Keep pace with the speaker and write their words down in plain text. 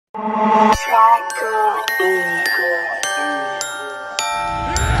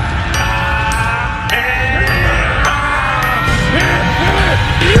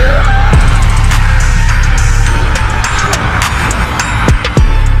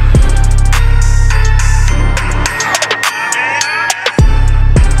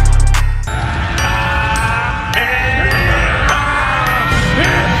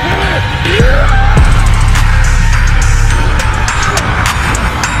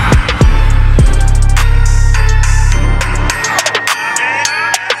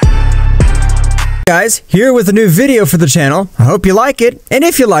Guys, here with a new video for the channel. I hope you like it, and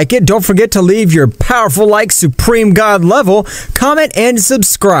if you like it, don't forget to leave your powerful like Supreme God level, comment, and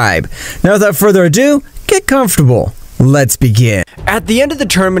subscribe. Now without further ado, get comfortable. Let's begin. At the end of the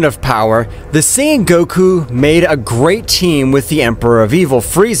Tournament of Power, the Saiyan Goku made a great team with the Emperor of Evil,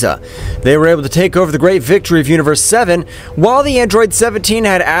 Frieza. They were able to take over the Great Victory of Universe 7, while the Android 17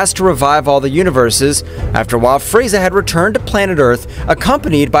 had asked to revive all the universes. After a while, Frieza had returned to planet Earth,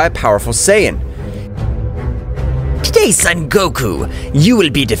 accompanied by a powerful Saiyan. Today, son Goku, you will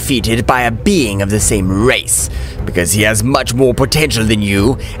be defeated by a being of the same race, because he has much more potential than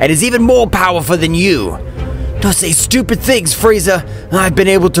you, and is even more powerful than you. Don't say stupid things, Frieza. I've been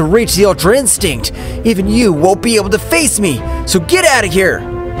able to reach the Ultra Instinct. Even you won't be able to face me, so get out of here.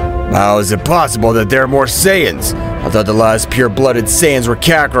 How is it possible that there are more Saiyans? I thought the last pure-blooded Saiyans were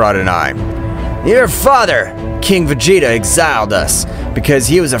Kakarot and I. Your father, King Vegeta, exiled us because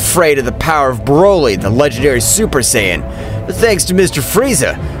he was afraid of the power of Broly, the legendary Super Saiyan. But thanks to Mr.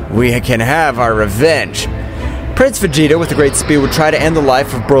 Frieza, we can have our revenge. Prince Vegeta, with a great speed, would try to end the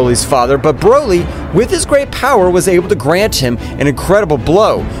life of Broly's father, but Broly, with his great power, was able to grant him an incredible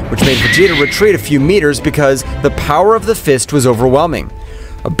blow, which made Vegeta retreat a few meters because the power of the fist was overwhelming.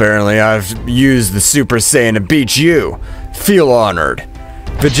 Apparently, I've used the Super Saiyan to beat you. Feel honored.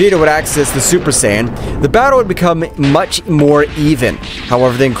 Vegeta would access the Super Saiyan. The battle would become much more even.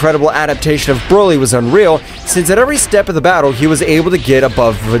 However, the incredible adaptation of Broly was unreal, since at every step of the battle, he was able to get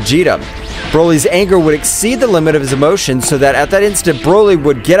above Vegeta. Broly's anger would exceed the limit of his emotions, so that at that instant, Broly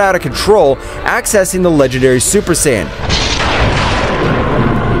would get out of control, accessing the legendary Super Saiyan.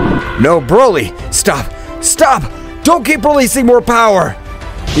 No, Broly! Stop! Stop! Don't keep releasing more power!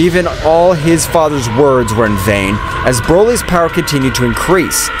 Even all his father's words were in vain, as Broly's power continued to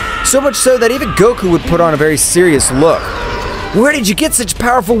increase. So much so that even Goku would put on a very serious look. Where did you get such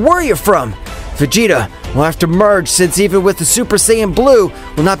powerful warrior from? Vegeta, we'll have to merge, since even with the Super Saiyan Blue,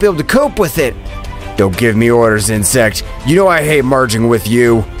 we'll not be able to cope with it. Don't give me orders, Insect. You know I hate merging with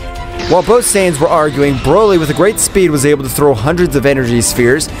you. While both Saiyans were arguing, Broly with a great speed was able to throw hundreds of energy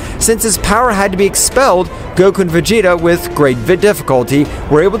spheres. Since his power had to be expelled, Goku and Vegeta, with great difficulty,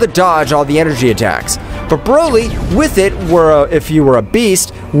 were able to dodge all the energy attacks. But Broly, with it, if he were a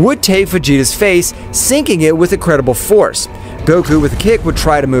beast, would take Vegeta's face, sinking it with incredible force. Goku, with a kick, would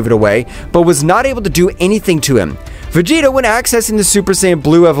try to move it away, but was not able to do anything to him. Vegeta, when accessing the Super Saiyan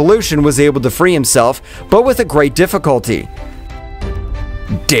Blue evolution, was able to free himself, but with a great difficulty.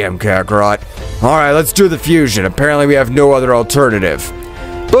 Damn, Kakarot. Alright, let's do the fusion. Apparently we have no other alternative.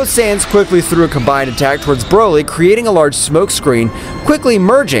 Both Saiyans quickly threw a combined attack towards Broly, creating a large smoke screen, quickly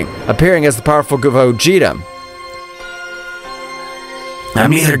merging, appearing as the powerful Vegeta.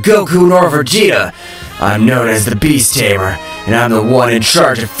 I'm neither Goku nor Vegeta. I'm known as the Beast Tamer, and I'm the one in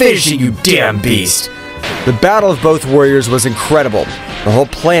charge of finishing you, damn beast. The battle of both warriors was incredible. The whole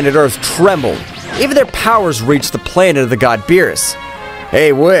planet Earth trembled. Even their powers reached the planet of the god Beerus.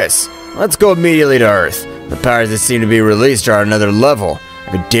 Hey, Whis, let's go immediately to Earth. The powers that seem to be released are at another level.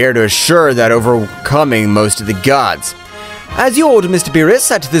 I could dare to assure that overcoming most of the gods. As you ordered, Mr. Beerus,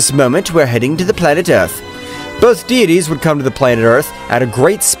 at this moment we're heading to the planet Earth. Both deities would come to the planet Earth at a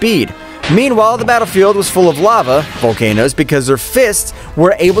great speed. Meanwhile, the battlefield was full of lava, volcanoes, because their fists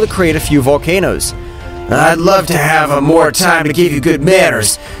were able to create a few volcanoes. I'd love to have more time to give you good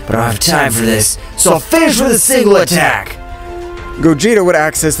manners, but I don't have time for this, so I'll finish with a single attack. Gogeta would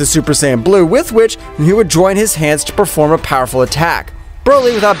access the Super Saiyan Blue, with which he would join his hands to perform a powerful attack.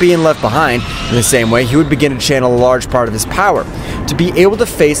 Broly, without being left behind, in the same way, he would begin to channel a large part of his power, to be able to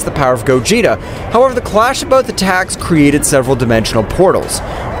face the power of Gogeta. However, the clash of both attacks created several dimensional portals.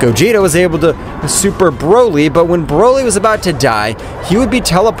 Gogeta was able to super Broly, but when Broly was about to die, he would be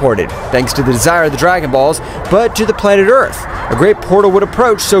teleported, thanks to the desire of the Dragon Balls, but to the planet Earth. A great portal would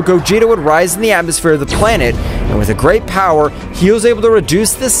approach, so Gogeta would rise in the atmosphere of the planet, and with a great power, he was able to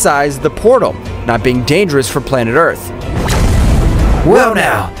reduce the size of the portal, not being dangerous for planet Earth. Well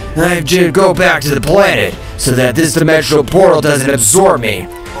now, I have to go back to the planet, so that this dimensional portal doesn't absorb me.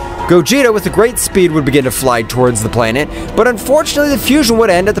 Gogeta with a great speed would begin to fly towards the planet, but unfortunately the fusion would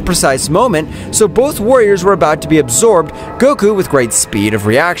end at the precise moment, so both warriors were about to be absorbed. Goku with great speed of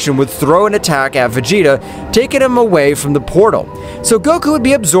reaction would throw an attack at Vegeta, taking him away from the portal. So Goku would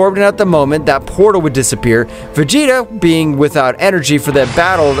be absorbed, and at the moment that portal would disappear, Vegeta, being without energy for that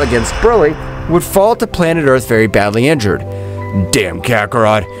battle against Broly, would fall to planet Earth very badly injured. Damn,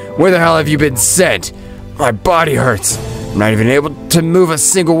 Kakarot, where the hell have you been sent? My body hurts. I'm not even able to move a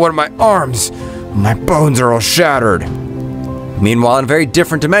single one of my arms. My bones are all shattered. Meanwhile, in a very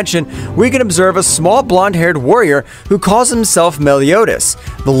different dimension, we can observe a small blonde-haired warrior who calls himself Meliodas,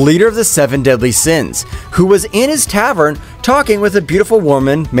 the leader of the 7 deadly sins, who was in his tavern talking with a beautiful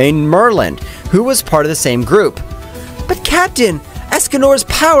woman named Merlin, who was part of the same group. But Captain, Escanor's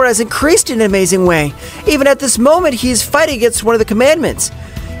power has increased in an amazing way. Even at this moment, he is fighting against one of the commandments.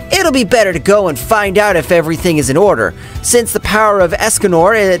 It'll be better to go and find out if everything is in order, since the power of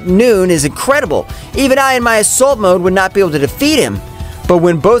Escanor at noon is incredible. Even I in my assault mode would not be able to defeat him. But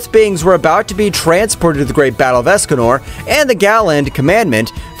when both beings were about to be transported to the Great Battle of Escanor and the Galand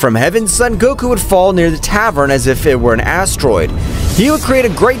commandment, from heaven's Son Goku would fall near the tavern as if it were an asteroid. He would create a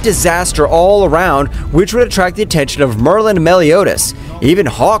great disaster all around, which would attract the attention of Merlin and Meliodas. Even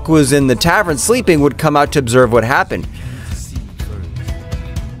Hawk, who was in the tavern sleeping, would come out to observe what happened.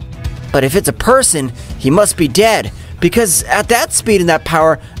 But if it's a person, he must be dead, because at that speed and that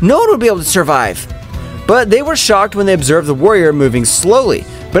power, no one would be able to survive. But they were shocked when they observed the warrior moving slowly,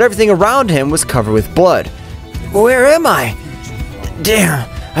 but everything around him was covered with blood. Where am I? Damn,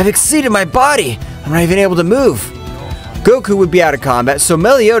 I've exceeded my body. I'm not even able to move. Goku would be out of combat, so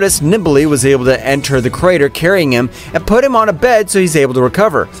Meliodas nimbly was able to enter the crater carrying him and put him on a bed so he's able to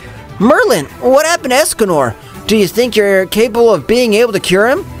recover. Merlin, what happened to Escanor? Do you think you're capable of being able to cure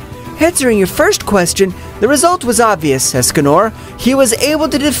him? Answering your first question, the result was obvious, Escanor. He was able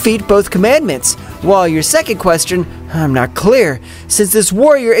to defeat both commandments. While your second question, I'm not clear, since this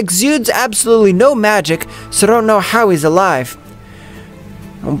warrior exudes absolutely no magic, so I don't know how he's alive.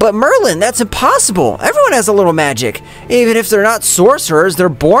 But Merlin, that's impossible. Everyone has a little magic. Even if they're not sorcerers, they're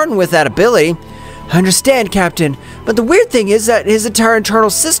born with that ability. I understand, Captain, but the weird thing is that his entire internal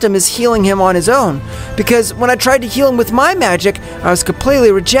system is healing him on his own, because when I tried to heal him with my magic, I was completely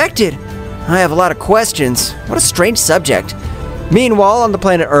rejected. I have a lot of questions. What a strange subject. Meanwhile, on the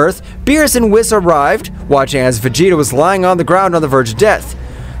planet Earth, Beerus and Whis arrived, watching as Vegeta was lying on the ground on the verge of death.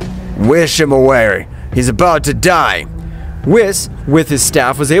 Wish him away. He's about to die. Whis, with his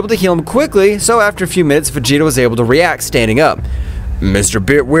staff, was able to heal him quickly, so after a few minutes, Vegeta was able to react standing up. Mr.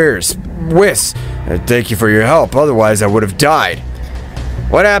 Whis, thank you for your help, otherwise I would have died.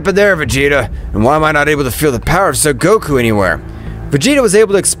 What happened there, Vegeta? And why am I not able to feel the power of Son Goku anywhere? Vegeta was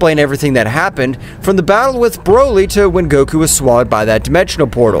able to explain everything that happened, from the battle with Broly to when Goku was swallowed by that dimensional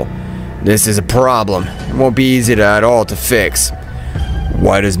portal. This is a problem. It won't be easy at all to fix.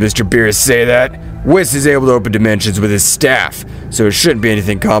 Why does Mr. Beerus say that? Whis is able to open dimensions with his staff, so it shouldn't be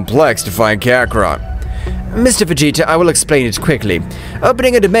anything complex to find Kakarot. Mr. Vegeta, I will explain it quickly.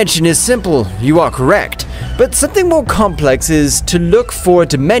 Opening a dimension is simple, you are correct. But something more complex is to look for a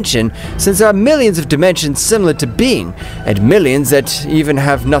dimension, since there are millions of dimensions similar to being, and millions that even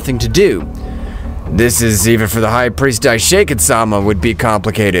have nothing to do. This is even for the High Priest Daishoken-sama would be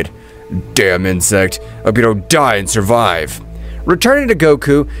complicated. Damn insect, hope you don't die and survive. Returning to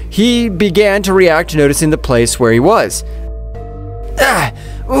Goku, he began to react to noticing the place where he was.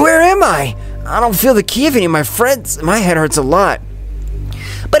 Where am I? I don't feel the ki of any of my friends. My head hurts a lot.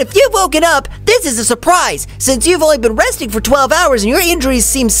 But if you've woken up, this is a surprise, since you've only been resting for 12 hours and your injuries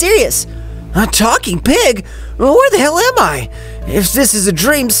seem serious. A talking pig? Where the hell am I? If this is a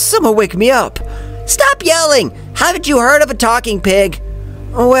dream, someone wake me up. Stop yelling! Haven't you heard of a talking pig?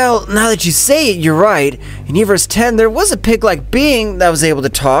 Well, now that you say it, you're right. In Universe 10, there was a pig-like being that was able to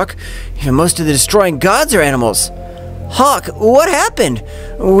talk. Even most of the destroying gods are animals. Hawk, what happened?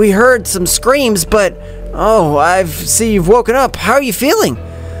 We heard some screams, but... Oh, I see you've woken up. How are you feeling?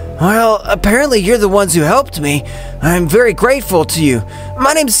 Well, apparently you're the ones who helped me. I'm very grateful to you.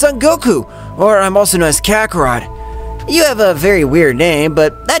 My name's Son Goku, or I'm also known as Kakarot. You have a very weird name,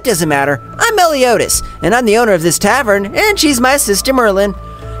 but that doesn't matter. I'm Meliodas, and I'm the owner of this tavern, and she's my sister Merlin.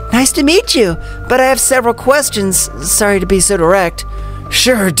 Nice to meet you, but I have several questions. Sorry to be so direct.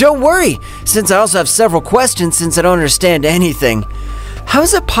 Sure, don't worry, since I also have several questions since I don't understand anything. How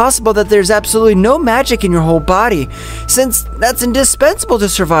is it possible that there's absolutely no magic in your whole body, since that's indispensable to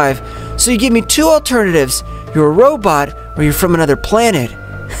survive? So you give me two alternatives. You're a robot, or you're from another planet.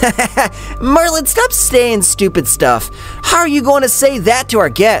 Merlin, stop saying stupid stuff. How are you going to say that to our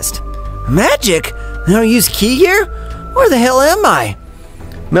guest? Magic? They don't use ki here? Where the hell am I?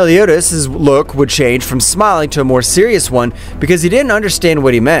 Meliodas' look would change from smiling to a more serious one because he didn't understand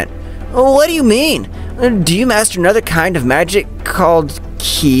what he meant. What do you mean? Do you master another kind of magic called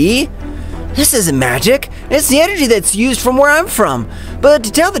ki? This isn't magic. It's the energy that's used from where I'm from. But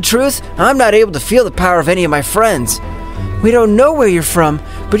to tell the truth, I'm not able to feel the power of any of my friends. We don't know where you're from,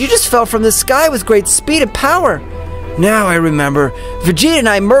 but you just fell from the sky with great speed and power. Now I remember. Vegeta and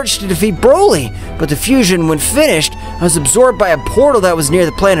I merged to defeat Broly, but the fusion, when finished, I was absorbed by a portal that was near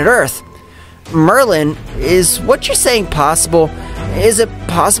the planet Earth. Merlin, is what you're saying possible? Is it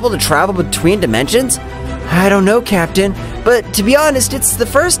possible to travel between dimensions? I don't know, Captain, but to be honest, it's the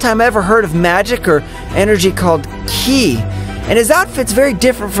first time I ever heard of magic or energy called ki, and his outfit's very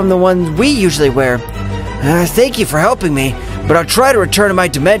different from the ones we usually wear. Thank you for helping me, but I'll try to return to my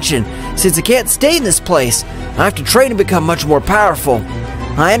dimension, since I can't stay in this place. I have to train to become much more powerful.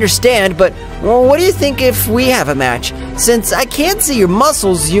 I understand, but what do you think if we have a match? Since I can't see your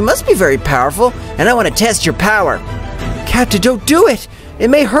muscles, you must be very powerful, and I want to test your power. Captain, don't do it! It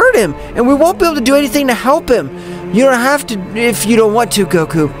may hurt him, and we won't be able to do anything to help him. You don't have to if you don't want to,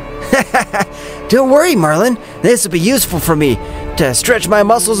 Goku. Don't worry, Merlin. This will be useful for me to stretch my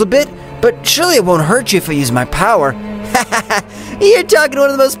muscles a bit, but surely it won't hurt you if I use my power. You're talking to one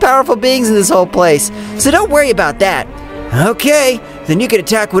of the most powerful beings in this whole place, so don't worry about that. Okay, then you can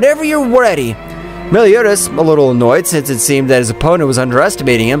attack whenever you're ready. Meliodas, a little annoyed since it seemed that his opponent was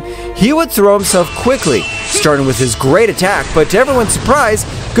underestimating him, he would throw himself quickly, starting with his great attack, but to everyone's surprise,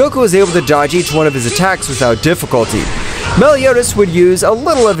 Goku was able to dodge each one of his attacks without difficulty. Meliodas would use a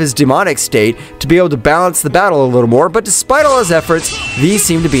little of his demonic state to be able to balance the battle a little more, but despite all his efforts, these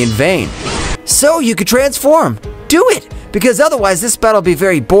seemed to be in vain. So you could transform. Do it, because otherwise this battle will be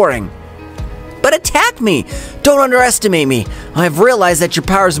very boring. But attack me! Don't underestimate me. I've realized that your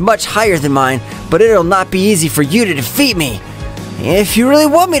power is much higher than mine, but it'll not be easy for you to defeat me. If you really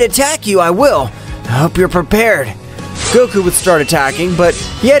want me to attack you, I will. I hope you're prepared. Goku would start attacking, but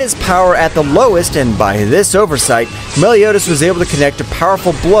he had his power at the lowest, and by this oversight, Meliodas was able to connect a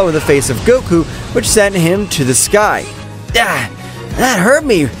powerful blow in the face of Goku, which sent him to the sky. That hurt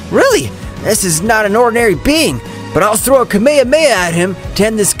me, really. This is not an ordinary being, but I'll throw a Kamehameha at him to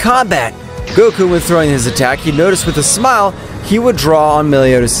end this combat. Goku, when throwing his attack, he noticed with a smile, he would draw on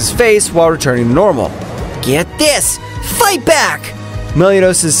Meliodas' face while returning to normal. Get this! Fight back!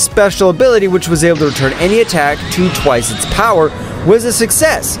 Meliodas' special ability, which was able to return any attack to twice its power, was a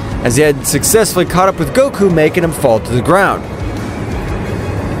success, as he had successfully caught up with Goku, making him fall to the ground.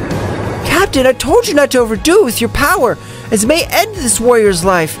 Captain, I told you not to overdo it with your power, as it may end this warrior's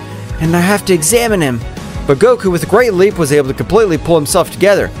life, and I have to examine him. But Goku, with a great leap, was able to completely pull himself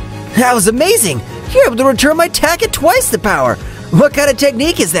together. That was amazing! You're able to return my attack at twice the power! What kind of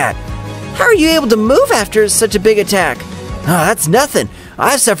technique is that? How are you able to move after such a big attack? Oh, that's nothing.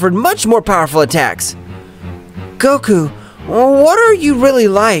 I've suffered much more powerful attacks. Goku, what are you really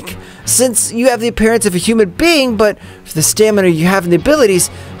like? Since you have the appearance of a human being, but for the stamina you have and the abilities,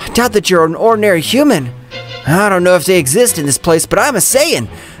 I doubt that you're an ordinary human. I don't know if they exist in this place, but I'm a Saiyan.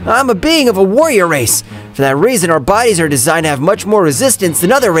 I'm a being of a warrior race. For that reason, our bodies are designed to have much more resistance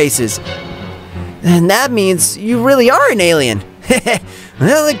than other races. And that means you really are an alien.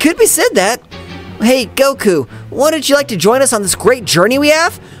 Well, it could be said that. Hey, Goku, wouldn't you like to join us on this great journey we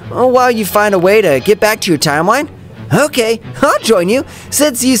have? While you find a way to get back to your timeline? Okay, I'll join you,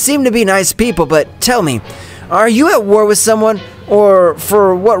 since you seem to be nice people, but tell me, are you at war with someone, or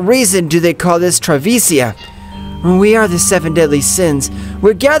for what reason do they call this Travessia? We are the 7 deadly sins.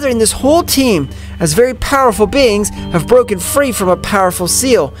 We're gathering this whole team, as very powerful beings have broken free from a powerful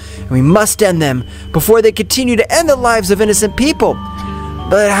seal, and we must end them before they continue to end the lives of innocent people.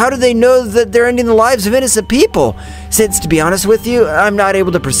 But how do they know that they're ending the lives of innocent people? Since, to be honest with you, I'm not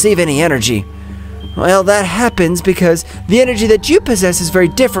able to perceive any energy. Well, that happens because the energy that you possess is very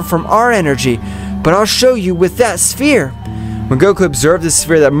different from our energy, but I'll show you with that sphere. When Goku observed the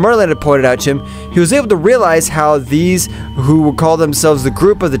sphere that Merlin had pointed out to him, he was able to realize how these, who would call themselves the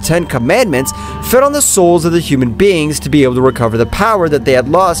group of the 10 Commandments, fed on the souls of the human beings to be able to recover the power that they had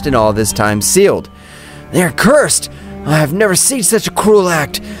lost in all this time sealed. They are cursed! I have never seen such a cruel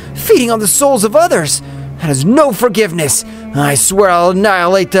act, feeding on the souls of others. That is no forgiveness. I swear I'll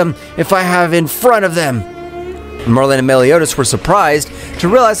annihilate them if I have in front of them. Merlin and Meliodas were surprised to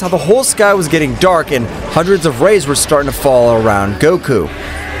realize how the whole sky was getting dark and hundreds of rays were starting to fall around Goku.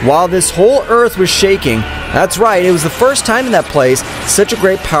 While this whole earth was shaking, that's right, it was the first time in that place such a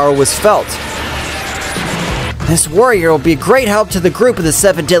great power was felt. This warrior will be a great help to the group of the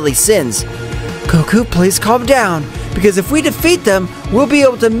 7 deadly sins. Goku, please calm down, because if we defeat them, we'll be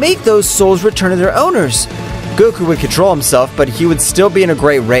able to make those souls return to their owners. Goku would control himself, but he would still be in a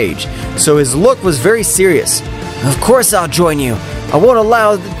great rage, so his look was very serious. Of course I'll join you. I won't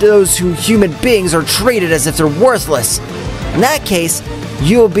allow those who human beings are treated as if they're worthless. In that case,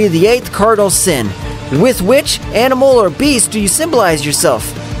 you will be the 8th cardinal sin. With which animal or beast do you symbolize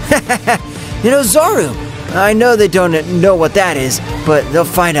yourself? Zaru. I know they don't know what that is, but they'll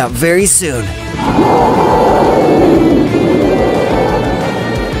find out very soon.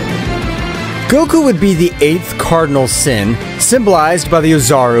 Goku would be the 8th cardinal sin, symbolized by the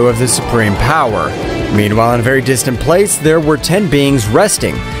Ozaru of the supreme power. Meanwhile, in a very distant place, there were 10 beings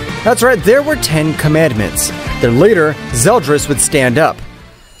resting. That's right, there were 10 commandments. Their leader, Zeldris, would stand up.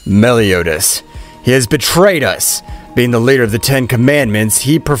 Meliodas. He has betrayed us. Being the leader of the 10 commandments,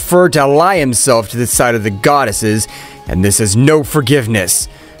 he preferred to ally himself to the side of the goddesses, and this is no forgiveness.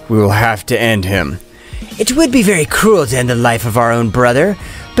 We will have to end him. It would be very cruel to end the life of our own brother,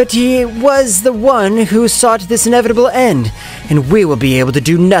 but he was the one who sought this inevitable end, and we will be able to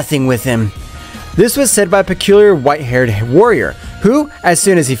do nothing with him. This was said by a peculiar white-haired warrior, who, as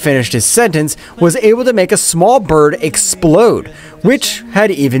soon as he finished his sentence, was able to make a small bird explode, which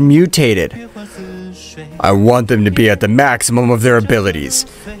had even mutated. I want them to be at the maximum of their abilities.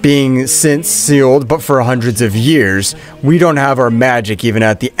 Being since sealed but for hundreds of years, we don't have our magic even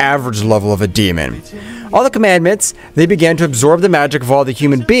at the average level of a demon. All the commandments, they began to absorb the magic of all the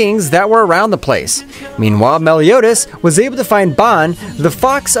human beings that were around the place. Meanwhile, Meliodas was able to find Ban, the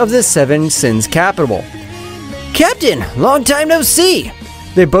fox of the 7 sins capital. Captain, long time no see!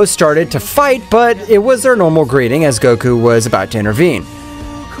 They both started to fight, but it was their normal greeting as Goku was about to intervene.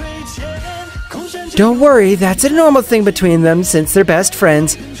 Don't worry, that's a normal thing between them since they're best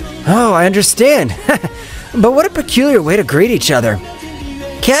friends. Oh, I understand. But what a peculiar way to greet each other.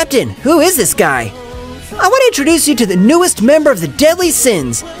 Captain, who is this guy? I want to introduce you to the newest member of the Deadly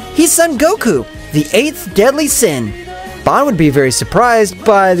Sins. He's Son Goku, the 8th Deadly Sin. Ban would be very surprised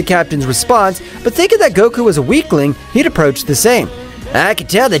by the captain's response, but thinking that Goku was a weakling, he'd approach the same. I can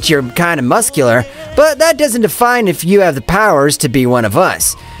tell that you're kind of muscular, but that doesn't define if you have the powers to be one of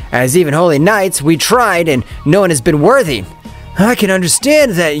us. As even holy knights, we tried and no one has been worthy. I can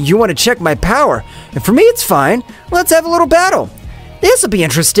understand that you want to check my power, and for me it's fine. Let's have a little battle. This will be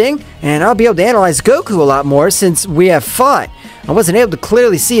interesting, and I'll be able to analyze Goku a lot more since we have fought. I wasn't able to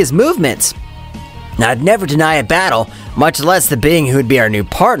clearly see his movements. I'd never deny a battle, much less the being who would be our new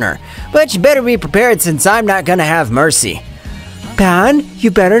partner, but you better be prepared since I'm not gonna have mercy. Ban,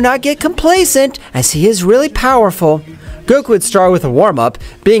 you better not get complacent, as he is really powerful. Goku would start with a warm-up.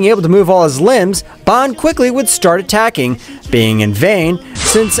 Being able to move all his limbs, Ban quickly would start attacking, being in vain,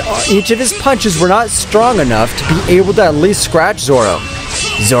 since each of his punches were not strong enough to be able to at least scratch Zoro.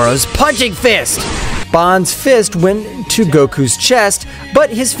 Zoro's punching fist! Ban's fist went to Goku's chest, but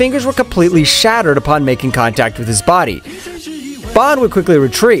his fingers were completely shattered upon making contact with his body. Ban would quickly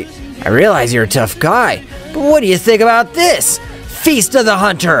retreat. I realize you're a tough guy, but what do you think about this? Feast of the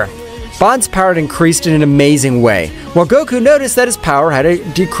Hunter! Ban's power had increased in an amazing way, while Goku noticed that his power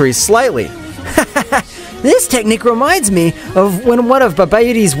had decreased slightly. This technique reminds me of when one of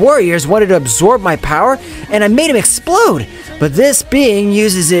Babayidi's warriors wanted to absorb my power, and I made him explode, but this being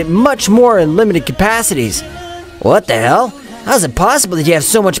uses it much more in limited capacities. What the hell? How is it possible that you have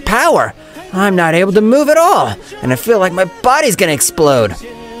so much power? I'm not able to move at all, and I feel like my body's gonna explode.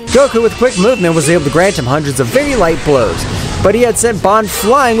 Goku, with quick movement, was able to grant him hundreds of very light blows, but he had sent Ban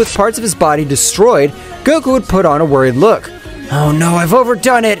flying with parts of his body destroyed. Goku would put on a worried look. Oh no, I've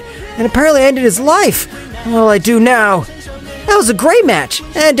overdone it, and apparently ended his life. What will I do now? That was a great match,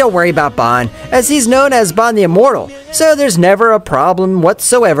 and don't worry about Ban, as he's known as Ban the Immortal, so there's never a problem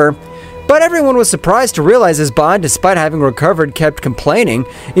whatsoever. But everyone was surprised to realize as Ban, despite having recovered, kept complaining.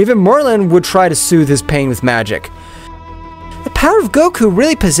 Even Merlin would try to soothe his pain with magic. The power of Goku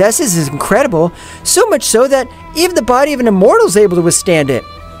really possesses is incredible, so much so that even the body of an immortal is able to withstand it.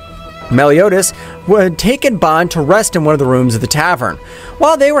 Meliodas had taken Ban to rest in one of the rooms of the tavern,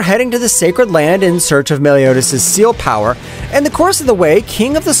 while they were heading to the sacred land in search of Meliodas' seal power. In the course of the way,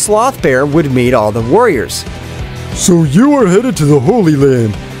 King of the Sloth Bear would meet all the warriors. So you are headed to the Holy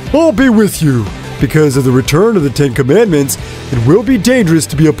Land. I'll be with you. Because of the return of the 10 Commandments, it will be dangerous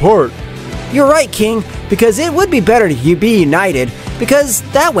to be apart. You're right, King, because it would be better to be united, because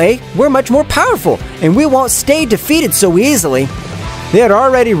that way we're much more powerful, and we won't stay defeated so easily. They had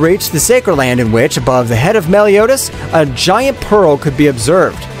already reached the sacred land in which, above the head of Meliodas, a giant pearl could be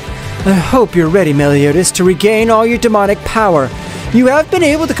observed. I hope you're ready, Meliodas, to regain all your demonic power. You have been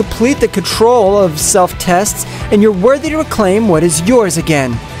able to complete the control of self-tests, and you're worthy to reclaim what is yours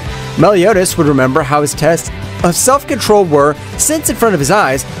again. Meliodas would remember how his tests of self-control were, since in front of his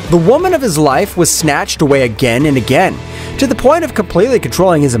eyes, the woman of his life was snatched away again and again, to the point of completely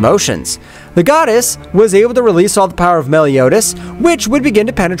controlling his emotions. The goddess was able to release all the power of Meliodas, which would begin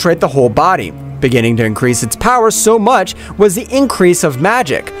to penetrate the whole body. Beginning to increase its power so much was the increase of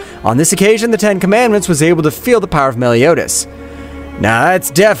magic. On this occasion, the Ten Commandments was able to feel the power of Meliodas. Now that's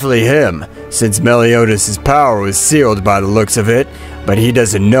definitely him, since Meliodas' power was sealed by the looks of it, but he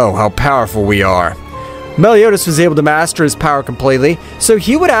doesn't know how powerful we are. Meliodas was able to master his power completely, so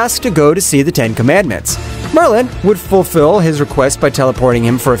he would ask to go to see the Ten Commandments. Merlin would fulfill his request by teleporting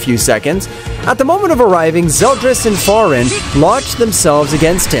him for a few seconds. At the moment of arriving, Zeldris and Farin launched themselves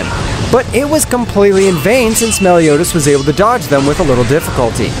against him, but it was completely in vain since Meliodas was able to dodge them with a little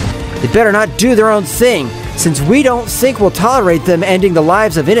difficulty. They better not do their own thing, since we don't think we'll tolerate them ending the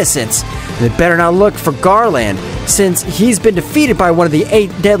lives of innocents. They better not look for Garland, since he's been defeated by one of the 8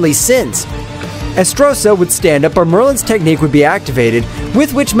 deadly sins. Estrosa would stand up, or Merlin's technique would be activated,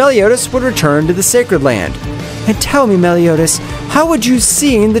 with which Meliodas would return to the Sacred Land. And tell me, Meliodas, how would you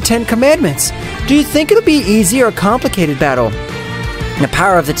see the 10 Commandments? Do you think it'll be easy or a complicated battle? The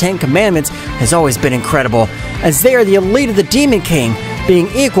power of the 10 Commandments has always been incredible, as they are the elite of the Demon King, being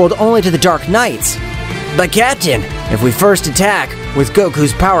equaled only to the Dark Knights. But Captain, if we first attack, with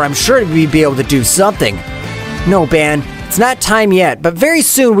Goku's power, I'm sure we'd be able to do something. No, Ban, it's not time yet, but very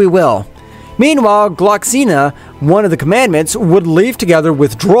soon we will. Meanwhile, Gloxina, one of the commandments, would leave together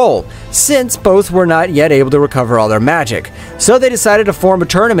with Droll, since both were not yet able to recover all their magic. So they decided to form a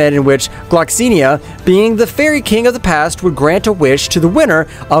tournament in which Gloxinia, being the fairy king of the past, would grant a wish to the winner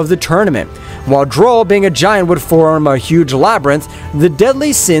of the tournament, while Droll, being a giant, would form a huge labyrinth. The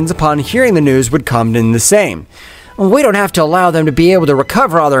deadly sins, upon hearing the news, would come in the same. We don't have to allow them to be able to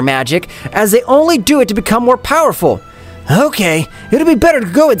recover all their magic, as they only do it to become more powerful. Okay, it'll be better to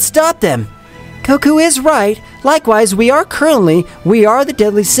go and stop them. Goku is right. Likewise, we are the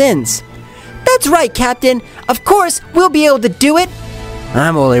deadly sins. That's right, Captain. Of course, we'll be able to do it.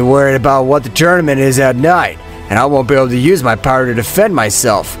 I'm only worried about what the tournament is at night, and I won't be able to use my power to defend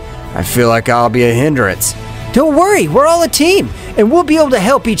myself. I feel like I'll be a hindrance. Don't worry, we're all a team, and we'll be able to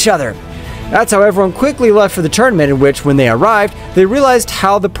help each other. That's how everyone quickly left for the tournament, in which, when they arrived, they realized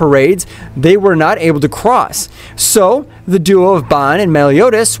how the parades they were not able to cross. So, the duo of Ban and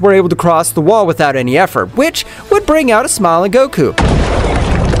Meliodas were able to cross the wall without any effort, which would bring out a smile in Goku.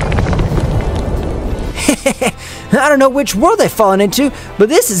 I don't know which world I've fallen into, but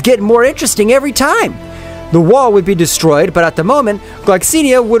this is getting more interesting every time. The wall would be destroyed, but at the moment,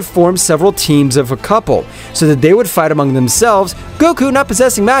 Gloxinia would form several teams of a couple, so that they would fight among themselves. Goku, not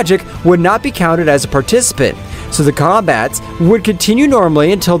possessing magic, would not be counted as a participant, so the combats would continue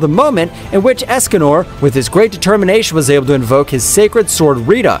normally until the moment in which Escanor, with his great determination, was able to invoke his sacred sword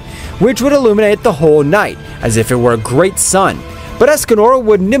Rita, which would illuminate the whole night, as if it were a great sun. But Escanor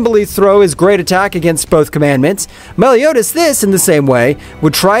would nimbly throw his great attack against both commandments. Meliodas, this, in the same way,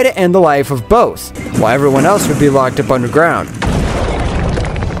 would try to end the life of both, while everyone else would be locked up underground.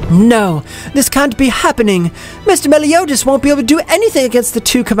 No, this can't be happening. Mr. Meliodas won't be able to do anything against the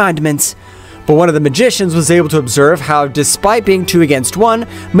 2 commandments. But one of the magicians was able to observe how, despite being 2 against 1,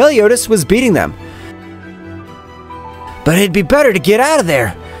 Meliodas was beating them. But it'd be better to get out of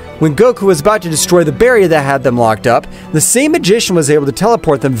there. When Goku was about to destroy the barrier that had them locked up, the same magician was able to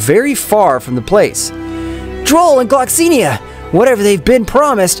teleport them very far from the place. Droll and Gloxinia, whatever they've been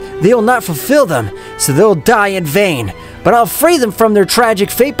promised, they will not fulfill them, so they'll die in vain. But I'll free them from their tragic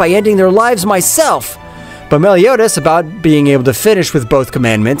fate by ending their lives myself. But Meliodas, about being able to finish with both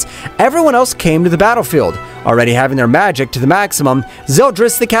commandments, everyone else came to the battlefield, already having their magic to the maximum.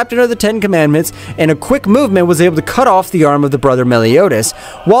 Zeldris, the captain of the 10 Commandments, in a quick movement was able to cut off the arm of the brother Meliodas,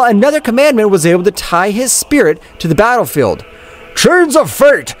 while another commandment was able to tie his spirit to the battlefield. Chains of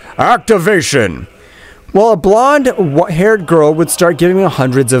Fate, activation! While a blonde-haired girl would start giving him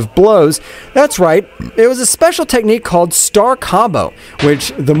hundreds of blows. That's right, it was a special technique called Star Combo,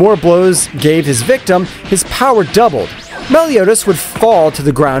 which the more blows gave his victim, his power doubled. Meliodas would fall to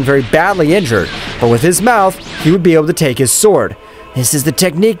the ground very badly injured, but with his mouth, he would be able to take his sword. This is the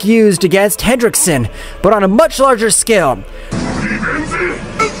technique used against Hendrickson, but on a much larger scale.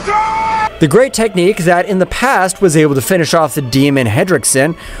 The great technique that in the past was able to finish off the demon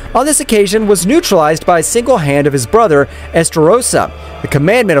Hendrickson, on this occasion was neutralized by a single hand of his brother, Estarossa, the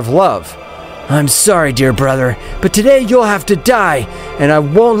commandment of love. I'm sorry, dear brother, but today you'll have to die, and I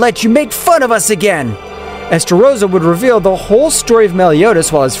won't let you make fun of us again. Estarossa would reveal the whole story of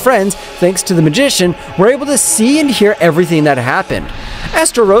Meliodas, while his friends, thanks to the magician, were able to see and hear everything that happened.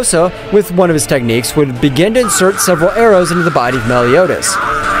 Estarossa, with one of his techniques, would begin to insert several arrows into the body of Meliodas.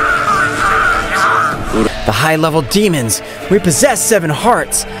 The high-level demons. We possess 7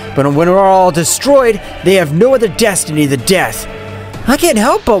 hearts, but when we're all destroyed, they have no other destiny than death. I can't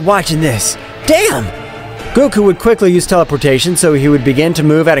help but watching this. Damn! Goku would quickly use teleportation, so he would begin to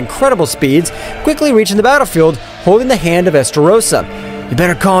move at incredible speeds, quickly reaching the battlefield, holding the hand of Estarossa. You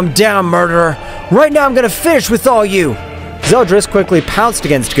better calm down, murderer. Right now I'm gonna finish with all you. Zeldris quickly pounced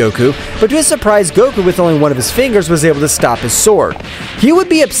against Goku, but to his surprise, Goku with only one of his fingers was able to stop his sword. He would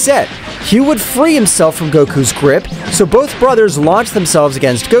be upset. He would free himself from Goku's grip, so both brothers launched themselves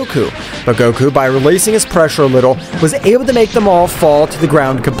against Goku. But Goku, by releasing his pressure a little, was able to make them all fall to the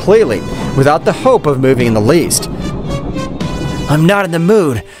ground completely, without the hope of moving in the least. I'm not in the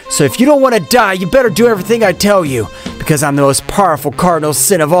mood, so if you don't want to die, you better do everything I tell you, because I'm the most powerful cardinal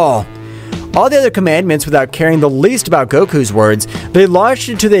sin of all. All the other commandments, without caring the least about Goku's words, they launched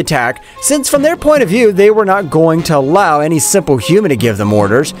into the attack, since from their point of view, they were not going to allow any simple human to give them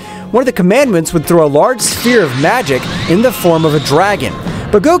orders. One of the commandments would throw a large sphere of magic in the form of a dragon,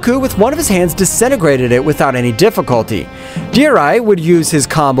 but Goku, with one of his hands, disintegrated it without any difficulty. Jirai would use his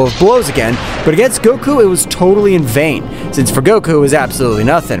combo of blows again, but against Goku it was totally in vain, since for Goku it was absolutely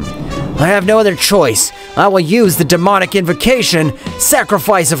nothing. I have no other choice. I will use the demonic invocation,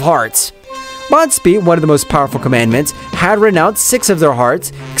 Sacrifice of Hearts. Monspeed, one of the most powerful commandments, had renounced 6 of their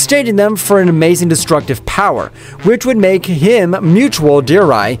hearts, exchanging them for an amazing destructive power, which would make him mutual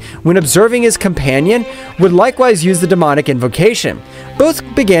Jirai when observing his companion, would likewise use the demonic invocation. Both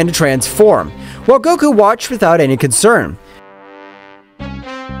began to transform, while Goku watched without any concern.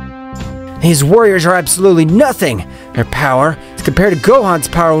 These warriors are absolutely nothing. Their power is compared to Gohan's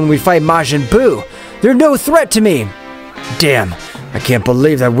power when we fight Majin Buu. They're no threat to me. Damn. I can't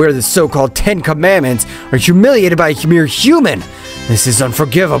believe that we're the so-called 10 Commandments are humiliated by a mere human. This is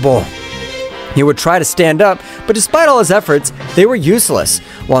unforgivable. He would try to stand up, but despite all his efforts, they were useless.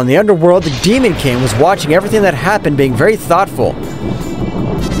 While in the underworld, the Demon King was watching everything that happened, being very thoughtful.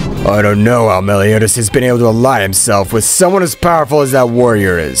 I don't know how Meliodas has been able to ally himself with someone as powerful as that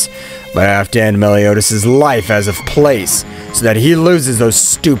warrior is, but I have to end Meliodas' life as of place, so that he loses those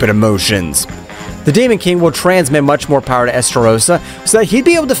stupid emotions. The Demon King will transmit much more power to Estarossa so that he'd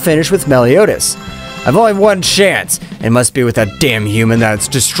be able to finish with Meliodas. I've only one chance. It must be with that damn human that's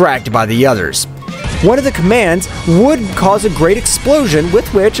distracted by the others. One of the commands would cause a great explosion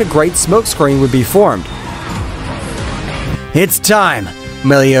with which a great smokescreen would be formed. It's time.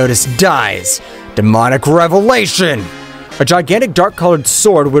 Meliodas dies. Demonic revelation. A gigantic dark-colored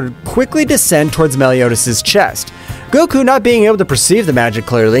sword would quickly descend towards Meliodas' chest. Goku, not being able to perceive the magic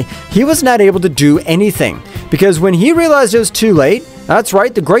clearly, he was not able to do anything, because when he realized it was too late, that's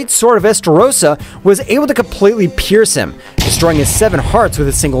right, the great sword of Estarossa was able to completely pierce him, destroying his 7 hearts with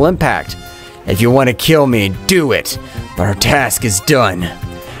a single impact. If you want to kill me, do it, but our task is done.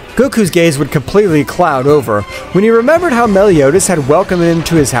 Goku's gaze would completely cloud over. When he remembered how Meliodas had welcomed him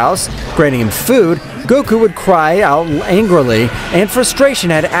to his house, granting him food, Goku would cry out angrily, and frustration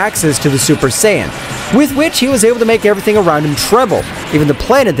had access to the Super Saiyan, with which he was able to make everything around him tremble, even the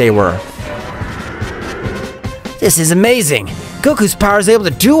planet they were. This is amazing! Goku's power is able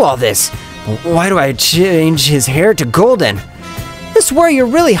to do all this! Why do I change his hair to golden? This warrior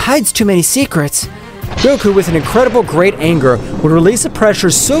really hides too many secrets. Goku, with an incredible great anger, would release a pressure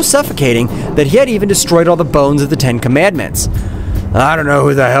so suffocating that he had even destroyed all the bones of the 10 Commandments. I don't know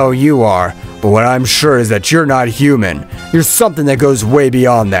who the hell you are, but what I'm sure is that you're not human. You're something that goes way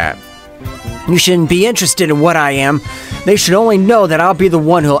beyond that. You shouldn't be interested in what I am. They should only know that I'll be the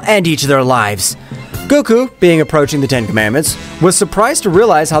one who'll end each of their lives. Goku, being approaching the 10 Commandments, was surprised to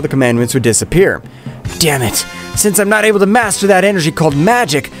realize how the commandments would disappear. Damn it! Since I'm not able to master that energy called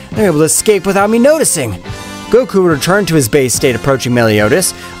magic, they're able to escape without me noticing. Goku would return to his base state approaching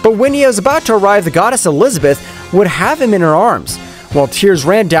Meliodas, but when he was about to arrive, the goddess Elizabeth would have him in her arms, while tears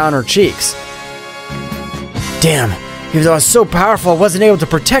ran down her cheeks. Damn, even though I was so powerful, I wasn't able to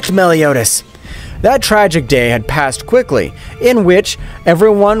protect Meliodas. That tragic day had passed quickly, in which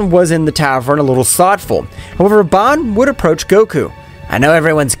everyone was in the tavern a little thoughtful. However, Ban would approach Goku. I know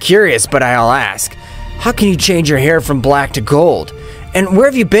everyone's curious, but I'll ask. How can you change your hair from black to gold? And where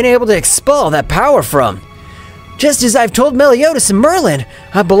have you been able to expel that power from? Just as I've told Meliodas and Merlin,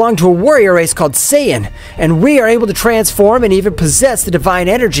 I belong to a warrior race called Saiyan, and we are able to transform and even possess the divine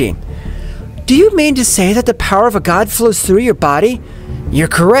energy. Do you mean to say that the power of a god flows through your body? You're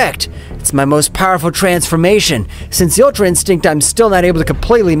correct. It's my most powerful transformation. Since the Ultra Instinct, I'm still not able to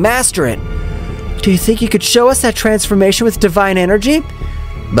completely master it. Do you think you could show us that transformation with divine energy?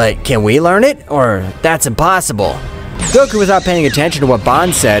 But can we learn it? Or that's impossible. Goku, without paying attention to what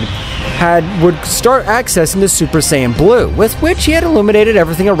Ban said, would start accessing the Super Saiyan Blue, with which he had illuminated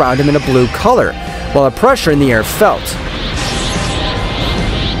everything around him in a blue color, while the pressure in the air felt.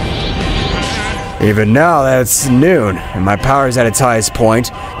 Even now that it's noon, and my power is at its highest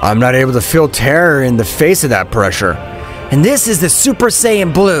point, I'm not able to feel terror in the face of that pressure. And this is the Super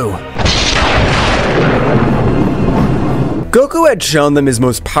Saiyan Blue. Goku had shown them his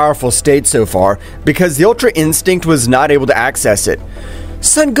most powerful state so far because the Ultra Instinct was not able to access it.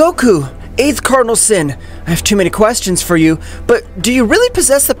 Son Goku, 8th Cardinal Sin, I have too many questions for you, but do you really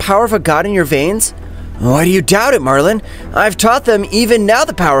possess the power of a god in your veins? Why do you doubt it, Merlin? I've taught them even now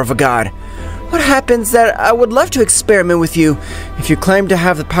the power of a god. What happens that I would love to experiment with you. If you claim to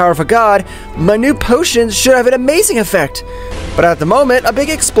have the power of a god, my new potions should have an amazing effect. But at the moment, a big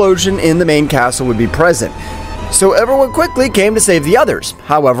explosion in the main castle would be present. So everyone quickly came to save the others.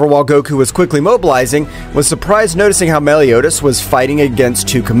 However, while Goku was quickly mobilizing, was surprised noticing how Meliodas was fighting against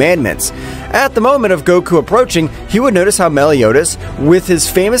 2 commandments. At the moment of Goku approaching, he would notice how Meliodas, with his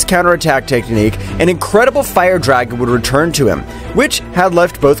famous counterattack technique, an incredible fire dragon would return to him, which had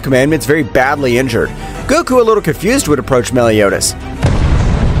left both commandments very badly injured. Goku, a little confused, would approach Meliodas.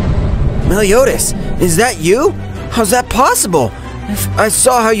 Meliodas, is that you? How's that possible? I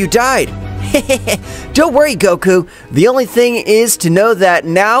saw how you died. Don't worry, Goku. The only thing is to know that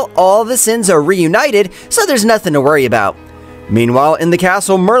now all the sins are reunited, so there's nothing to worry about. Meanwhile, in the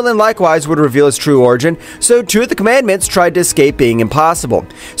castle, Merlin likewise would reveal his true origin, so 2 of the commandments tried to escape being impossible.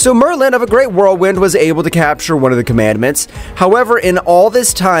 So Merlin of a great whirlwind was able to capture one of the commandments. However, in all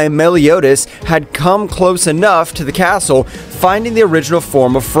this time, Meliodas had come close enough to the castle, finding the original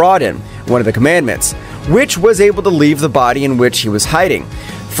form of Fraudin, one of the commandments, which was able to leave the body in which he was hiding,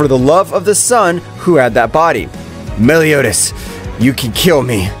 for the love of the son who had that body. Meliodas, you can kill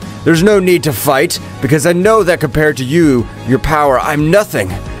me. There's no need to fight, because I know that compared to you, your power, I'm nothing.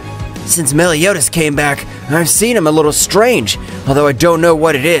 Since Meliodas came back, I've seen him a little strange, although I don't know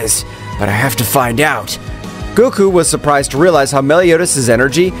what it is, but I have to find out. Goku was surprised to realize how Meliodas'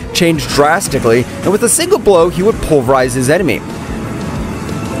 energy changed drastically, and with a single blow, he would pulverize his enemy.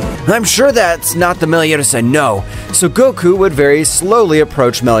 I'm sure that's not the Meliodas I know. So Goku would very slowly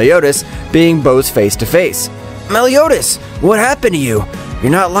approach Meliodas, being both face to face. Meliodas, what happened to you?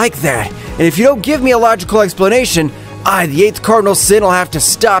 You're not like that. And if you don't give me a logical explanation, I, the 8th Cardinal Sin, will have to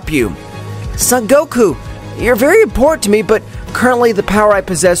stop you. Son Goku, you're very important to me, but currently the power I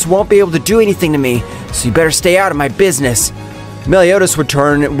possess won't be able to do anything to me, so you better stay out of my business. Meliodas would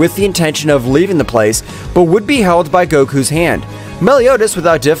turn with the intention of leaving the place, but would be held by Goku's hand. Meliodas,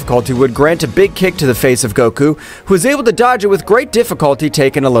 without difficulty, would grant a big kick to the face of Goku, who was able to dodge it with great difficulty,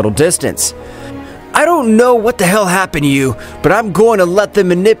 taking a little distance. I don't know what the hell happened to you, but I'm going to let them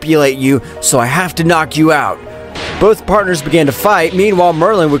manipulate you, so I have to knock you out. Both partners began to fight. Meanwhile,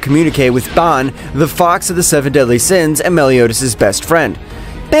 Merlin would communicate with Ban, the fox of the 7 deadly sins and Meliodas' best friend.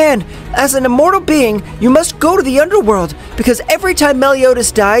 Ban, as an immortal being, you must go to the underworld, because every time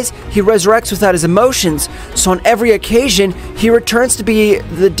Meliodas dies, he resurrects without his emotions, so on every occasion, he returns to be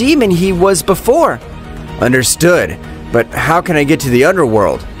the demon he was before. Understood, but how can I get to the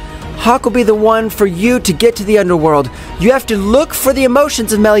underworld? Hawk will be the one for you to get to the underworld. You have to look for the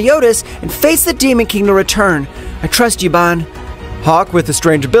emotions of Meliodas and face the Demon King to return. I trust you, Ban. Hawk, with a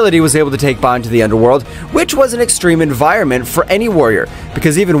strange ability, was able to take Ban to the underworld, which was an extreme environment for any warrior,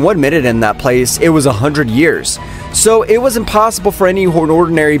 because even 1 minute in that place, it was 100 years. So it was impossible for any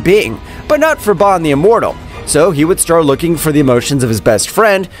ordinary being, but not for Ban the Immortal. So he would start looking for the emotions of his best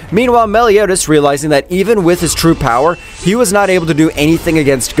friend. Meanwhile, Meliodas, realizing that even with his true power, he was not able to do anything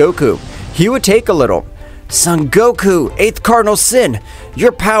against Goku. He would take a little. Son Goku, 8th Cardinal Sin,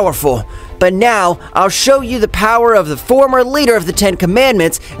 you're powerful. But now, I'll show you the power of the former leader of the 10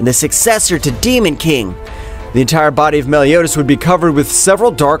 Commandments and the successor to Demon King. The entire body of Meliodas would be covered with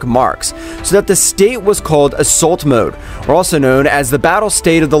several dark marks, so that the state was called Assault Mode, or also known as the battle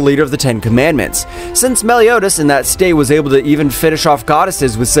state of the leader of the 10 Commandments, since Meliodas in that state was able to even finish off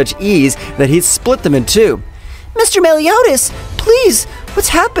goddesses with such ease that he split them in 2. Mr. Meliodas, please, what's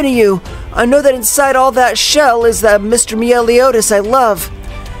happened to you? I know that inside all that shell is that Mr. Meliodas I love.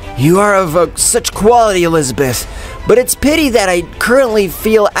 You are of such quality, Elizabeth, but it's pity that I currently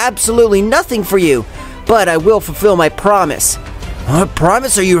feel absolutely nothing for you. But I will fulfill my promise. What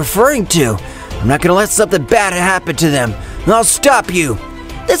promise are you referring to? I'm not gonna let something bad happen to them. I'll stop you.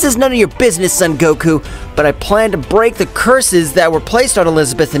 This is none of your business, Son Goku, but I plan to break the curses that were placed on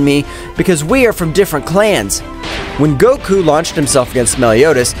Elizabeth and me because we are from different clans. When Goku launched himself against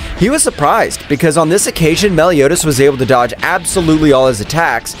Meliodas, he was surprised because on this occasion Meliodas was able to dodge absolutely all his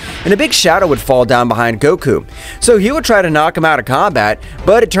attacks and a big shadow would fall down behind Goku. So he would try to knock him out of combat,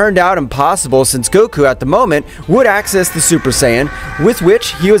 but it turned out impossible since Goku at the moment would access the Super Saiyan, with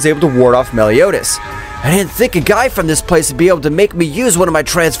which he was able to ward off Meliodas. I didn't think a guy from this place would be able to make me use one of my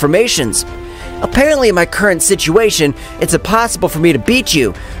transformations. Apparently in my current situation, it's impossible for me to beat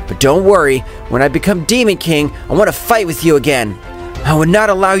you, but don't worry, when I become Demon King, I want to fight with you again. I would not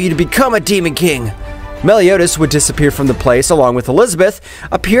allow you to become a Demon King. Meliodas would disappear from the place along with Elizabeth,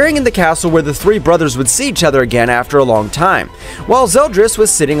 appearing in the castle where the three brothers would see each other again after a long time, while Zeldris was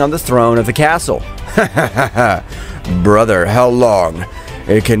sitting on the throne of the castle. Ha ha ha ha. Brother, how long?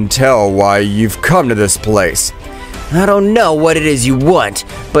 It can tell why you've come to this place. I don't know what it is you want,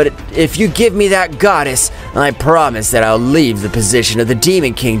 but if you give me that goddess, I promise that I'll leave the position of the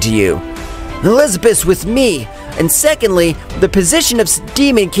Demon King to you. Elizabeth's with me, and secondly, the position of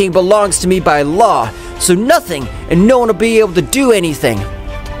Demon King belongs to me by law, so nothing and no one will be able to do anything.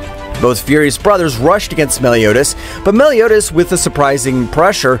 Both furious brothers rushed against Meliodas, but Meliodas, with a surprising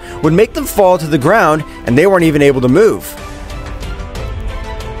pressure, would make them fall to the ground, and they weren't even able to move.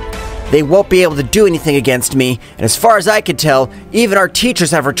 They won't be able to do anything against me, and as far as I can tell, even our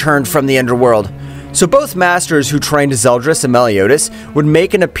teachers have returned from the underworld. So both masters who trained Zeldris and Meliodas would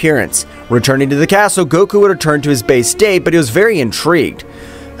make an appearance. Returning to the castle, Goku would return to his base state, but he was very intrigued.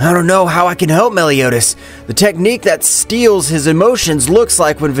 I don't know how I can help Meliodas. The technique that steals his emotions looks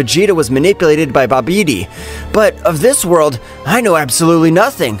like when Vegeta was manipulated by Babidi. But of this world, I know absolutely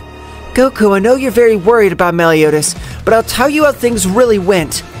nothing. Goku, I know you're very worried about Meliodas, but I'll tell you how things really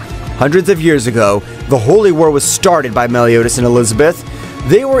went. Hundreds of years ago, the Holy War was started by Meliodas and Elizabeth.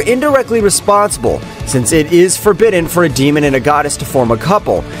 They were indirectly responsible, since it is forbidden for a demon and a goddess to form a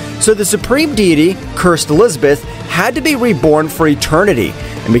couple. So the supreme deity, cursed Elizabeth, had to be reborn for eternity,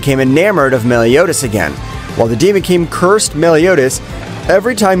 and became enamored of Meliodas again. While the Demon King cursed Meliodas,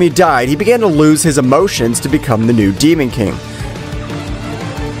 every time he died, he began to lose his emotions to become the new Demon King.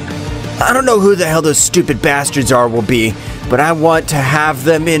 I don't know who the hell those stupid bastards will be, but I want to have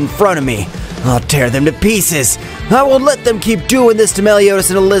them in front of me. I'll tear them to pieces. I won't let them keep doing this to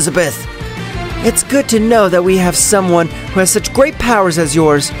Meliodas and Elizabeth. It's good to know that we have someone who has such great powers as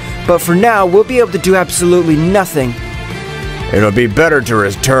yours, but for now, we'll be able to do absolutely nothing. It'll be better to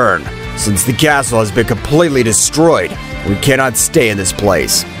return, since the castle has been completely destroyed. We cannot stay in this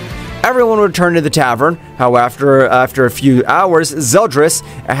place. Everyone would return to the tavern. However, after a few hours, Zeldris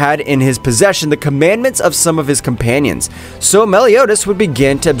had in his possession the commandments of some of his companions. So Meliodas would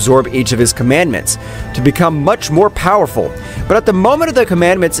begin to absorb each of his commandments, to become much more powerful. But at the moment of the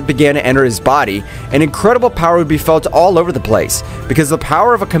commandments began to enter his body, an incredible power would be felt all over the place, because the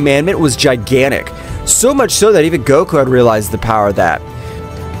power of a commandment was gigantic. So much so that even Goku had realized the power of that.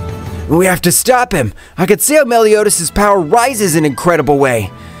 We have to stop him. I can see how Meliodas' power rises in an incredible way.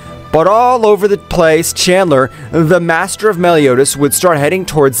 But all over the place, Chandler, the master of Meliodas, would start heading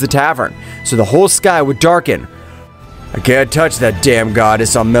towards the tavern, so the whole sky would darken. I can't touch that damn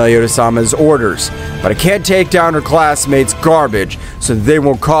goddess on Meliodas-sama's orders, but I can't take down her classmates' garbage so that they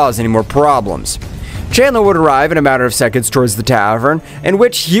won't cause any more problems. Chandler would arrive in a matter of seconds towards the tavern, in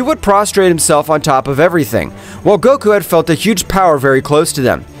which he would prostrate himself on top of everything, while Goku had felt a huge power very close to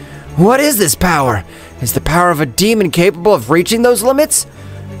them. What is this power? Is the power of a demon capable of reaching those limits?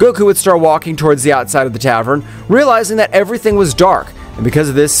 Goku would start walking towards the outside of the tavern, realizing that everything was dark, and because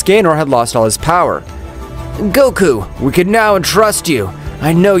of this, Scanor had lost all his power. Goku, we can now entrust you.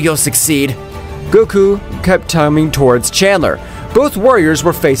 I know you'll succeed. Goku kept coming towards Chandler. Both warriors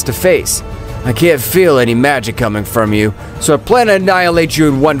were face to face. I can't feel any magic coming from you, so I plan to annihilate you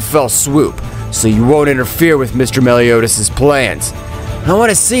in one fell swoop, so you won't interfere with Mr. Meliodas' plans. I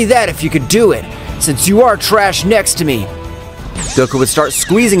want to see that if you could do it, since you are trash next to me. Goku would start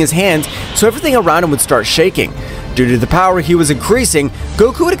squeezing his hands, so everything around him would start shaking. Due to the power he was increasing,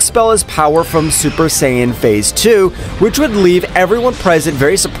 Goku would expel his power from Super Saiyan Phase 2, which would leave everyone present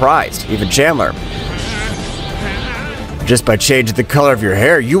very surprised, even Chandler. Just by changing the color of your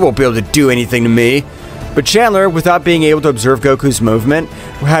hair, you won't be able to do anything to me. But Chandler, without being able to observe Goku's movement,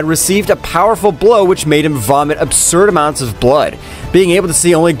 had received a powerful blow which made him vomit absurd amounts of blood, being able to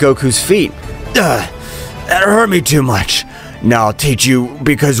see only Goku's feet. That hurt me too much. Now I'll teach you,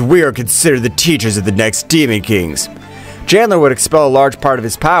 because we are considered the teachers of the next Demon Kings. Chandler would expel a large part of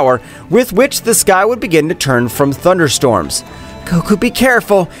his power, with which the sky would begin to turn from thunderstorms. Goku, be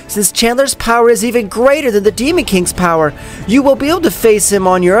careful, since Chandler's power is even greater than the Demon King's power. You will be able to face him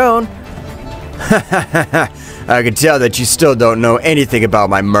on your own. I can tell that you still don't know anything about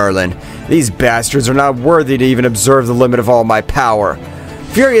my Merlin. These bastards are not worthy to even observe the limit of all my power.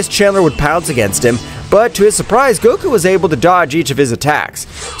 Furious, Chandler would pounce against him, but to his surprise, Goku was able to dodge each of his attacks.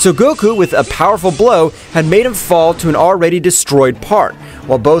 So Goku, with a powerful blow, had made him fall to an already destroyed part.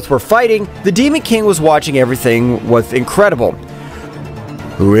 While both were fighting, the Demon King was watching everything with incredible.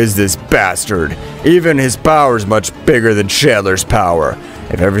 Who is this bastard? Even his power is much bigger than Chandler's power.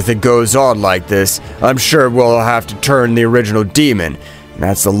 If everything goes on like this, I'm sure we'll have to turn the original demon. And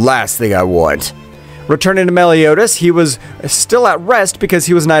that's the last thing I want. Returning to Meliodas, he was still at rest because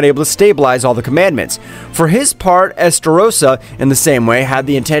he was not able to stabilize all the commandments. For his part, Estarossa, in the same way, had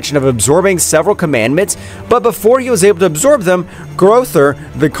the intention of absorbing several commandments, but before he was able to absorb them, Grother,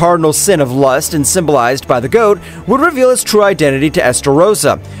 the cardinal sin of lust and symbolized by the goat, would reveal his true identity to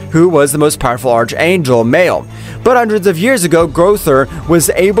Estarossa, who was the most powerful archangel male. But hundreds of years ago, Grother was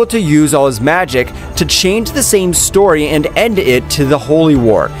able to use all his magic to change the same story and end it to the Holy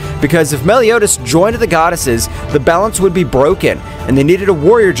War, because if Meliodas joined the goddesses, the balance would be broken, and they needed a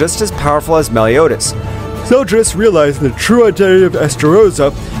warrior just as powerful as Meliodas. Zeldris, realizing the true identity of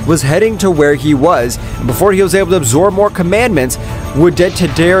Estarossa, was heading to where he was, and before he was able to absorb more commandments, would get to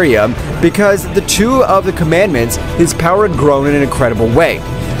Daria, because the two of the commandments, his power had grown in an incredible way.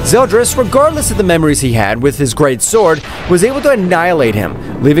 Zeldris, regardless of the memories he had with his great sword, was able to annihilate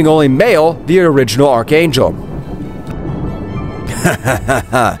him, leaving only Mael, the original archangel.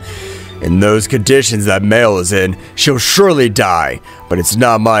 In those conditions that Mael is in, she'll surely die, but it's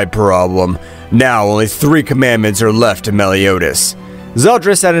not my problem. Now only 3 commandments are left to Meliodas.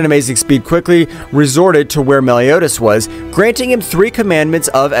 Zeldris, at an amazing speed, quickly resorted to where Meliodas was, granting him 3 commandments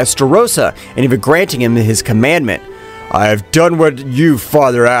of Estarossa, and even granting him his commandment. I have done what you,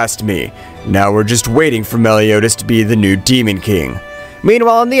 father, asked me. Now we're just waiting for Meliodas to be the new Demon King.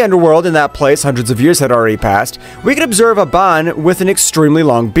 Meanwhile, in the underworld, in that place, hundreds of years had already passed, we could observe a Ban with an extremely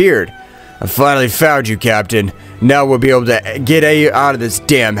long beard. I finally found you, Captain. Now we'll be able to get out of this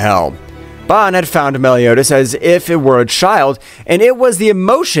damn hell. Ban had found Meliodas as if it were a child, and it was the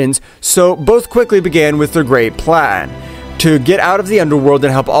emotions, so both quickly began with their great plan to get out of the underworld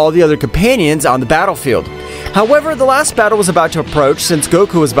and help all the other companions on the battlefield. However, the last battle was about to approach since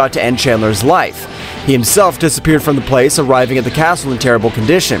Goku was about to end Chandler's life. He himself disappeared from the place, arriving at the castle in terrible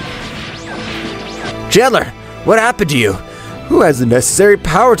condition. Chandler, what happened to you? Who has the necessary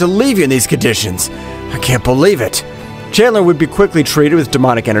power to leave you in these conditions? I can't believe it. Chandler would be quickly treated with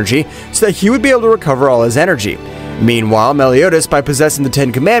demonic energy so that he would be able to recover all his energy. Meanwhile, Meliodas, by possessing the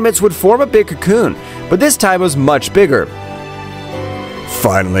 10 Commandments, would form a big cocoon, but this time it was much bigger.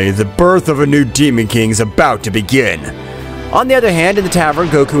 Finally, the birth of a new Demon King is about to begin. On the other hand, in the tavern,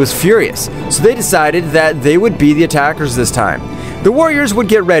 Goku was furious, so they decided that they would be the attackers this time. The warriors would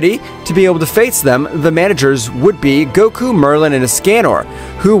get ready to be able to face them. The managers would be Goku, Merlin, and Escanor,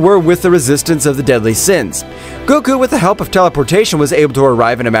 who were with the resistance of the deadly sins. Goku, with the help of teleportation, was able to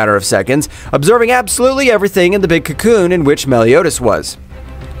arrive in a matter of seconds, observing absolutely everything in the big cocoon in which Meliodas was.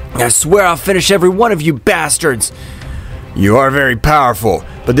 I swear I'll finish every one of you bastards. You are very powerful,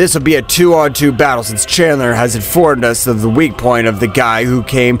 but this will be a 2-on-2 battle since Chandler has informed us of the weak point of the guy who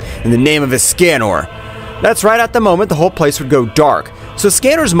came in the name of Escanor. That's right, at the moment the whole place would go dark, so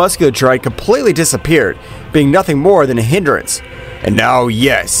Scanner's musculature had completely disappeared, being nothing more than a hindrance. And now,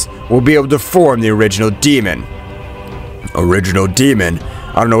 yes, we'll be able to form the original demon. Original demon?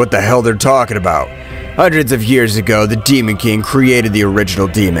 I don't know what the hell they're talking about. Hundreds of years ago, the Demon King created the original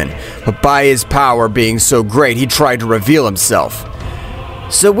demon, but by his power being so great, he tried to reveal himself.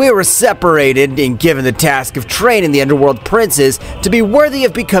 So we were separated and given the task of training the underworld princes to be worthy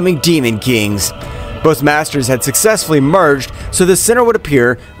of becoming Demon Kings. Both masters had successfully merged, so the center would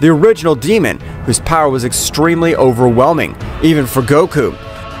appear the original demon, whose power was extremely overwhelming, even for Goku.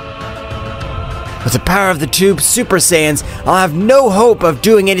 With the power of the 2 Super Saiyans, I'll have no hope of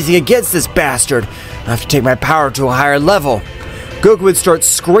doing anything against this bastard. I have to take my power to a higher level. Goku would start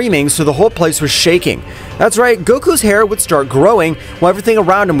screaming, so the whole place was shaking. That's right, Goku's hair would start growing while everything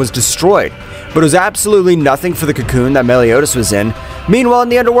around him was destroyed. But it was absolutely nothing for the cocoon that Meliodas was in. Meanwhile, in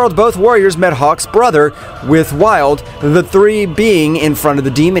the underworld, both warriors met Hawk's brother with Wild, the 3 being in front of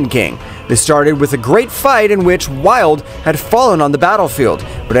the Demon King. They started with a great fight in which Wild had fallen on the battlefield,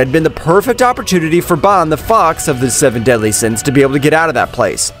 but it had been the perfect opportunity for Ban, the fox of the 7 deadly sins, to be able to get out of that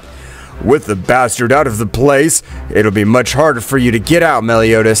place. With the bastard out of the place, it'll be much harder for you to get out,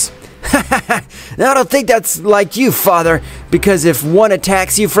 Meliodas. I don't think that's like you, Father, because if one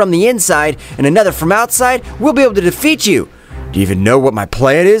attacks you from the inside and another from outside, we'll be able to defeat you. Do you even know what my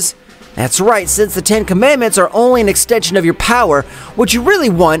plan is? That's right, since the 10 Commandments are only an extension of your power, what you really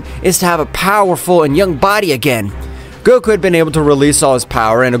want is to have a powerful and young body again. Goku had been able to release all his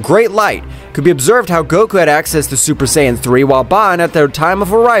power, and a great light could be observed how Goku had access to Super Saiyan 3, while Ban, at their time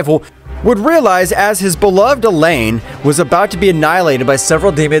of arrival, would realize as his beloved Elaine was about to be annihilated by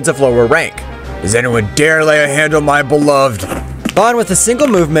several demons of lower rank. Does anyone dare lay a hand on my beloved? Ban, with a single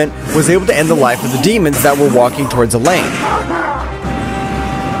movement, was able to end the life of the demons that were walking towards Elaine.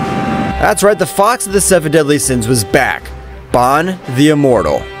 That's right, the Fox of the 7 Deadly Sins was back. Ban the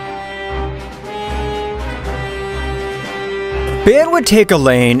Immortal. Ban would take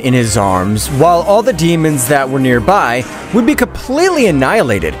Elaine in his arms, while all the demons that were nearby would be completely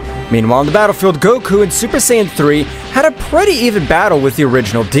annihilated. Meanwhile, on the battlefield, Goku and Super Saiyan 3 had a pretty even battle with the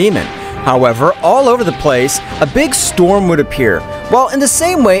original demon. However, all over the place, a big storm would appear, while in the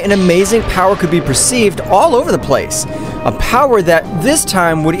same way, an amazing power could be perceived all over the place. A power that this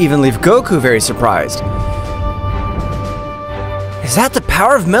time would even leave Goku very surprised. Is that the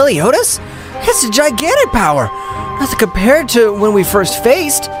power of Meliodas? It's a gigantic power! Nothing compared to when we first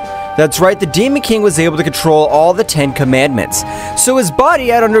faced. That's right, the Demon King was able to control all the 10 Commandments, so his body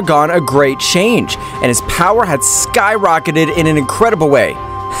had undergone a great change, and his power had skyrocketed in an incredible way.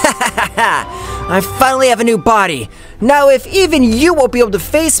 Ha ha ha ha! I finally have a new body! Now if even you won't be able to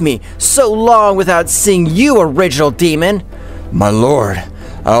face me so long without seeing you, original demon! My lord,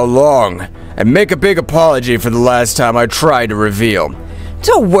 how long? And make a big apology for the last time I tried to reveal.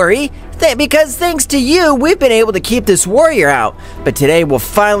 Don't worry, because thanks to you, we've been able to keep this warrior out, but today will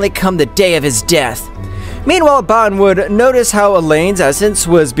finally come the day of his death. Meanwhile, Ban would notice how Elaine's essence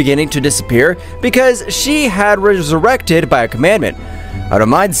was beginning to disappear because she had resurrected by a commandment. I don't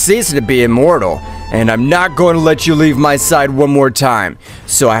mind ceasing to be immortal, and I'm not going to let you leave my side one more time,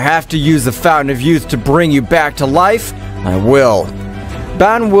 so I have to use the Fountain of Youth to bring you back to life. I will.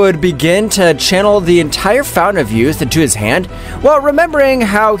 Ban would begin to channel the entire Fountain of Youth into his hand while remembering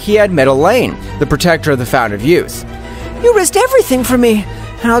how he had met Elaine, the protector of the Fountain of Youth. You risked everything for me,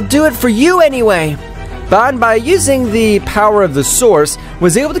 and I'll do it for you anyway. Ban, by using the power of the Source,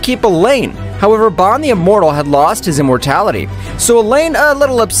 was able to keep Elaine. However, Ban the Immortal had lost his immortality, so Elaine, a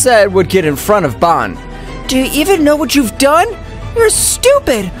little upset, would get in front of Ban. Do you even know what you've done? You're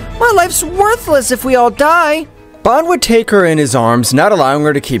stupid! My life's worthless if we all die! Ban would take her in his arms, not allowing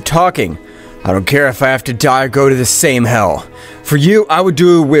her to keep talking. I don't care if I have to die or go to the same hell. For you, I would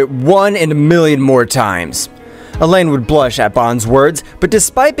do it 1 in a million more times. Elaine would blush at Ban's words, but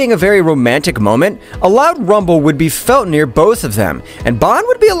despite being a very romantic moment, a loud rumble would be felt near both of them, and Ban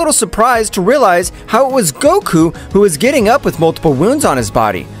would be a little surprised to realize how it was Goku who was getting up with multiple wounds on his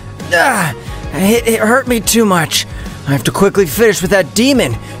body. It hurt me too much. I have to quickly finish with that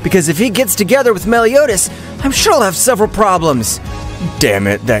demon, because if he gets together with Meliodas, I'm sure I'll have several problems. Damn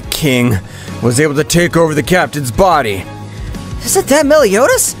it, that king was able to take over the captain's body. Isn't that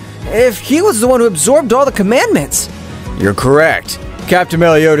Meliodas? If he was the one who absorbed all the commandments. You're correct. Captain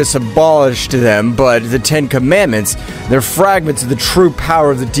Meliodas abolished them, but the 10 Commandments, they're fragments of the true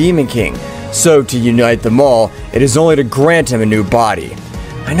power of the Demon King. So to unite them all, it is only to grant him a new body.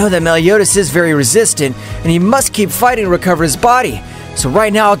 I know that Meliodas is very resistant, and he must keep fighting to recover his body. So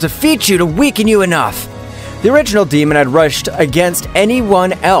right now I'll defeat you to weaken you enough. The original demon had rushed against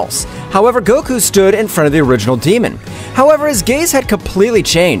anyone else. However, Goku stood in front of the original demon. However, his gaze had completely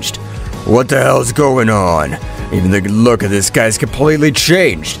changed. What the hell's going on? Even the look of this guy's completely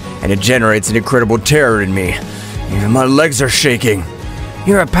changed, and it generates an incredible terror in me. Even my legs are shaking.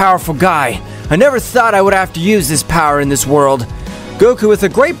 You're a powerful guy. I never thought I would have to use this power in this world. Goku, with a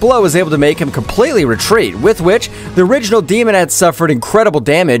great blow, was able to make him completely retreat, with which the original demon had suffered incredible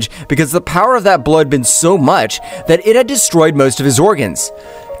damage because the power of that blow had been so much that it had destroyed most of his organs.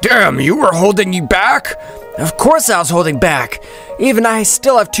 Damn, you were holding you back? Of course I was holding back. Even I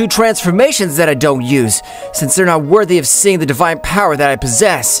still have 2 transformations that I don't use, since they're not worthy of seeing the divine power that I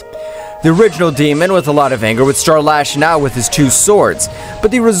possess. The original demon, with a lot of anger, would start lashing out with his 2 swords, but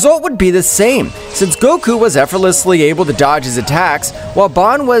the result would be the same, since Goku was effortlessly able to dodge his attacks, while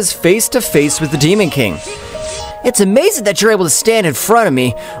Ban was face to face with the Demon King. It's amazing that you're able to stand in front of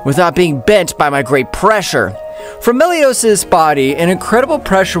me without being bent by my great pressure. From Meliodas' body, an incredible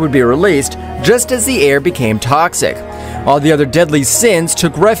pressure would be released just as the air became toxic. All the other deadly sins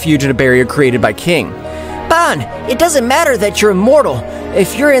took refuge in a barrier created by King. Ban, it doesn't matter that you're immortal.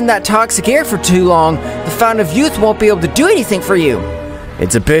 If you're in that toxic air for too long, the Fountain of Youth won't be able to do anything for you.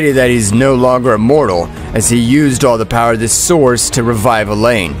 It's a pity that he's no longer immortal, as he used all the power of this source to revive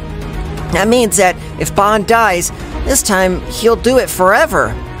Elaine. That means that if Ban dies, this time he'll do it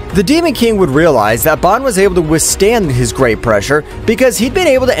forever. The Demon King would realize that Ban was able to withstand his great pressure because he'd been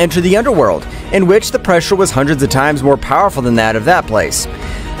able to enter the underworld, in which the pressure was hundreds of times more powerful than that of that place.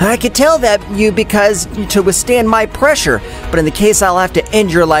 I could tell that you because to withstand my pressure, but in the case I'll have to end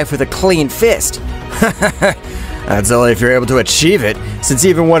your life with a clean fist. That's only if you're able to achieve it, since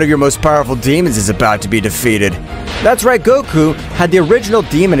even one of your most powerful demons is about to be defeated. That's right, Goku had the original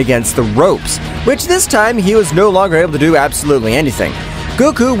demon against the ropes, which this time he was no longer able to do absolutely anything.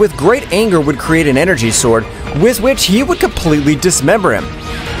 Goku, with great anger, would create an energy sword, with which he would completely dismember him.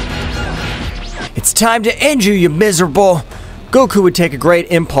 It's time to end you, you miserable! Goku would take a great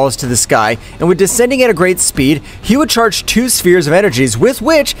impulse to the sky, and with descending at a great speed, he would charge 2 spheres of energies, with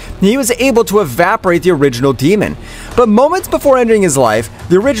which he was able to evaporate the original demon. But moments before ending his life,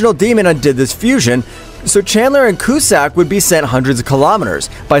 the original demon undid this fusion, so Chandler and Cusack would be sent hundreds of kilometers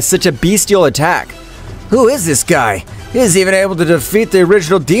by such a bestial attack. Who is this guy? He is even able to defeat the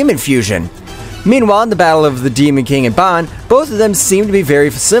original demon fusion. Meanwhile, in the battle of the Demon King and Ban, both of them seemed to be very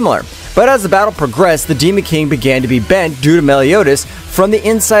similar. But as the battle progressed, the Demon King began to be bent due to Meliodas from the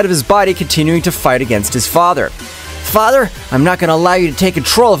inside of his body continuing to fight against his father. Father, I'm not going to allow you to take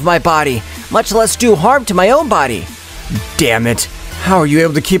control of my body, much less do harm to my own body. Damn it, how are you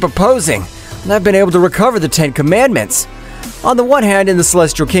able to keep opposing? I've been able to recover the 10 Commandments. On the one hand, in the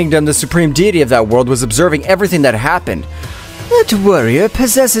Celestial Kingdom, the supreme deity of that world was observing everything that happened. That warrior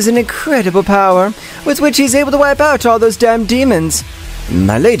possesses an incredible power, with which he's able to wipe out all those damn demons.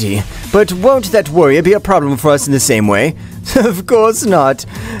 My lady, but won't that warrior be a problem for us in the same way? Of course not.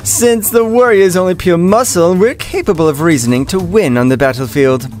 Since the warrior is only pure muscle, we're capable of reasoning to win on the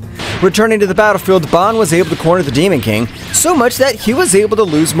battlefield. Returning to the battlefield, Ban was able to corner the Demon King, so much that he was able to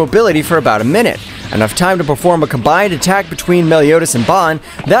lose mobility for about a minute. Enough time to perform a combined attack between Meliodas and Ban.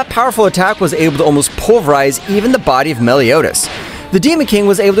 That powerful attack was able to almost pulverize even the body of Meliodas. The Demon King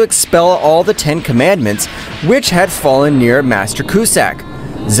was able to expel all the 10 Commandments, which had fallen near Master Cusack.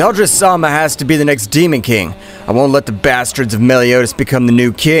 Zeno-sama has to be the next Demon King. I won't let the bastards of Meliodas become the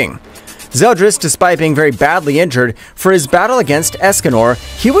new king. Zeldris, despite being very badly injured for his battle against Escanor,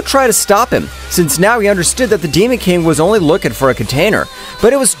 he would try to stop him, since now he understood that the Demon King was only looking for a container.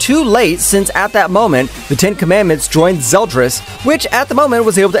 But it was too late, since at that moment, the 10 Commandments joined Zeldris, which at the moment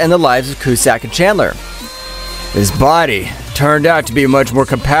was able to end the lives of Cusack and Chandler. His body turned out to be much more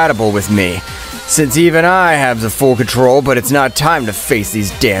compatible with me, since even I have the full control, but it's not time to face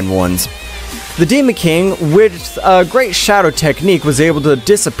these damned ones. The Demon King, with a great shadow technique, was able to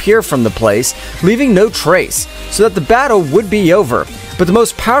disappear from the place, leaving no trace, so that the battle would be over, but the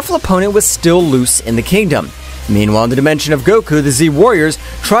most powerful opponent was still loose in the kingdom. Meanwhile, in the dimension of Goku, the Z Warriors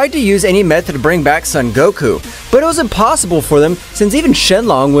tried to use any method to bring back Son Goku, but it was impossible for them since even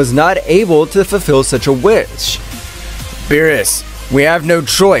Shenlong was not able to fulfill such a wish. Beerus, we have no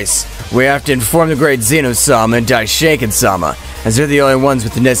choice. We have to inform the great Zeno-sama and Daishaken-sama, as they're the only ones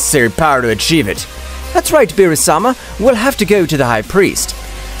with the necessary power to achieve it. That's right, Beerus-sama, we'll have to go to the High Priest.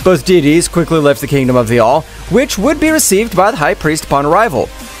 Both deities quickly left the Kingdom of the All, which would be received by the High Priest upon arrival.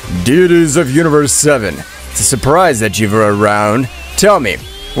 Deities of Universe 7, it's a surprise that you've around. Tell me,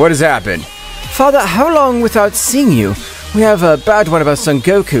 what has happened? Father, how long without seeing you? We have a bad one about Son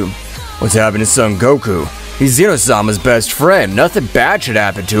Goku. What's happened to Son Goku? He's Zeno-sama's best friend. Nothing bad should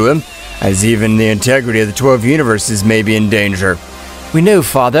happen to him, as even the integrity of the 12 universes may be in danger. We know,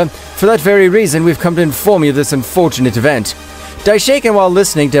 Father. For that very reason, we've come to inform you of this unfortunate event. Daishaken, while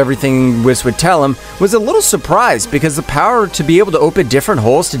listening to everything Whis would tell him, was a little surprised because the power to be able to open different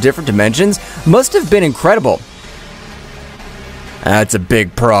holes to different dimensions must have been incredible. That's a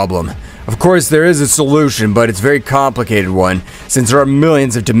big problem. Of course, there is a solution, but it's a very complicated one, since there are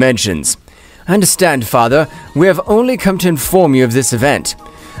millions of dimensions. I understand, Father. We have only come to inform you of this event.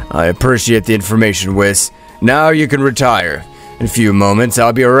 I appreciate the information, Whis. Now you can retire. In a few moments,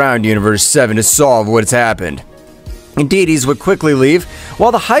 I'll be around Universe 7 to solve what's happened. Deities would quickly leave,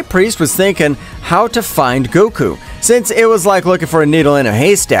 while the High Priest was thinking how to find Goku, since it was like looking for a needle in a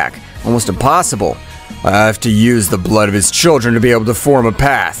haystack. Almost impossible. I have to use the blood of his children to be able to form a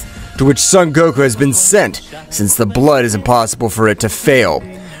path, to which Son Goku has been sent, since the blood is impossible for it to fail.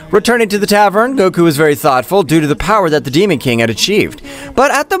 Returning to the tavern, Goku was very thoughtful due to the power that the Demon King had achieved. But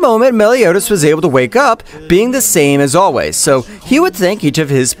at the moment, Meliodas was able to wake up, being the same as always, so he would thank each of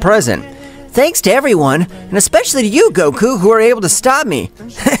his present. Thanks to everyone, and especially to you, Goku, who are able to stop me.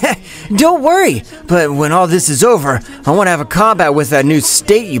 Don't worry, but when all this is over, I want to have a combat with that new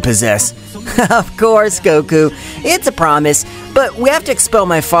state you possess. Of course, Goku. It's a promise, but we have to expel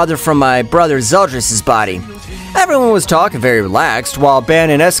my father from my brother Zeldris' body. Everyone was talking very relaxed, while Ban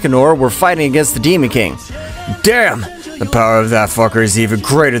and Escanor were fighting against the Demon King. Damn! The power of that fucker is even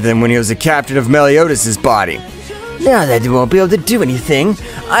greater than when he was a captain of Meliodas' body. Now that they won't be able to do anything,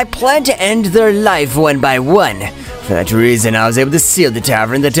 I plan to end their life one by one. For that reason, I was able to seal the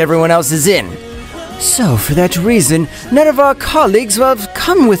tavern that everyone else is in. So, for that reason, none of our colleagues will have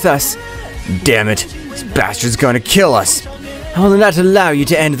come with us. Damn it, this bastard's gonna kill us. I will not allow you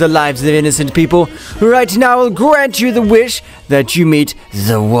to end the lives of innocent people. Right now, I will grant you the wish that you meet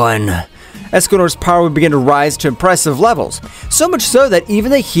the One. Escanor's power would begin to rise to impressive levels, so much so that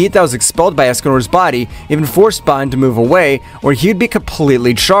even the heat that was expelled by Escanor's body even forced Bond to move away, or he'd be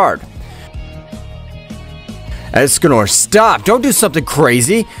completely charred. Escanor, stop! Don't do something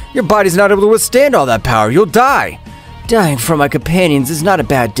crazy! Your body's not able to withstand all that power, you'll die! Dying for my companions is not a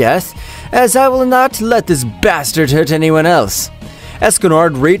bad death, as I will not let this bastard hurt anyone else. Escanor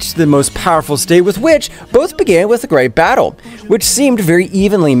had reached the most powerful state with which both began with a great battle, which seemed very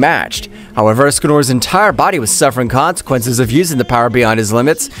evenly matched. However, Escanor's entire body was suffering consequences of using the power beyond his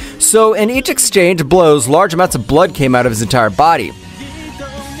limits, so in each exchange of blows, large amounts of blood came out of his entire body.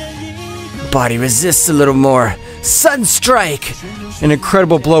 Body resists a little more. Sunstrike! An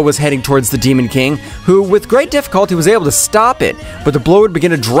incredible blow was heading towards the Demon King, who with great difficulty was able to stop it, but the blow would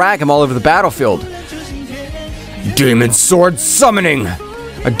begin to drag him all over the battlefield. Demon sword summoning!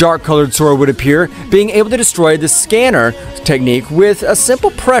 A dark-colored sword would appear, being able to destroy the scanner technique with a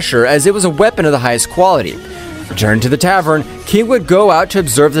simple pressure, as it was a weapon of the highest quality. Returned to the tavern, King would go out to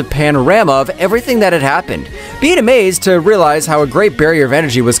observe the panorama of everything that had happened, being amazed to realize how a great barrier of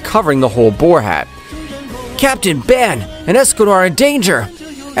energy was covering the whole boar hat. Captain Ban and Escanor are in danger!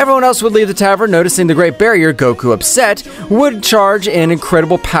 Everyone else would leave the tavern, noticing the great barrier. Goku, upset, would charge in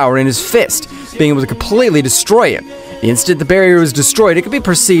incredible power in his fist, being able to completely destroy it. The instant the barrier was destroyed, it could be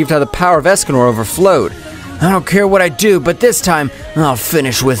perceived how the power of Escanor overflowed. I don't care what I do, but this time, I'll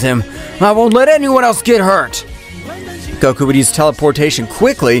finish with him. I won't let anyone else get hurt. Goku would use teleportation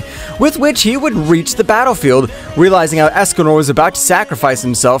quickly, with which he would reach the battlefield, realizing how Escanor was about to sacrifice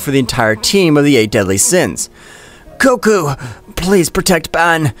himself for the entire team of the 8 Deadly Sins. Goku, please protect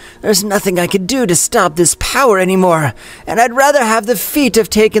Ban. There's nothing I can do to stop this power anymore, and I'd rather have the feat of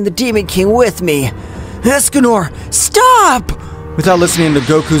taking the Demon King with me. Escanor, stop! Without listening to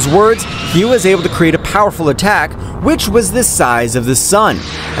Goku's words, he was able to create a powerful attack, which was the size of the sun,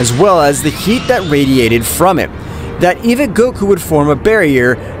 as well as the heat that radiated from it, that even Goku would form a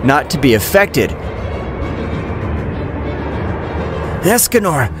barrier not to be affected.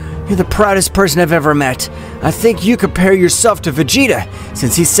 Escanor, you're the proudest person I've ever met. I think you compare yourself to Vegeta,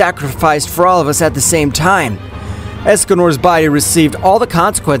 since he sacrificed for all of us at the same time. Escanor's body received all the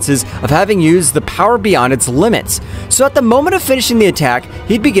consequences of having used the power beyond its limits, so at the moment of finishing the attack,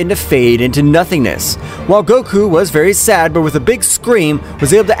 he'd begin to fade into nothingness, while Goku was very sad, but with a big scream,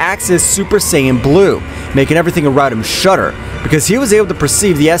 was able to access Super Saiyan Blue, making everything around him shudder, because he was able to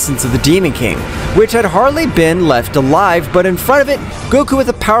perceive the essence of the Demon King, which had hardly been left alive, but in front of it, Goku with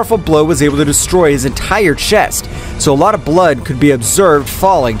a powerful blow was able to destroy his entire chest, so a lot of blood could be observed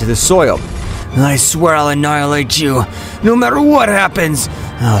falling to the soil. I swear I'll annihilate you. No matter what happens,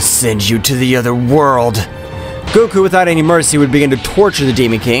 I'll send you to the other world. Goku, without any mercy, would begin to torture the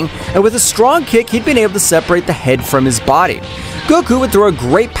Demon King, and with a strong kick, he'd been able to separate the head from his body. Goku would throw a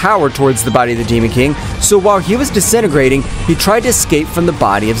great power towards the body of the Demon King, so while he was disintegrating, he tried to escape from the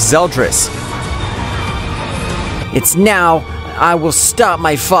body of Zeldris. It's now I will stop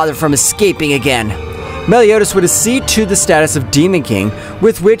my father from escaping again. Meliodas would accede to the status of Demon King,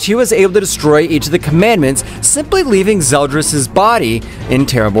 with which he was able to destroy each of the commandments, simply leaving Zeldris' body in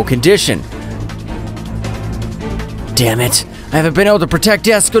terrible condition. Damn it, I haven't been able to protect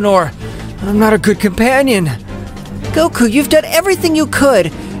Escanor. I'm not a good companion. Goku, you've done everything you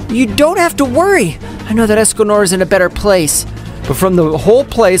could. You don't have to worry. I know that Escanor is in a better place. But from the whole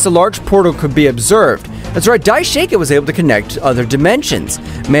place, a large portal could be observed. That's right, Daishake was able to connect to other dimensions,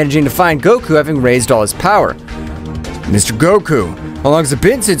 managing to find Goku having raised all his power. Mr. Goku, how long has it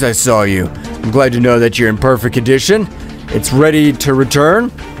been since I saw you? I'm glad to know that you're in perfect condition. It's ready to return?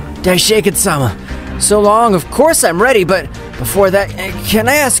 Daishake-sama, so long, of course I'm ready, but before that, can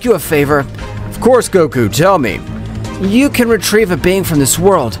I ask you a favor? Of course, Goku, tell me. You can retrieve a being from this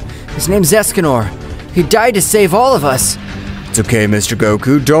world. His name's Escanor. He died to save all of us. It's okay, Mr.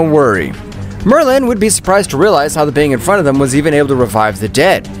 Goku, don't worry. Merlin would be surprised to realize how the being in front of them was even able to revive the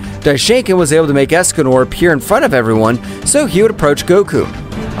dead. Daishinkan was able to make Escanor appear in front of everyone, so he would approach Goku.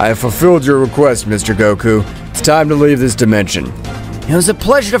 I have fulfilled your request, Mr. Goku. It's time to leave this dimension. It was a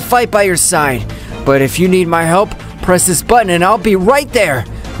pleasure to fight by your side, but if you need my help, press this button and I'll be right there,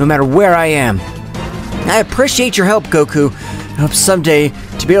 no matter where I am. I appreciate your help, Goku. I hope someday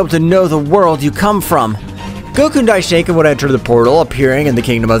to be able to know the world you come from. Goku and Daishinkan would enter the portal, appearing in the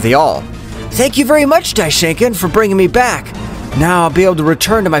Kingdom of the All. "Thank you very much, Daishinkan, for bringing me back. Now I'll be able to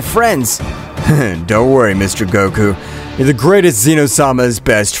return to my friends." Don't worry, Mr. Goku. You're the greatest Zeno-sama's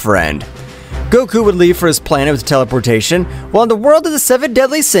best friend. Goku would leave for his planet with teleportation, while in the world of the 7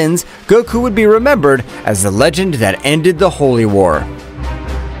 deadly sins, Goku would be remembered as the legend that ended the Holy War.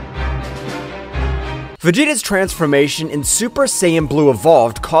 Vegeta's transformation in Super Saiyan Blue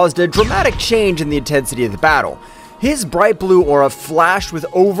Evolved caused a dramatic change in the intensity of the battle. His bright blue aura flashed with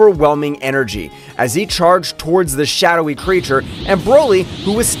overwhelming energy as he charged towards the shadowy creature and Broly,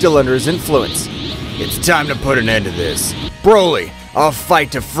 who was still under his influence. It's time to put an end to this. Broly, I'll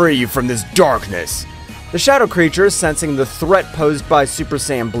fight to free you from this darkness. The shadow creature, sensing the threat posed by Super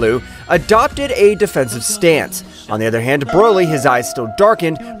Saiyan Blue, adopted a defensive stance. On the other hand, Broly, his eyes still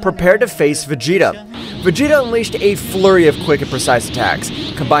darkened, prepared to face Vegeta. Vegeta unleashed a flurry of quick and precise attacks,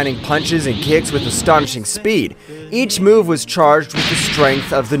 combining punches and kicks with astonishing speed. Each move was charged with the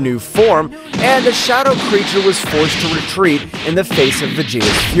strength of the new form, and the shadow creature was forced to retreat in the face of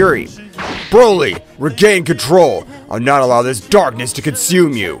Vegeta's fury. Broly, regain control. I'll not allow this darkness to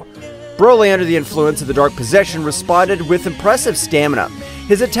consume you. Broly, under the influence of the Dark Possession, responded with impressive stamina.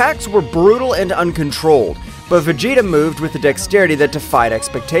 His attacks were brutal and uncontrolled, but Vegeta moved with a dexterity that defied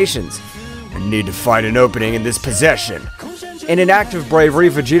expectations. I need to find an opening in this possession. In an act of bravery,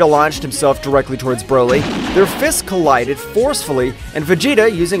 Vegeta launched himself directly towards Broly. Their fists collided forcefully, and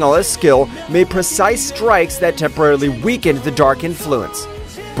Vegeta, using all his skill, made precise strikes that temporarily weakened the dark influence.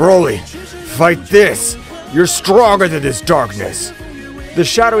 Broly, fight this! You're stronger than this darkness! The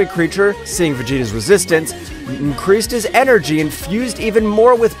shadowy creature, seeing Vegeta's resistance, increased his energy and fused even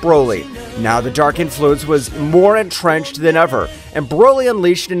more with Broly. Now the dark influence was more entrenched than ever, and Broly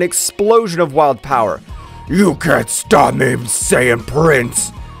unleashed an explosion of wild power. You can't stop me, Saiyan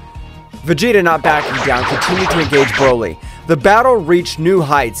Prince! Vegeta, not backing down, continued to engage Broly. The battle reached new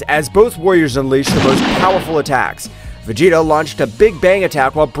heights as both warriors unleashed the most powerful attacks. Vegeta launched a Big Bang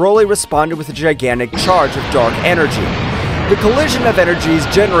attack while Broly responded with a gigantic charge of dark energy. The collision of energies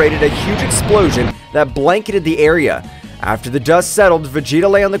generated a huge explosion that blanketed the area. After the dust settled, Vegeta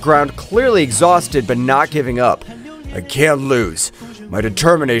lay on the ground, clearly exhausted but not giving up. I can't lose. My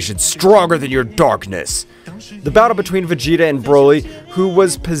determination's stronger than your darkness. The battle between Vegeta and Broly, who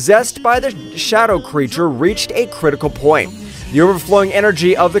was possessed by the shadow creature, reached a critical point. The overflowing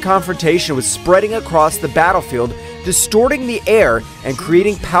energy of the confrontation was spreading across the battlefield, distorting the air and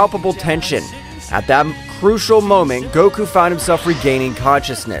creating palpable tension. At that crucial moment, Goku found himself regaining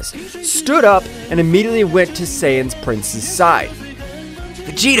consciousness, stood up, and immediately went to Saiyan Prince's side.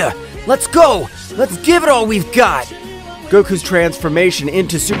 Vegeta, let's go! Let's give it all we've got! Goku's transformation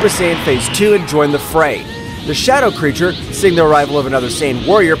into Super Saiyan Phase 2 and joined the fray. The shadow creature, seeing the arrival of another Saiyan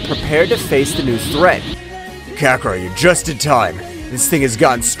warrior, prepared to face the new threat. Kakarot, you're just in time. This thing has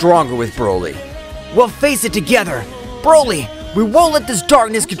gotten stronger with Broly. We'll face it together! Broly, we won't let this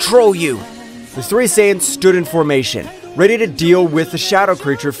darkness control you! The 3 Saiyans stood in formation, ready to deal with the shadow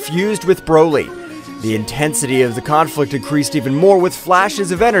creature fused with Broly. The intensity of the conflict increased even more, with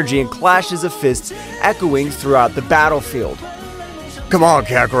flashes of energy and clashes of fists echoing throughout the battlefield. Come on,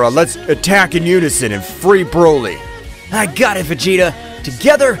 Kakarot, let's attack in unison and free Broly. I got it, Vegeta!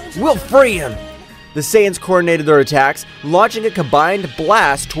 Together, we'll free him! The Saiyans coordinated their attacks, launching a combined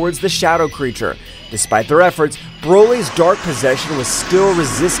blast towards the shadow creature. Despite their efforts, Broly's dark possession was still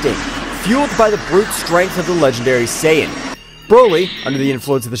resisting, fueled by the brute strength of the legendary Saiyan. Broly, under the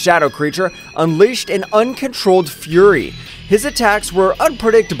influence of the shadow creature, unleashed an uncontrolled fury. His attacks were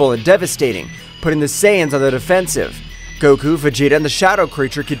unpredictable and devastating, putting the Saiyans on the defensive. Goku, Vegeta, and the shadow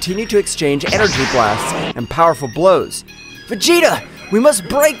creature continued to exchange energy blasts and powerful blows. Vegeta, we must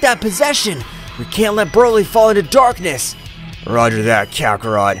break that possession! We can't let Broly fall into darkness! Roger that,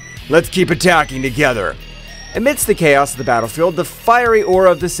 Kakarot. Let's keep attacking together. Amidst the chaos of the battlefield, the fiery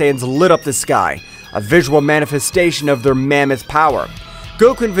aura of the Saiyans lit up the sky, a visual manifestation of their mammoth power.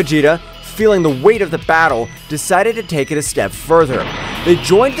 Goku and Vegeta, feeling the weight of the battle, decided to take it a step further. They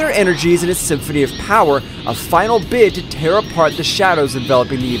joined their energies in a symphony of power, a final bid to tear apart the shadows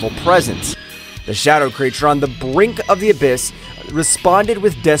enveloping the evil presence. The shadow creature, on the brink of the abyss, responded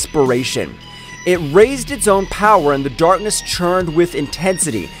with desperation. It raised its own power, and the darkness churned with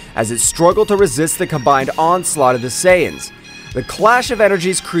intensity as it struggled to resist the combined onslaught of the Saiyans. The clash of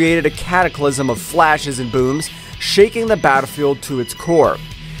energies created a cataclysm of flashes and booms, shaking the battlefield to its core.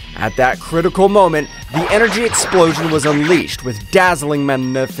 At that critical moment, the energy explosion was unleashed with dazzling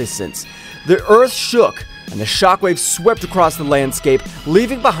magnificence. The earth shook, and the shockwaves swept across the landscape,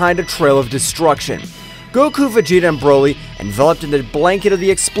 leaving behind a trail of destruction. Goku, Vegeta, and Broly, enveloped in the blanket of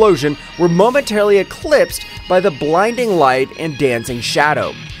the explosion, were momentarily eclipsed by the blinding light and dancing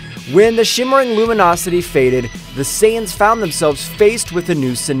shadow. When the shimmering luminosity faded, the Saiyans found themselves faced with a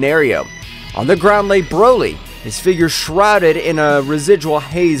new scenario. On the ground lay Broly, his figure shrouded in a residual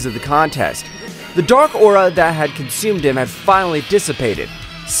haze of the contest. The dark aura that had consumed him had finally dissipated.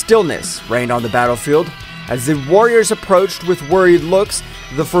 Stillness reigned on the battlefield. As the warriors approached with worried looks,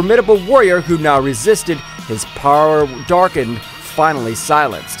 the formidable warrior who now resisted, his power darkened, finally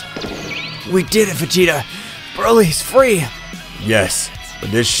silenced. We did it, Vegeta! Broly's free! Yes,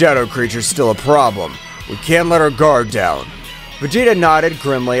 but this shadow creature's still a problem. We can't let our guard down. Vegeta nodded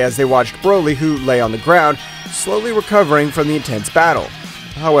grimly as they watched Broly, who lay on the ground, slowly recovering from the intense battle.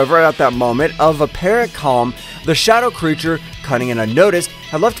 However, at that moment of apparent calm, the shadow creature, cunning and unnoticed,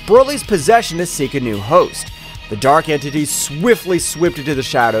 had left Broly's possession to seek a new host. The dark entity swiftly swept into the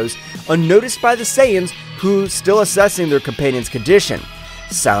shadows, unnoticed by the Saiyans, who still assessing their companion's condition.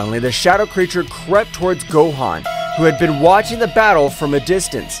 Silently, the shadow creature crept towards Gohan, who had been watching the battle from a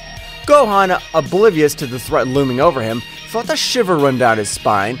distance. Gohan, oblivious to the threat looming over him, felt a shiver run down his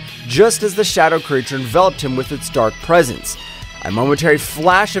spine, just as the shadow creature enveloped him with its dark presence. A momentary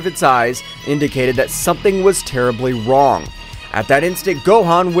flash of its eyes indicated that something was terribly wrong. At that instant,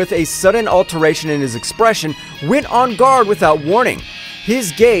 Gohan, with a sudden alteration in his expression, went on guard without warning.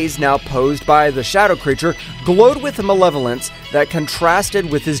 His gaze, now posed by the shadow creature, glowed with a malevolence that contrasted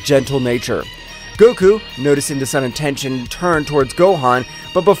with his gentle nature. Goku, noticing the sudden tension, turned towards Gohan,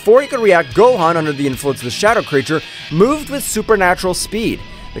 but before he could react, Gohan, under the influence of the shadow creature, moved with supernatural speed.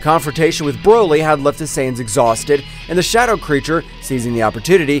 The confrontation with Broly had left the Saiyans exhausted, and the shadow creature, seizing the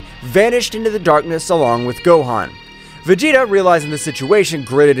opportunity, vanished into the darkness along with Gohan. Vegeta, realizing the situation,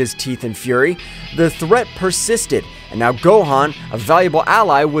 gritted his teeth in fury. The threat persisted, and now Gohan, a valuable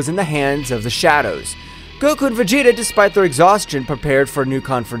ally, was in the hands of the shadows. Goku and Vegeta, despite their exhaustion, prepared for a new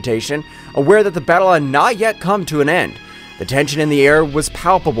confrontation, aware that the battle had not yet come to an end. The tension in the air was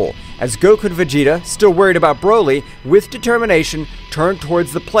palpable, as Goku and Vegeta, still worried about Broly, with determination, turned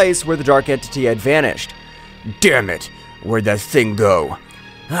towards the place where the dark entity had vanished. Damn it! Where'd that thing go?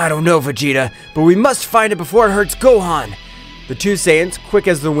 I don't know, Vegeta, but we must find it before it hurts Gohan. The two Saiyans, quick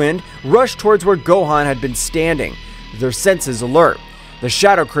as the wind, rushed towards where Gohan had been standing, their senses alert. The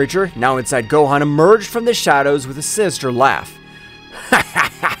shadow creature, now inside Gohan, emerged from the shadows with a sinister laugh. Ha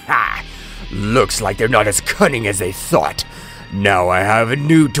ha ha ha! Looks like they're not as cunning as they thought. Now I have a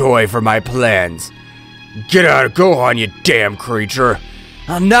new toy for my plans. Get out of Gohan, you damn creature!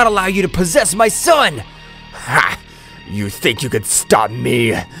 I'll not allow you to possess my son! Ha! You think you could stop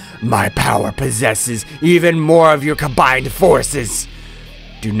me? My power possesses even more of your combined forces.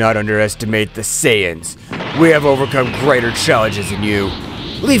 Do not underestimate the Saiyans. We have overcome greater challenges than you.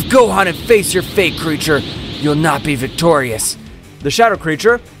 Leave Gohan and face your fate, creature. You'll not be victorious. The shadow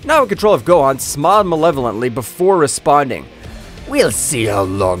creature, now in control of Gohan, smiled malevolently before responding. We'll see how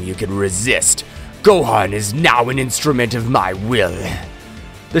long you can resist. Gohan is now an instrument of my will.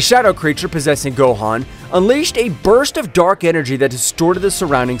 The shadow creature possessing Gohan unleashed a burst of dark energy that distorted the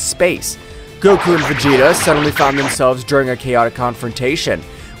surrounding space. Goku and Vegeta suddenly found themselves during a chaotic confrontation,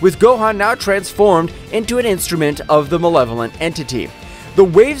 with Gohan now transformed into an instrument of the malevolent entity. The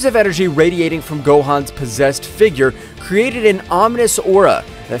waves of energy radiating from Gohan's possessed figure created an ominous aura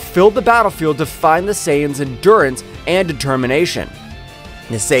that filled the battlefield, defying the Saiyans' endurance and determination.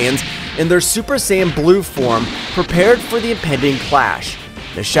 The Saiyans, in their Super Saiyan Blue form, prepared for the impending clash.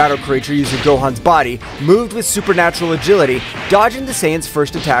 The shadow creature, using Gohan's body, moved with supernatural agility, dodging the Saiyans'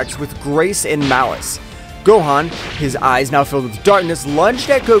 first attacks with grace and malice. Gohan, his eyes now filled with darkness, lunged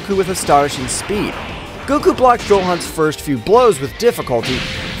at Goku with astonishing speed. Goku blocked Gohan's first few blows with difficulty,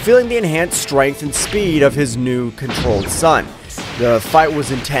 feeling the enhanced strength and speed of his new controlled son. The fight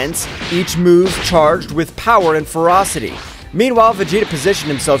was intense, each move charged with power and ferocity. Meanwhile, Vegeta positioned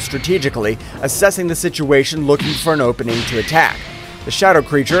himself strategically, assessing the situation, looking for an opening to attack. The shadow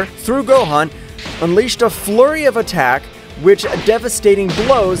creature, through Gohan, unleashed a flurry of attack, which devastating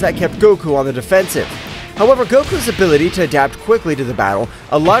blows that kept Goku on the defensive. However, Goku's ability to adapt quickly to the battle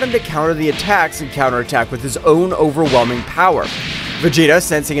allowed him to counter the attacks and counterattack with his own overwhelming power. Vegeta,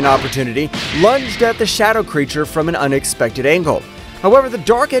 sensing an opportunity, lunged at the shadow creature from an unexpected angle. However, the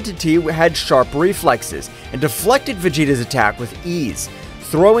dark entity had sharp reflexes and deflected Vegeta's attack with ease,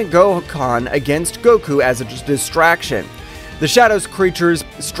 throwing Gohan against Goku as a distraction. The shadow creature's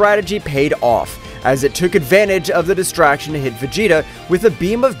strategy paid off, as it took advantage of the distraction to hit Vegeta with a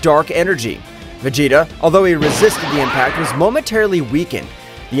beam of dark energy. Vegeta, although he resisted the impact, was momentarily weakened.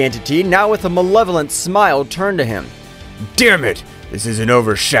 The entity, now with a malevolent smile, turned to him. Damn it! This isn't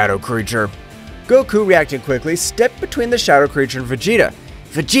over, shadow creature. Goku, reacting quickly, stepped between the shadow creature and Vegeta.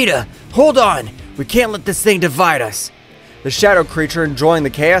 Vegeta, hold on! We can't let this thing divide us. The shadow creature, enjoying the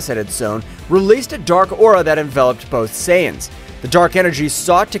chaos at its zone, released a dark aura that enveloped both Saiyans. The dark energy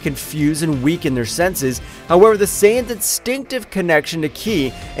sought to confuse and weaken their senses. However, the Saiyans' instinctive connection to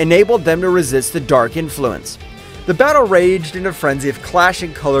Ki enabled them to resist the dark influence. The battle raged in a frenzy of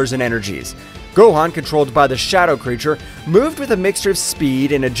clashing colors and energies. Gohan, controlled by the shadow creature, moved with a mixture of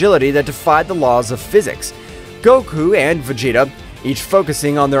speed and agility that defied the laws of physics. Goku and Vegeta, each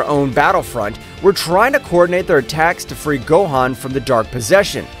focusing on their own battlefront, were trying to coordinate their attacks to free Gohan from the dark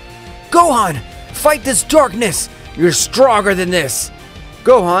possession. Gohan, fight this darkness! You're stronger than this!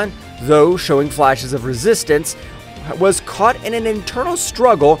 Gohan, though showing flashes of resistance, was caught in an internal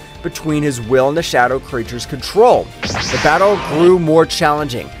struggle between his will and the shadow creature's control. The battle grew more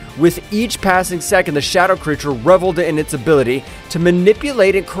challenging. With each passing second, the shadow creature reveled in its ability to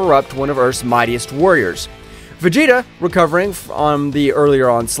manipulate and corrupt one of Earth's mightiest warriors. Vegeta, recovering from the earlier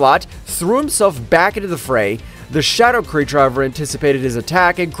onslaught, threw himself back into the fray. The shadow creature, however, anticipated his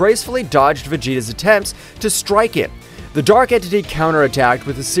attack and gracefully dodged Vegeta's attempts to strike it. The dark entity counterattacked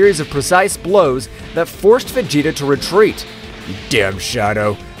with a series of precise blows that forced Vegeta to retreat. You damn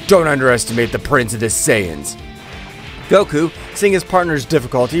shadow. Don't underestimate the Prince of the Saiyans. Goku, seeing his partner's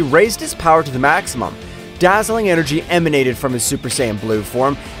difficulty, raised his power to the maximum. Dazzling energy emanated from his Super Saiyan Blue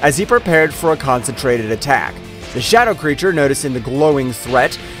form as he prepared for a concentrated attack. The shadow creature, noticing the glowing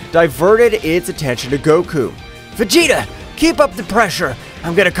threat, diverted its attention to Goku. Vegeta, keep up the pressure!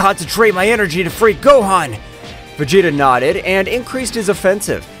 I'm gonna concentrate my energy to free Gohan! Vegeta nodded and increased his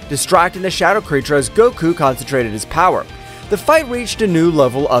offensive, distracting the shadow creature as Goku concentrated his power. The fight reached a new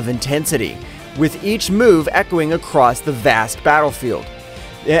level of intensity, with each move echoing across the vast battlefield.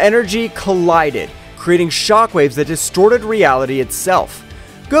 The energy collided, creating shockwaves that distorted reality itself.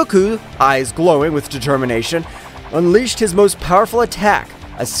 Goku, eyes glowing with determination, unleashed his most powerful attack.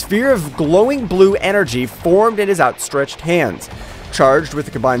 A sphere of glowing blue energy formed in his outstretched hands. Charged with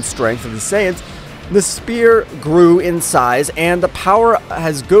the combined strength of the Saiyans, the spear grew in size and the power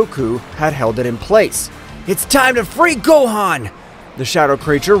as Goku had held it in place. It's time to free Gohan! The shadow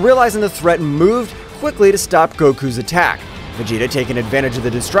creature, realizing the threat, moved quickly to stop Goku's attack. Vegeta, taking advantage of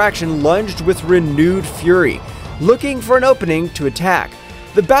the distraction, lunged with renewed fury, looking for an opening to attack.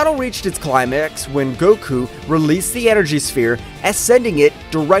 The battle reached its climax when Goku released the energy sphere, ascending it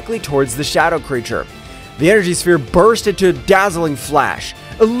directly towards the shadow creature. The energy sphere burst into a dazzling flash,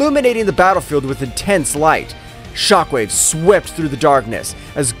 illuminating the battlefield with intense light. Shockwaves swept through the darkness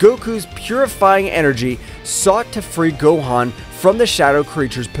as Goku's purifying energy sought to free Gohan from the shadow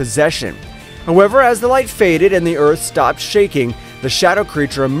creature's possession. However, as the light faded and the earth stopped shaking, the shadow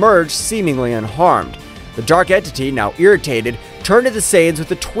creature emerged seemingly unharmed. The dark entity, now irritated, turned to the Saiyans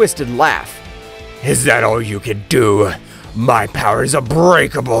with a twisted laugh. Is that all you can do? My power is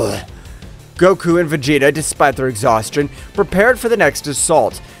unbreakable. Goku and Vegeta, despite their exhaustion, prepared for the next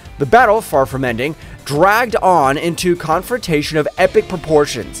assault. The battle, far from ending, dragged on into confrontation of epic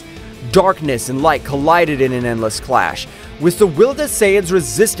proportions. Darkness and light collided in an endless clash, with the will of the Saiyans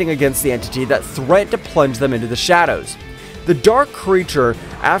resisting against the entity that threatened to plunge them into the shadows. The dark creature,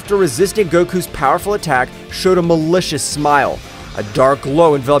 after resisting Goku's powerful attack, showed a malicious smile. A dark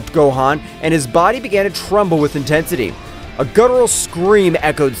glow enveloped Gohan, and his body began to tremble with intensity. A guttural scream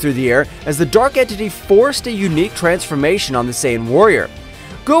echoed through the air as the dark entity forced a unique transformation on the Saiyan warrior.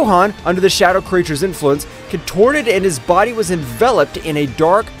 Gohan, under the shadow creature's influence, contorted and his body was enveloped in a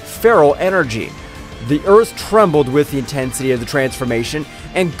dark, feral energy. The earth trembled with the intensity of the transformation,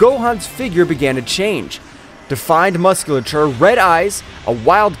 and Gohan's figure began to change. Defined musculature, red eyes, a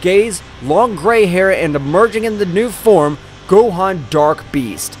wild gaze, long gray hair, and emerging in the new form, Gohan Dark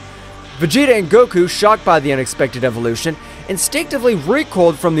Beast. Vegeta and Goku, shocked by the unexpected evolution, instinctively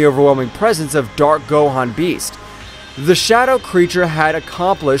recoiled from the overwhelming presence of Dark Gohan Beast. The shadow creature had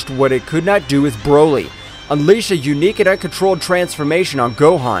accomplished what it could not do with Broly, unleash a unique and uncontrolled transformation on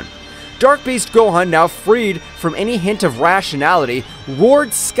Gohan. Dark Beast Gohan, now freed from any hint of rationality,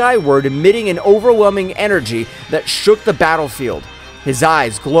 roared skyward, emitting an overwhelming energy that shook the battlefield. His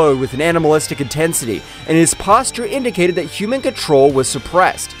eyes glowed with an animalistic intensity, and his posture indicated that human control was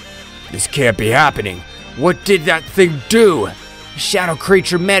suppressed. This can't be happening. What did that thing do? The shadow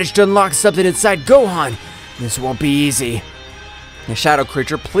creature managed to unlock something inside Gohan. This won't be easy. The shadow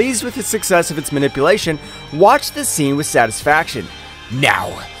creature, pleased with the success of its manipulation, watched the scene with satisfaction.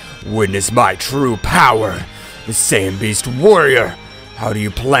 Now, witness my true power. The Saiyan Beast Warrior. How do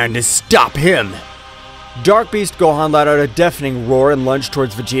you plan to stop him? Dark Beast Gohan let out a deafening roar and lunged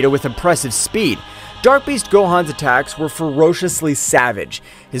towards Vegeta with impressive speed. Dark Beast Gohan's attacks were ferociously savage,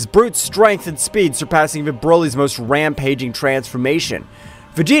 his brute strength and speed surpassing even Broly's most rampaging transformation.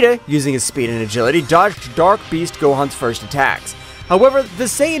 Vegeta, using his speed and agility, dodged Dark Beast Gohan's first attacks. However, the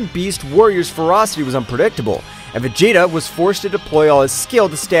Saiyan Beast warrior's ferocity was unpredictable, and Vegeta was forced to deploy all his skill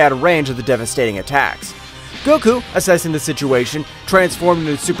to stay out of range of the devastating attacks. Goku, assessing the situation, transformed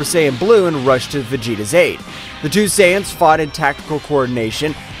into Super Saiyan Blue and rushed to Vegeta's aid. The two Saiyans fought in tactical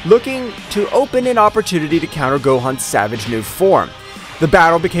coordination, looking to open an opportunity to counter Gohan's savage new form. The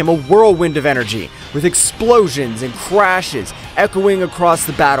battle became a whirlwind of energy, with explosions and crashes echoing across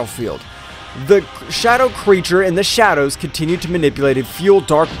the battlefield. The shadow creature in the shadows continued to manipulate and fuel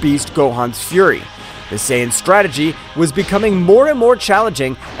Dark Beast Gohan's fury. The Saiyan strategy was becoming more and more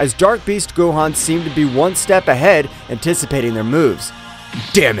challenging as Dark Beast Gohan seemed to be one step ahead, anticipating their moves.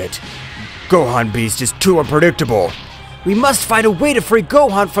 Damn it! Gohan Beast is too unpredictable. We must find a way to free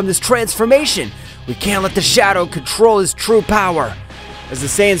Gohan from this transformation. We can't let the shadow control his true power. As the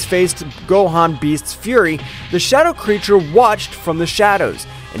Saiyans faced Gohan Beast's fury, the shadow creature watched from the shadows,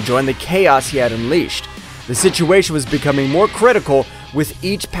 enjoying the chaos he had unleashed. The situation was becoming more critical with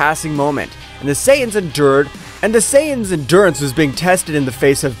each passing moment, and the Saiyans' endurance was being tested in the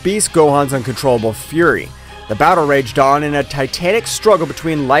face of Beast Gohan's uncontrollable fury. The battle raged on in a titanic struggle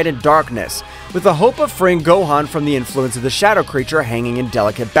between light and darkness, with the hope of freeing Gohan from the influence of the shadow creature hanging in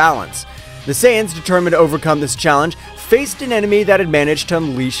delicate balance. The Saiyans, determined to overcome this challenge, faced an enemy that had managed to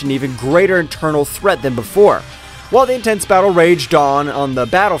unleash an even greater internal threat than before. While the intense battle raged on the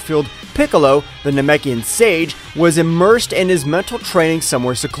battlefield, Piccolo, the Namekian sage, was immersed in his mental training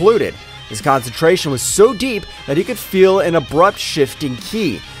somewhere secluded. His concentration was so deep that he could feel an abrupt shifting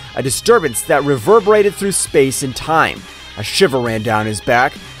ki, a disturbance that reverberated through space and time. A shiver ran down his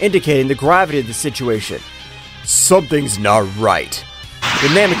back, indicating the gravity of the situation. Something's not right. The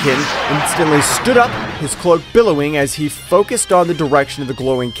Namekian instantly stood up, his cloak billowing as he focused on the direction of the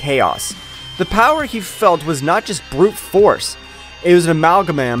glowing chaos. The power he felt was not just brute force. It was an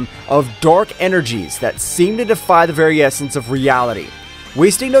amalgam of dark energies that seemed to defy the very essence of reality.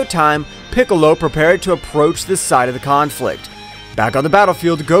 Wasting no time, Piccolo prepared to approach this side of the conflict. Back on the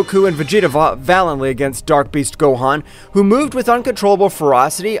battlefield, Goku and Vegeta fought valiantly against Dark Beast Gohan, who moved with uncontrollable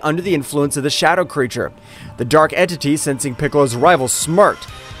ferocity under the influence of the shadow creature. The dark entity, sensing Piccolo's arrival, smirked.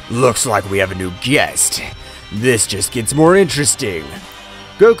 Looks like we have a new guest. This just gets more interesting.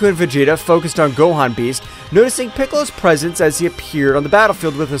 Goku and Vegeta focused on Gohan Beast, noticing Piccolo's presence as he appeared on the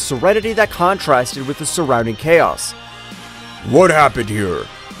battlefield with a serenity that contrasted with the surrounding chaos. What happened here?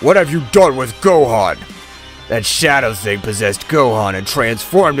 What have you done with Gohan? That shadow thing possessed Gohan and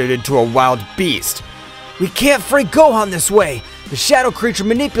transformed it into a wild beast. We can't free Gohan this way. The shadow creature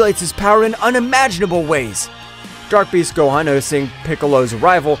manipulates his power in unimaginable ways. Dark Beast Gohan, noticing Piccolo's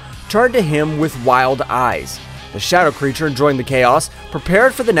arrival, turned to him with wild eyes. The shadow creature, enjoying the chaos,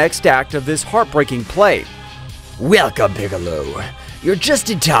 prepared for the next act of this heartbreaking play. Welcome, Piccolo. You're just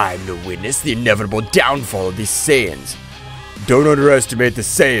in time to witness the inevitable downfall of these Saiyans. Don't underestimate the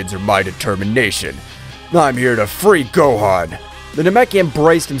Saiyans or my determination. I'm here to free Gohan. The Namekian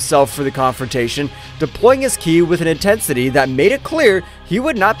braced himself for the confrontation, deploying his ki with an intensity that made it clear he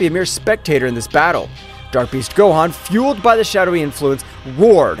would not be a mere spectator in this battle. Dark Beast Gohan, fueled by the shadowy influence,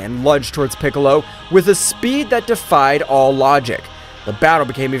 roared and lunged towards Piccolo with a speed that defied all logic. The battle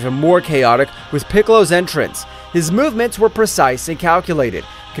became even more chaotic with Piccolo's entrance. His movements were precise and calculated,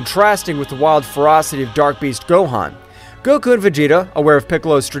 contrasting with the wild ferocity of Dark Beast Gohan. Goku and Vegeta, aware of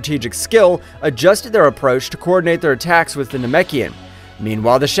Piccolo's strategic skill, adjusted their approach to coordinate their attacks with the Namekian.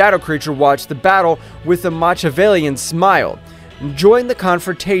 Meanwhile, the shadow creature watched the battle with a Machiavellian smile, enjoying the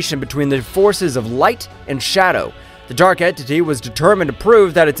confrontation between the forces of light and shadow. The dark entity was determined to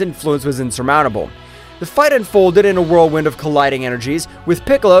prove that its influence was insurmountable. The fight unfolded in a whirlwind of colliding energies, with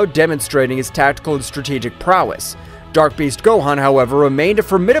Piccolo demonstrating his tactical and strategic prowess. Dark Beast Gohan, however, remained a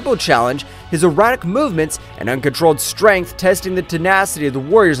formidable challenge, his erratic movements and uncontrolled strength testing the tenacity of the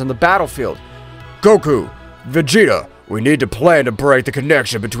warriors on the battlefield. Goku, Vegeta, we need to plan to break the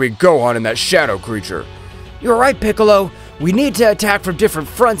connection between Gohan and that shadow creature. You're right, Piccolo. We need to attack from different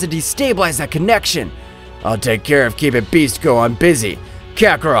fronts and destabilize that connection. I'll take care of keeping Beast Gohan busy.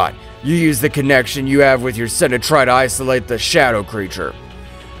 Kakarot, you use the connection you have with your son to try to isolate the shadow creature.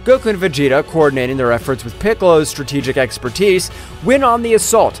 Goku and Vegeta, coordinating their efforts with Piccolo's strategic expertise, went on the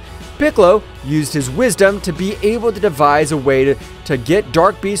assault. Piccolo used his wisdom to be able to devise a way to get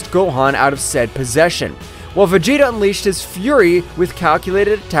Dark Beast Gohan out of said possession, while Vegeta unleashed his fury with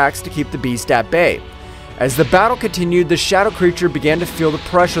calculated attacks to keep the beast at bay. As the battle continued, the shadow creature began to feel the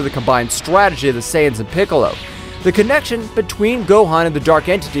pressure of the combined strategy of the Saiyans and Piccolo. The connection between Gohan and the dark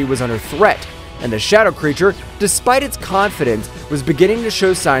entity was under threat, and the shadow creature, despite its confidence, was beginning to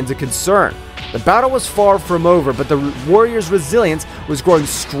show signs of concern. The battle was far from over, but the warriors' resilience was growing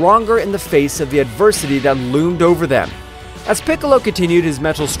stronger in the face of the adversity that loomed over them. As Piccolo continued his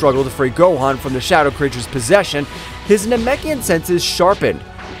mental struggle to free Gohan from the shadow creature's possession, his Namekian senses sharpened.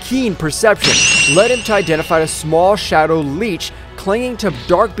 Keen perception led him to identify a small shadow leech clinging to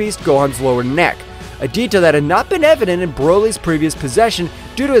Dark Beast Gohan's lower neck, a detail that had not been evident in Broly's previous possession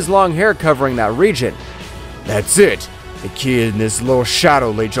due to his long hair covering that region. That's it! The key in this little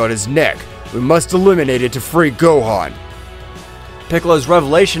shadow leech on his neck. We must eliminate it to free Gohan. Piccolo's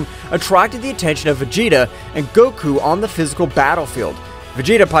revelation attracted the attention of Vegeta and Goku on the physical battlefield.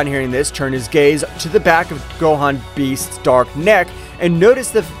 Vegeta, upon hearing this, turned his gaze to the back of Gohan Beast's dark neck and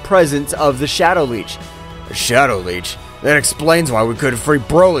noticed the presence of the Shadow Leech. A Shadow Leech? That explains why we couldn't free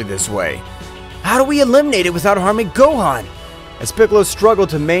Broly this way. How do we eliminate it without harming Gohan? As Piccolo struggled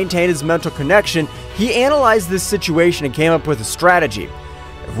to maintain his mental connection, he analyzed this situation and came up with a strategy.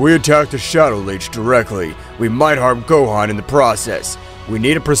 If we attack the Shadow Leech directly, we might harm Gohan in the process. We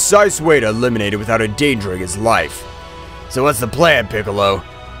need a precise way to eliminate it without endangering his life. So what's the plan, Piccolo?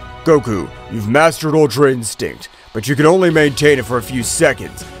 Goku, you've mastered Ultra Instinct, but you can only maintain it for a few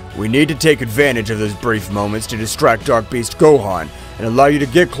seconds. We need to take advantage of those brief moments to distract Dark Beast Gohan and allow you to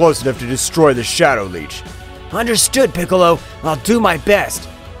get close enough to destroy the Shadow Leech. Understood, Piccolo. I'll do my best.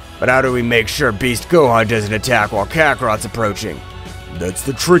 But how do we make sure Beast Gohan doesn't attack while Kakarot's approaching? That's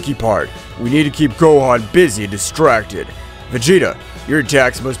the tricky part. We need to keep Gohan busy and distracted. Vegeta, your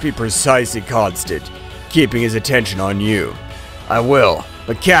attacks must be precise and constant, keeping his attention on you. I will,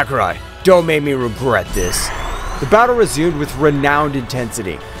 but Kakarot, don't make me regret this. The battle resumed with renowned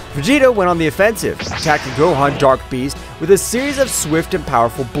intensity. Vegeta went on the offensive, attacking Gohan Dark Beast with a series of swift and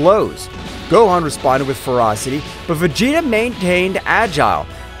powerful blows. Gohan responded with ferocity, but Vegeta maintained agile,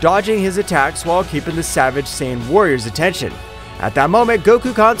 dodging his attacks while keeping the savage Saiyan warrior's attention. At that moment,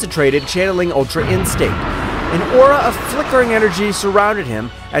 Goku concentrated, channeling Ultra Instinct. An aura of flickering energy surrounded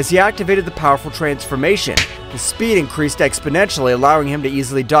him as he activated the powerful transformation. His speed increased exponentially, allowing him to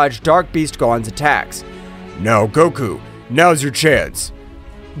easily dodge Dark Beast Gohan's attacks. Now, Goku, now's your chance.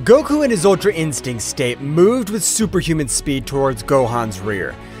 Goku in his Ultra Instinct state moved with superhuman speed towards Gohan's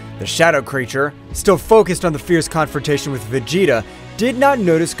rear. The shadow creature, still focused on the fierce confrontation with Vegeta, did not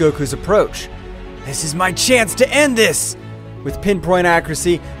notice Goku's approach. This is my chance to end this! With pinpoint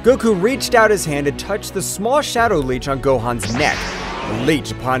accuracy, Goku reached out his hand and touched the small shadow leech on Gohan's neck. The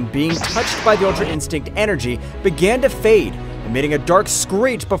leech, upon being touched by the Ultra Instinct energy, began to fade, emitting a dark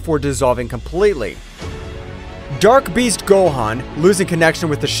screech before dissolving completely. Dark Beast Gohan, losing connection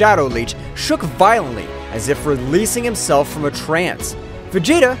with the shadow leech, shook violently, as if releasing himself from a trance.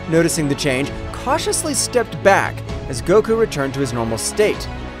 Vegeta, noticing the change, cautiously stepped back as Goku returned to his normal state.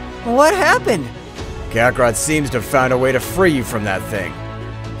 What happened? Kakarot seems to have found a way to free you from that thing.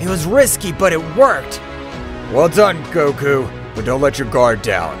 It was risky, but it worked. Well done, Goku, but don't let your guard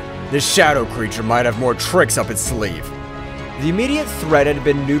down. This shadow creature might have more tricks up its sleeve. The immediate threat had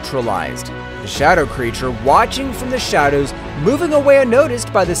been neutralized. The shadow creature, watching from the shadows, moving away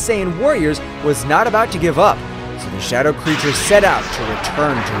unnoticed by the Saiyan warriors, was not about to give up, so the shadow creature set out to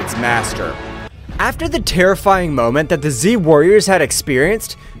return to its master. After the terrifying moment that the Z warriors had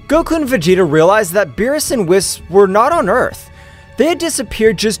experienced, Goku and Vegeta realized that Beerus and Whis were not on Earth. They had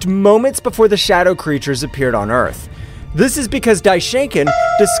disappeared just moments before the shadow creatures appeared on Earth. This is because Daishinkan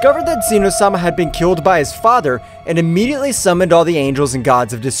discovered that Zeno-sama had been killed by his father and immediately summoned all the angels and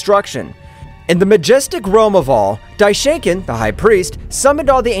gods of destruction. In the majestic realm of all, Daishinkan, the high priest, summoned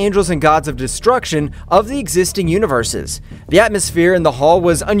all the angels and gods of destruction of the existing universes. The atmosphere in the hall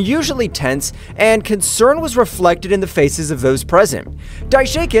was unusually tense, and concern was reflected in the faces of those present.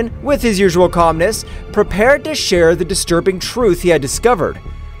 Daishinkan, with his usual calmness, prepared to share the disturbing truth he had discovered.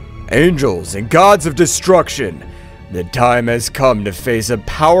 Angels and gods of destruction, the time has come to face a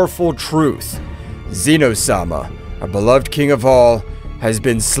powerful truth. Zeno-sama, our beloved king of all, has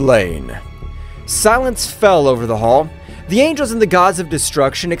been slain. Silence fell over the hall. The angels and the gods of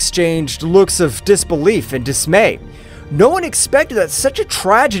destruction exchanged looks of disbelief and dismay. No one expected that such a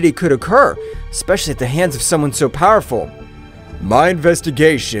tragedy could occur, especially at the hands of someone so powerful. My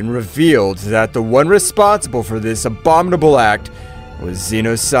investigation revealed that the one responsible for this abominable act was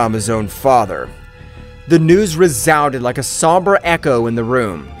Zeno-sama's own father. The news resounded like a somber echo in the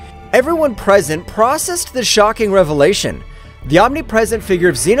room. Everyone present processed the shocking revelation. The omnipresent figure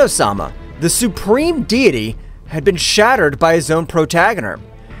of Zeno-sama, the supreme deity, had been shattered by his own protagonist.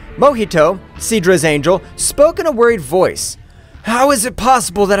 Mohito, Sidra's angel, spoke in a worried voice. How is it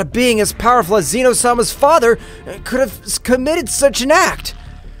possible that a being as powerful as Zeno-sama's father could have committed such an act?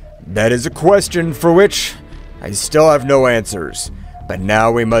 That is a question for which I still have no answers. But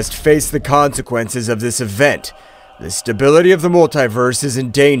now we must face the consequences of this event. The stability of the multiverse is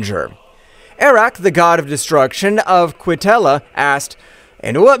in danger. Arak, the god of destruction of Quitella, asked,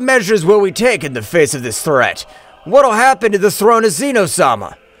 "And what measures will we take in the face of this threat? What'll happen to the throne of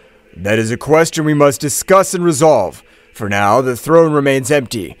Zeno-sama?" That is a question we must discuss and resolve. For now, the throne remains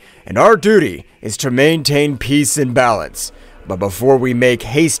empty, and our duty is to maintain peace and balance. But before we make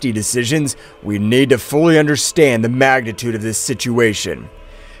hasty decisions, we need to fully understand the magnitude of this situation.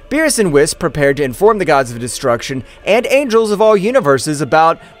 Beerus and Whis prepared to inform the gods of destruction and angels of all universes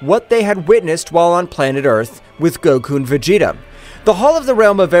about what they had witnessed while on planet Earth with Goku and Vegeta. The Hall of the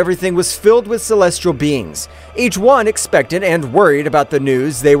Realm of Everything was filled with celestial beings, each one expectant and worried about the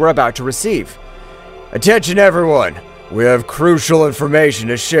news they were about to receive. Attention everyone! We have crucial information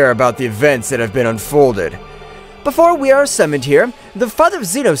to share about the events that have been unfolded. Before we are summoned here, the father of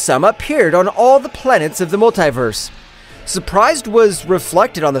Zeno-sama appeared on all the planets of the multiverse. Surprise was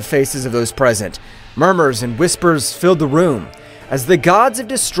reflected on the faces of those present. Murmurs and whispers filled the room, as the gods of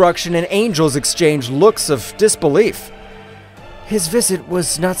destruction and angels exchanged looks of disbelief. His visit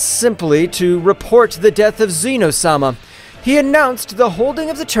was not simply to report the death of Zeno-sama. He announced the holding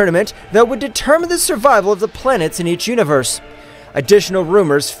of the tournament that would determine the survival of the planets in each universe. Additional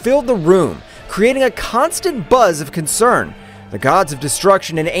rumors filled the room, creating a constant buzz of concern. The gods of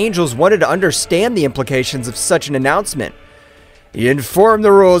destruction and angels wanted to understand the implications of such an announcement. He informed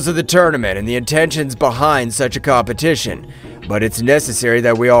the rules of the tournament and the intentions behind such a competition, but it's necessary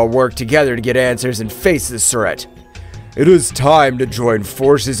that we all work together to get answers and face this threat. It is time to join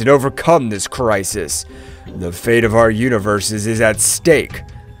forces and overcome this crisis. The fate of our universes is at stake.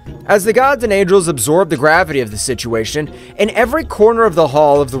 As the gods and angels absorbed the gravity of the situation, in every corner of the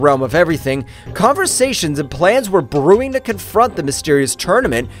Hall of the Realm of Everything, conversations and plans were brewing to confront the mysterious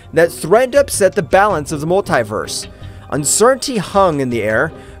tournament that threatened to upset the balance of the multiverse. Uncertainty hung in the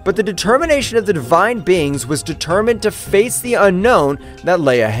air, but the determination of the divine beings was determined to face the unknown that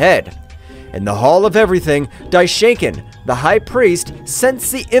lay ahead. In the Hall of Everything, Daishinkan, the High Priest,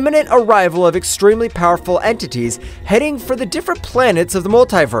 sensed the imminent arrival of extremely powerful entities heading for the different planets of the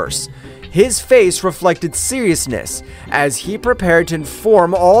multiverse. His face reflected seriousness as he prepared to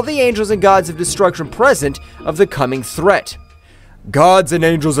inform all the angels and gods of destruction present of the coming threat. Gods and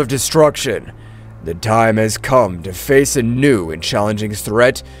angels of destruction, the time has come to face a new and challenging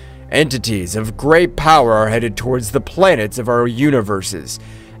threat. Entities of great power are headed towards the planets of our universes,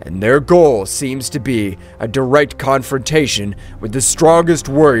 and their goal seems to be a direct confrontation with the strongest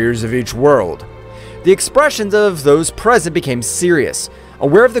warriors of each world. The expressions of those present became serious.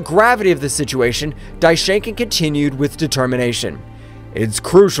 Aware of the gravity of the situation, Daishinkan continued with determination. It's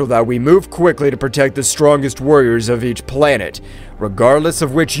crucial that we move quickly to protect the strongest warriors of each planet, regardless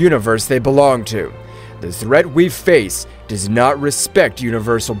of which universe they belong to. The threat we face does not respect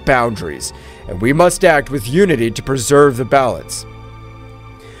universal boundaries, and we must act with unity to preserve the balance.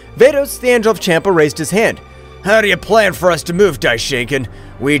 Vados, the Angel of Champa, raised his hand. "How do you plan for us to move, Daishinkan?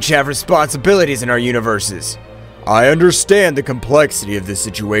 We each have responsibilities in our universes." I understand the complexity of this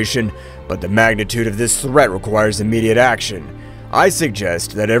situation, but the magnitude of this threat requires immediate action. I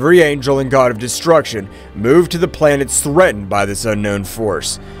suggest that every angel and god of destruction move to the planets threatened by this unknown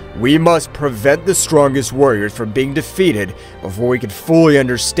force. We must prevent the strongest warriors from being defeated before we can fully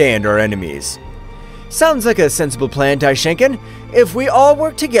understand our enemies. Sounds like a sensible plan, Daishinkan. If we all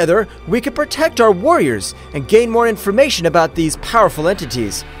work together, we can protect our warriors and gain more information about these powerful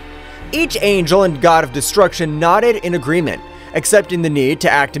entities. Each angel and god of destruction nodded in agreement, accepting the need to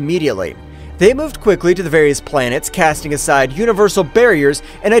act immediately. They moved quickly to the various planets, casting aside universal barriers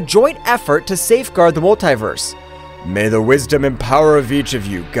in a joint effort to safeguard the multiverse. May the wisdom and power of each of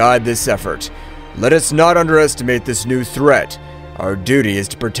you guide this effort. Let us not underestimate this new threat. Our duty is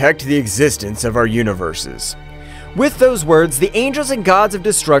to protect the existence of our universes. With those words, the angels and gods of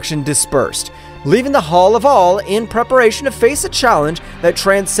destruction dispersed, leaving the Hall of All in preparation to face a challenge that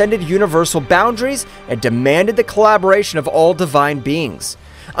transcended universal boundaries and demanded the collaboration of all divine beings.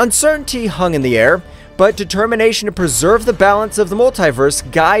 Uncertainty hung in the air, but determination to preserve the balance of the multiverse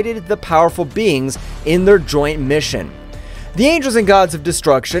guided the powerful beings in their joint mission. The angels and gods of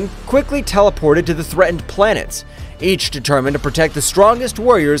destruction quickly teleported to the threatened planets, each determined to protect the strongest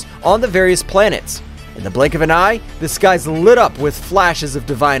warriors on the various planets. In the blink of an eye, the skies lit up with flashes of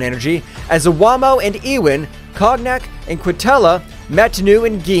divine energy as Awamo and Ewin, Cognac and Quitella, Matanu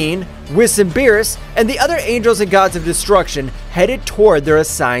and Geen, Whis and Beerus, and the other angels and gods of destruction headed toward their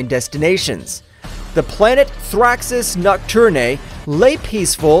assigned destinations. The planet Thraxis Nocturnae lay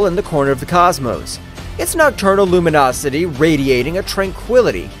peaceful in the corner of the cosmos, its nocturnal luminosity radiating a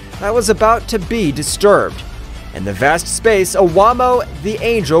tranquility that was about to be disturbed. In the vast space, Owamo the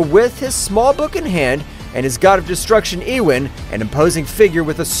Angel, with his small book in hand, and his god of destruction Ewin, an imposing figure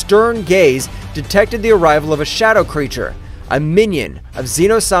with a stern gaze, detected the arrival of a shadow creature, a minion of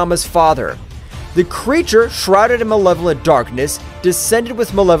Zeno-sama's father. The creature, shrouded in malevolent darkness, descended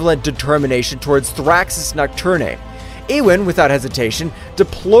with malevolent determination towards Thraxis Nocturne. Ewin, without hesitation,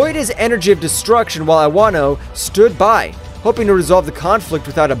 deployed his energy of destruction while Owamo stood by, hoping to resolve the conflict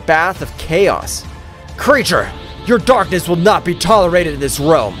without a bath of chaos. Creature, your darkness will not be tolerated in this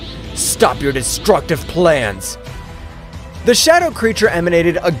realm. Stop your destructive plans. The shadow creature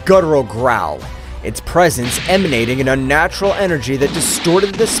emanated a guttural growl, its presence emanating an unnatural energy that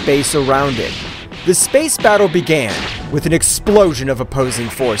distorted the space around it. The space battle began with an explosion of opposing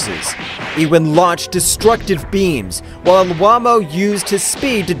forces. Ewin launched destructive beams, while Owamo used his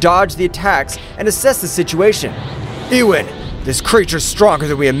speed to dodge the attacks and assess the situation. Ewin, this creature's stronger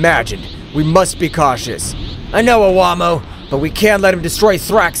than we imagined. We must be cautious. I know, Owamo, but we can't let him destroy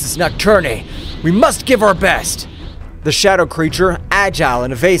Thraxis Nocturne. We must give our best. The shadow creature, agile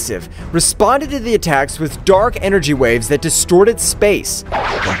and evasive, responded to the attacks with dark energy waves that distorted space.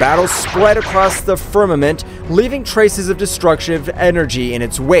 The battle spread across the firmament, leaving traces of destructive energy in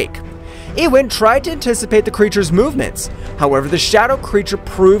its wake. Ewin tried to anticipate the creature's movements. However, the shadow creature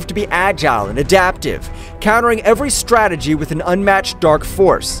proved to be agile and adaptive, countering every strategy with an unmatched dark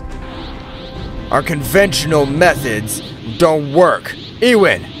force. Our conventional methods don't work.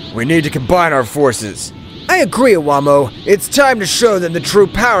 Ewin, we need to combine our forces. I agree, Owamo. It's time to show them the true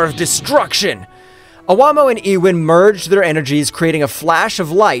power of destruction. Owamo and Ewin merged their energies, creating a flash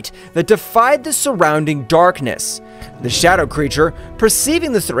of light that defied the surrounding darkness. The shadow creature,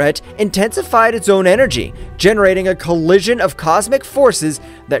 perceiving the threat, intensified its own energy, generating a collision of cosmic forces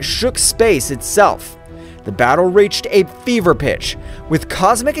that shook space itself. The battle reached a fever pitch, with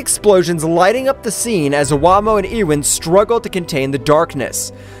cosmic explosions lighting up the scene as Owamo and Ewin struggled to contain the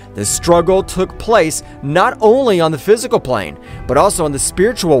darkness. The struggle took place not only on the physical plane, but also on the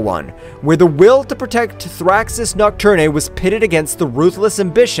spiritual one, where the will to protect Thraxis Nocturne was pitted against the ruthless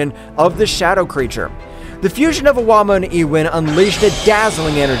ambition of the shadow creature. The fusion of Owamo and Ewin unleashed a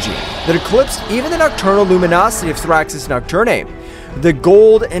dazzling energy that eclipsed even the nocturnal luminosity of Thraxis Nocturne. The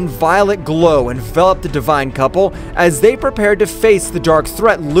gold and violet glow enveloped the divine couple as they prepared to face the dark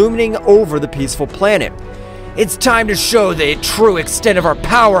threat looming over the peaceful planet. It's time to show the true extent of our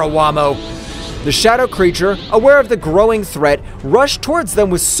power, Owamo. The shadow creature, aware of the growing threat, rushed towards them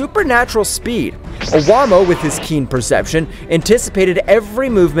with supernatural speed. Owamo, with his keen perception, anticipated every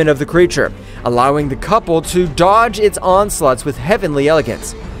movement of the creature, allowing the couple to dodge its onslaughts with heavenly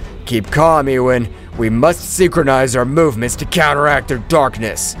elegance. Keep calm, Ewin. We must synchronize our movements to counteract their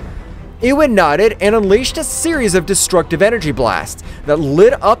darkness. Ewin nodded and unleashed a series of destructive energy blasts that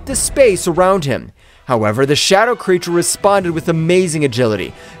lit up the space around him. However, the shadow creature responded with amazing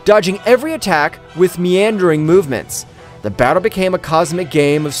agility, dodging every attack with meandering movements. The battle became a cosmic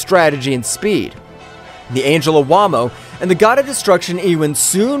game of strategy and speed. The angel Owamo and the god of destruction Ewin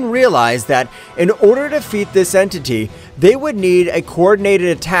soon realized that in order to defeat this entity, they would need a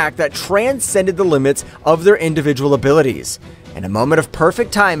coordinated attack that transcended the limits of their individual abilities. In a moment of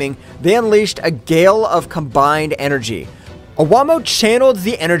perfect timing, they unleashed a gale of combined energy. Owamo channeled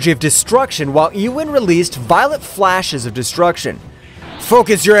the energy of destruction while Ewin released violet flashes of destruction.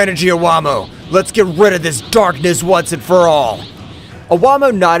 Focus your energy, Owamo. Let's get rid of this darkness once and for all.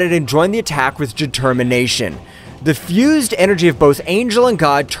 Owamo nodded and joined the attack with determination. The fused energy of both angel and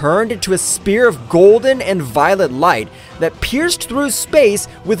god turned into a spear of golden and violet light that pierced through space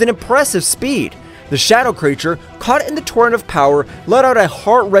with an impressive speed. The shadow creature, caught in the torrent of power, let out a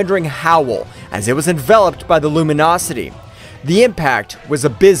heart-rending howl as it was enveloped by the luminosity. The impact was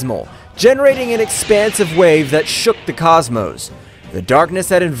abysmal, generating an expansive wave that shook the cosmos. The darkness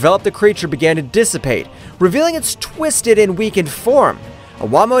that enveloped the creature began to dissipate, revealing its twisted and weakened form.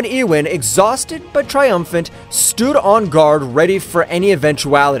 Owamo and Ewin, exhausted but triumphant, stood on guard ready for any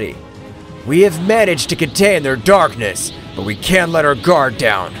eventuality. We have managed to contain their darkness, but we can't let our guard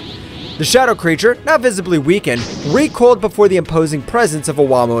down. The shadow creature, now visibly weakened, recoiled before the imposing presence of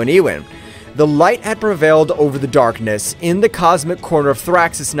Owamo and Ewin. The light had prevailed over the darkness in the cosmic corner of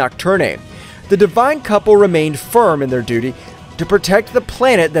Thraxis Nocturne. The divine couple remained firm in their duty to protect the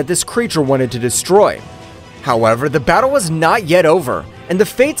planet that this creature wanted to destroy. However, the battle was not yet over, and the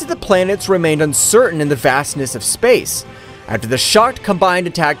fates of the planets remained uncertain in the vastness of space. After the shocked combined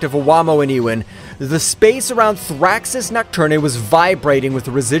attack of Owamo and Ewin, the space around Thraxis Nocturne was vibrating with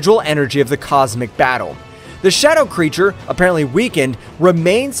the residual energy of the cosmic battle. The shadow creature, apparently weakened,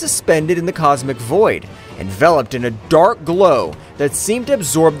 remained suspended in the cosmic void. enveloped in a dark glow that seemed to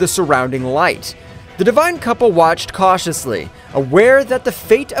absorb the surrounding light. The divine couple watched cautiously, aware that the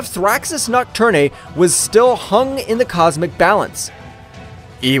fate of Thraxus Nocturne was still hung in the cosmic balance.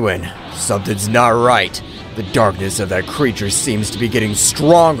 Ewan, something's not right. The darkness of that creature seems to be getting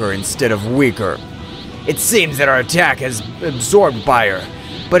stronger instead of weaker. It seems that our attack has absorbed by her,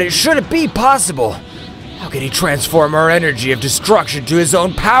 but it shouldn't be possible. How can he transform our energy of destruction to his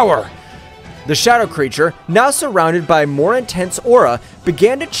own power? The shadow creature, now surrounded by a more intense aura,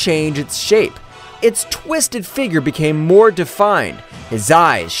 began to change its shape. Its twisted figure became more defined. His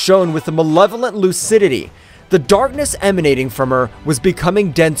eyes shone with a malevolent lucidity. The darkness emanating from her was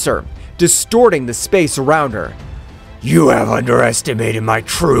becoming denser, distorting the space around her. You have underestimated my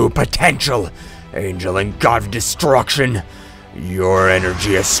true potential, angel and god of destruction. Your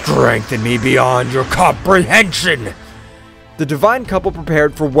energy has strengthened me beyond your comprehension. The divine couple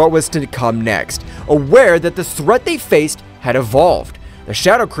prepared for what was to come next, aware that the threat they faced had evolved. The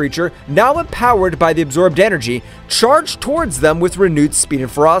shadow creature, now empowered by the absorbed energy, charged towards them with renewed speed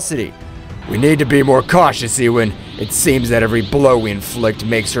and ferocity. We need to be more cautious, Ewan. It seems that every blow we inflict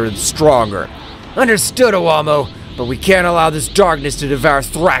makes her stronger. Understood, Owamo, but we can't allow this darkness to devour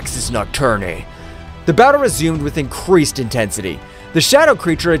Thraxus Nocturne. The battle resumed with increased intensity. The shadow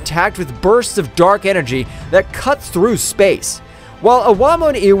creature attacked with bursts of dark energy that cut through space, while Owamo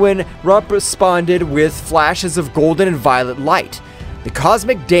and Ewan responded with flashes of golden and violet light. The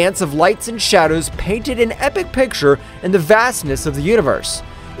cosmic dance of lights and shadows painted an epic picture in the vastness of the universe.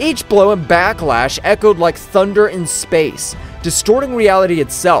 Each blow and backlash echoed like thunder in space, distorting reality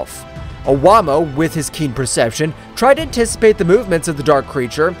itself. Owamo, with his keen perception, tried to anticipate the movements of the dark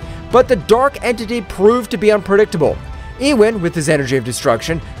creature, but the dark entity proved to be unpredictable. Ewan, with his energy of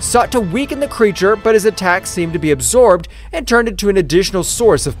destruction, sought to weaken the creature, but his attacks seemed to be absorbed and turned into an additional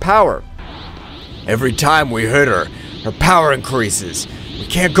source of power. Every time we hit her, her power increases. We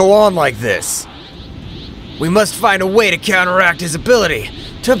can't go on like this. We must find a way to counteract his ability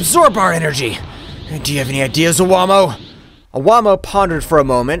to absorb our energy. Do you have any ideas, Owamo? Owamo pondered for a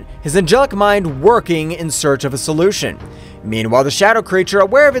moment, his angelic mind working in search of a solution. Meanwhile, the shadow creature,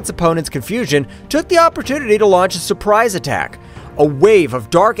 aware of its opponent's confusion, took the opportunity to launch a surprise attack. A wave of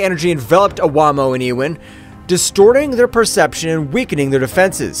dark energy enveloped Owamo and Ewan, distorting their perception and weakening their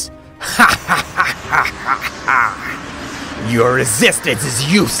defenses. Ha ha ha ha ha ha! Your resistance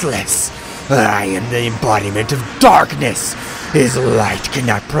is useless. I am the embodiment of darkness. His light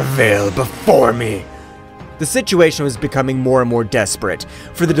cannot prevail before me. The situation was becoming more and more desperate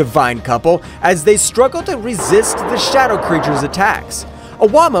for the divine couple as they struggled to resist the shadow creature's attacks.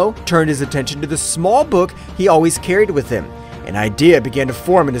 Owamo turned his attention to the small book he always carried with him. An idea began to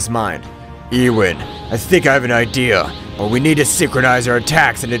form in his mind. Ewan, I think I have an idea, but we need to synchronize our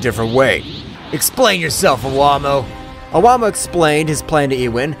attacks in a different way. Explain yourself, Owamo. Owamo explained his plan to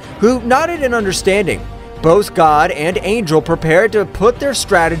Ewan, who nodded in understanding. Both God and Angel prepared to put their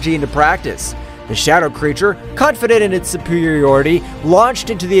strategy into practice. The shadow creature, confident in its superiority, launched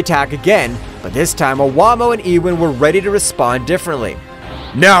into the attack again, but this time Owamo and Ewan were ready to respond differently.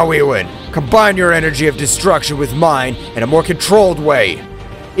 Now, Ewan, combine your energy of destruction with mine in a more controlled way.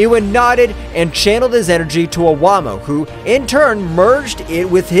 Ewan nodded and channeled his energy to Owamo, who, in turn, merged it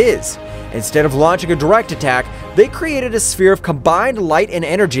with his. Instead of launching a direct attack, they created a sphere of combined light and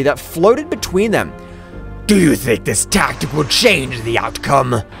energy that floated between them. Do you think this tactic will change the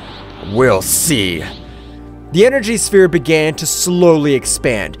outcome? We'll see. The energy sphere began to slowly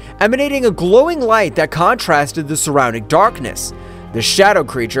expand, emanating a glowing light that contrasted the surrounding darkness. The shadow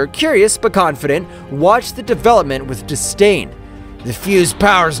creature, curious but confident, watched the development with disdain. The fused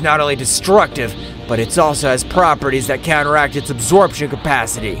power is not only destructive, but it also has properties that counteract its absorption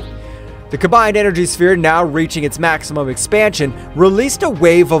capacity. The combined energy sphere, now reaching its maximum expansion, released a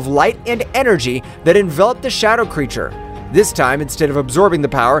wave of light and energy that enveloped the shadow creature. This time, instead of absorbing the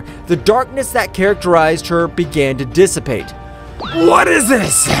power, the darkness that characterized her began to dissipate. What is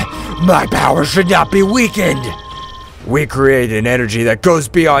this? My power should not be weakened. We create an energy that goes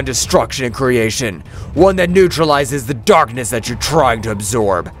beyond destruction and creation, one that neutralizes the darkness that you're trying to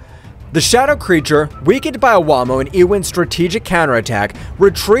absorb. The shadow creature, weakened by Owamo and Ewan's strategic counterattack,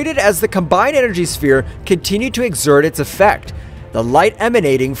 retreated as the combined energy sphere continued to exert its effect. The light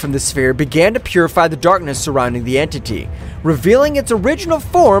emanating from the sphere began to purify the darkness surrounding the entity, revealing its original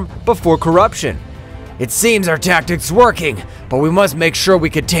form before corruption. It seems our tactic's working, but we must make sure we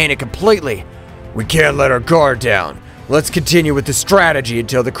contain it completely. We can't let our guard down. Let's continue with the strategy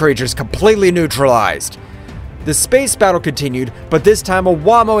until the creature's completely neutralized. The space battle continued, but this time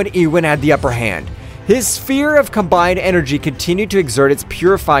Owamo and Ewan had the upper hand. His sphere of combined energy continued to exert its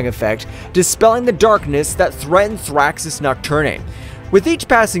purifying effect, dispelling the darkness that threatened Thraxus Nocturne. With each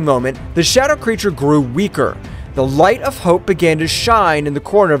passing moment, the shadow creature grew weaker. The light of hope began to shine in the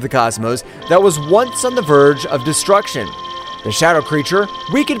corner of the cosmos that was once on the verge of destruction. The shadow creature,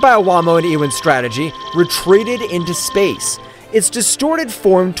 weakened by Awamo and Iwan's strategy, retreated into space, its distorted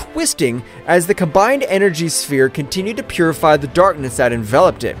form twisting as the combined energy sphere continued to purify the darkness that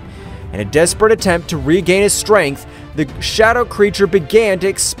enveloped it. In a desperate attempt to regain his strength, the shadow creature began to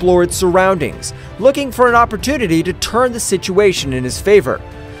explore its surroundings, looking for an opportunity to turn the situation in his favor.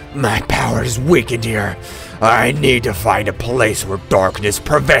 My power is weakened here. I need to find a place where darkness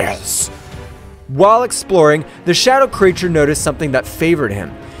prevails. While exploring, the shadow creature noticed something that favored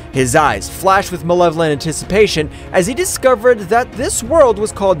him. His eyes flashed with malevolent anticipation as he discovered that this world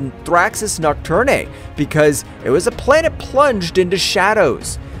was called Thraxus Nocturne because it was a planet plunged into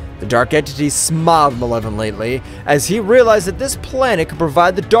shadows. The dark entity smiled malevolently as he realized that this planet could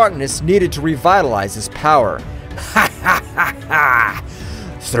provide the darkness needed to revitalize his power. Ha ha ha ha!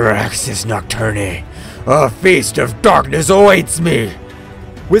 Thraxus Nocturne, a feast of darkness awaits me!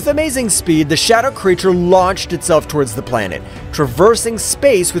 With amazing speed, the shadow creature launched itself towards the planet, traversing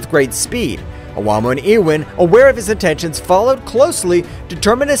space with great speed. Awamo and Iwan, aware of his intentions, followed closely,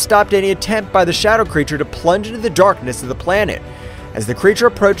 determined to stop any attempt by the shadow creature to plunge into the darkness of the planet. As the creature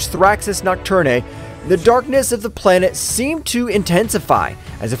approached Thraxus Nocturne, the darkness of the planet seemed to intensify,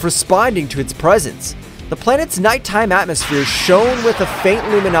 as if responding to its presence. The planet's nighttime atmosphere shone with a faint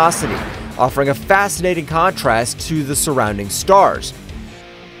luminosity, offering a fascinating contrast to the surrounding stars.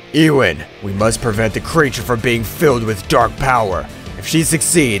 Iwan, we must prevent the creature from being filled with dark power. If she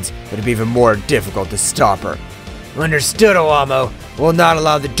succeeds, it'll be even more difficult to stop her. Understood, Awamo. We'll not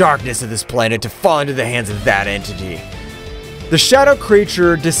allow the darkness of this planet to fall into the hands of that entity. The shadow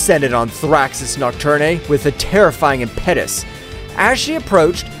creature descended on Thraxus Nocturne with a terrifying impetus. As she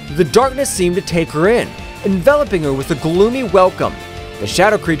approached, the darkness seemed to take her in, enveloping her with a gloomy welcome. The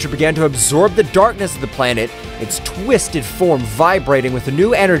shadow creature began to absorb the darkness of the planet, its twisted form vibrating with a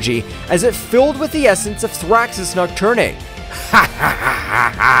new energy as it filled with the essence of Thraxus Nocturne. Ha ha ha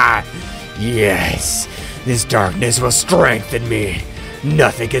ha ha! Yes, this darkness will strengthen me.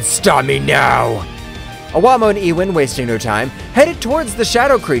 Nothing can stop me now. Awamo and Iwan, wasting no time, headed towards the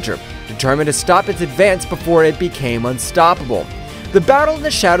shadow creature, determined to stop its advance before it became unstoppable. The battle in the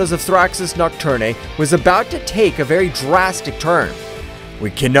shadows of Thraxus Nocturne was about to take a very drastic turn.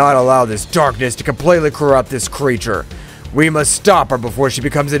 We cannot allow this darkness to completely corrupt this creature. We must stop her before she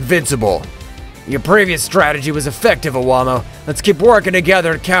becomes invincible. Your previous strategy was effective, Awamo. Let's keep working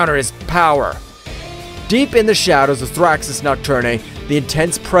together to counter his power. Deep in the shadows of Thraxus Nocturne, the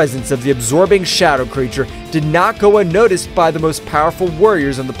intense presence of the absorbing shadow creature did not go unnoticed by the most powerful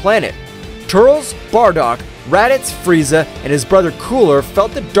warriors on the planet. Turles, Bardock, Raditz, Frieza, and his brother Cooler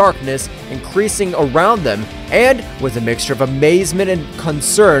felt the darkness increasing around them and, with a mixture of amazement and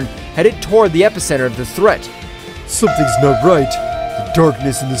concern, headed toward the epicenter of the threat. Something's not right. The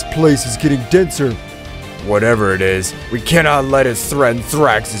darkness in this place is getting denser. Whatever it is, we cannot let it threaten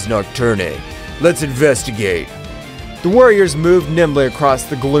Thraxus Nocturne. Let's investigate. The warriors moved nimbly across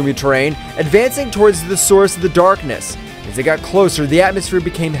the gloomy terrain, advancing towards the source of the darkness. As they got closer, the atmosphere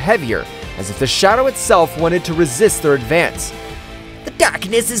became heavier, as if the shadow itself wanted to resist their advance. The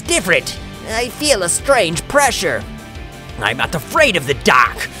darkness is different. I feel a strange pressure. I'm not afraid of the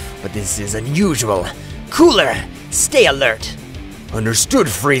dark, but this is unusual. Cooler, stay alert. Understood,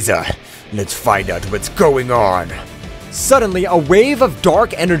 Frieza. Let's find out what's going on. Suddenly, a wave of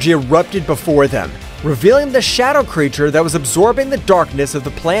dark energy erupted before them, revealing the shadow creature that was absorbing the darkness of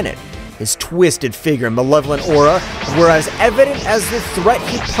the planet. His twisted figure and malevolent aura were as evident as the threat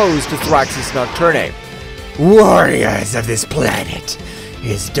he posed to Thraxus Nocturne. Warriors of this planet,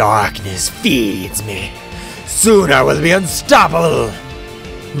 his darkness feeds me. Soon I will be unstoppable.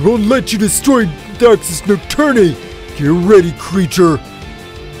 We won't let you destroy Thraxus Nocturne. Get ready, creature.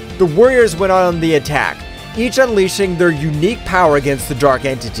 The warriors went on the attack, each unleashing their unique power against the dark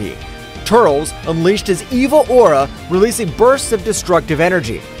entity. Turles unleashed his evil aura, releasing bursts of destructive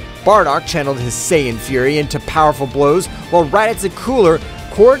energy. Bardock channeled his Saiyan fury into powerful blows, while Raditz and Cooler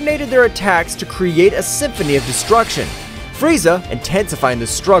coordinated their attacks to create a symphony of destruction. Frieza intensifying the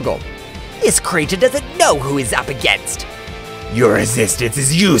struggle. This creature doesn't know who he's up against. Your resistance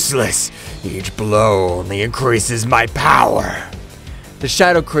is useless. Each blow only increases my power. The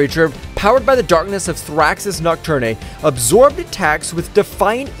shadow creature, powered by the darkness of Thraxus Nocturne, absorbed attacks with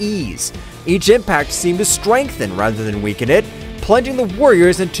defiant ease. Each impact seemed to strengthen rather than weaken it, plunging the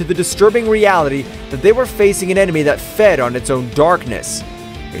warriors into the disturbing reality that they were facing an enemy that fed on its own darkness.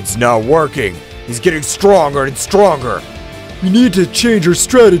 It's not working. He's getting stronger and stronger. We need to change our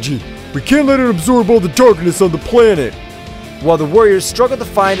strategy. We can't let it absorb all the darkness on the planet. While the warriors struggled to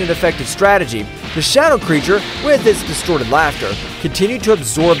find an effective strategy, the shadow creature, with its distorted laughter, continued to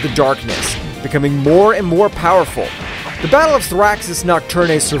absorb the darkness, becoming more and more powerful. The Battle of Thraxis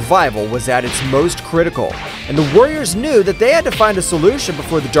Nocturne's survival was at its most critical, and the warriors knew that they had to find a solution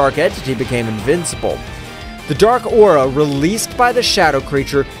before the dark entity became invincible. The dark aura released by the shadow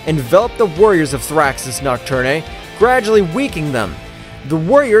creature enveloped the warriors of Thraxis Nocturne, gradually weakening them. The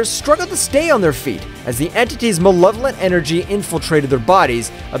warriors struggled to stay on their feet as the entity's malevolent energy infiltrated their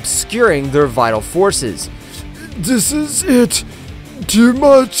bodies, obscuring their vital forces. This is it. Too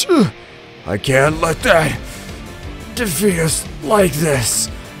much. I can't let that defeat us like this.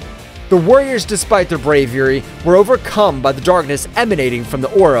 The warriors, despite their bravery, were overcome by the darkness emanating from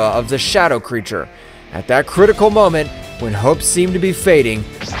the aura of the shadow creature. At that critical moment, when hope seemed to be fading,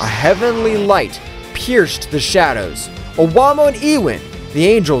 a heavenly light pierced the shadows. Owamo and Ewin, the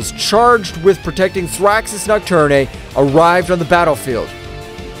angels charged with protecting Thraxis Nocturne, arrived on the battlefield.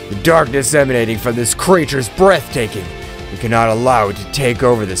 The darkness emanating from this creature is breathtaking. We cannot allow it to take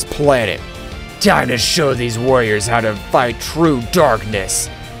over this planet. Time to show these warriors how to fight true darkness.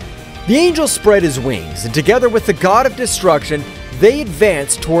 The angel spread his wings, and together with the god of destruction, they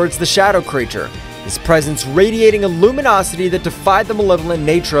advanced towards the shadow creature, his presence radiating a luminosity that defied the malevolent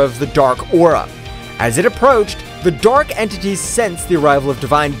nature of the dark aura. As it approached, the dark entities sensed the arrival of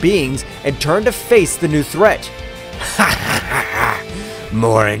divine beings and turned to face the new threat. Ha ha ha ha!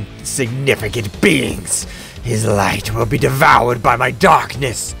 More insignificant beings! His light will be devoured by my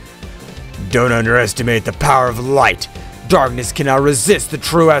darkness! Don't underestimate the power of light. Darkness cannot resist the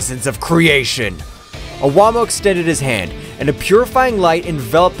true essence of creation. Owamo extended his hand, and a purifying light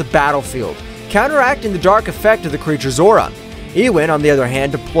enveloped the battlefield, counteracting the dark effect of the creature's aura. Ewin, on the other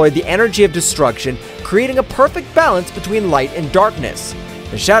hand, deployed the energy of destruction, creating a perfect balance between light and darkness.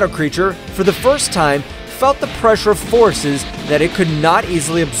 The shadow creature, for the first time, felt the pressure of forces that it could not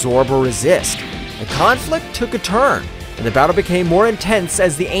easily absorb or resist. The conflict took a turn, and the battle became more intense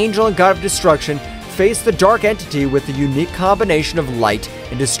as the angel and god of destruction faced the dark entity with the unique combination of light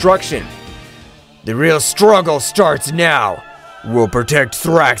and destruction. The real struggle starts now. We'll protect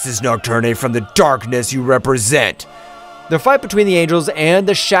Thraxis Nocturne from the darkness you represent. The fight between the angels and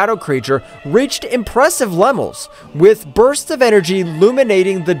the shadow creature reached impressive levels, with bursts of energy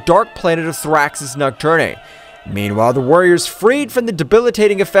illuminating the dark planet of Thraxis Nocturne. Meanwhile, the warriors, freed from the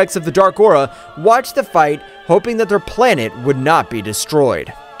debilitating effects of the dark aura, watched the fight, hoping that their planet would not be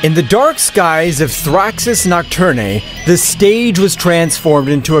destroyed. In the dark skies of Thraxis Nocturne, the stage was transformed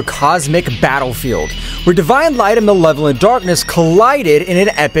into a cosmic battlefield, where divine light and malevolent darkness collided in an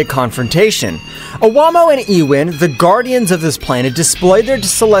epic confrontation. Owamo and Ewin, the guardians of this planet, displayed their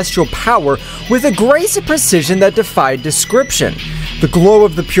celestial power with a grace and precision that defied description. The glow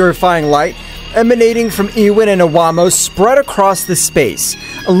of the purifying light emanating from Ewin and Owamo spread across the space,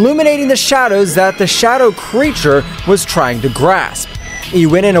 illuminating the shadows that the shadow creature was trying to grasp.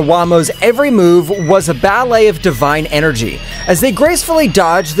 Ewin and Owamo's every move was a ballet of divine energy, as they gracefully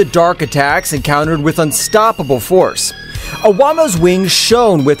dodged the dark attacks and countered with unstoppable force. Owamo's wings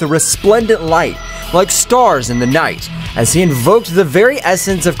shone with a resplendent light, like stars in the night, as he invoked the very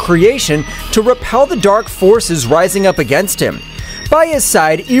essence of creation to repel the dark forces rising up against him. By his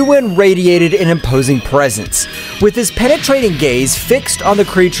side, Ewin radiated an imposing presence, with his penetrating gaze fixed on the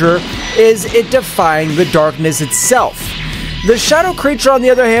creature as it defying the darkness itself. The shadow creature, on the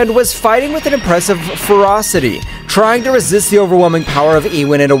other hand, was fighting with an impressive ferocity, trying to resist the overwhelming power of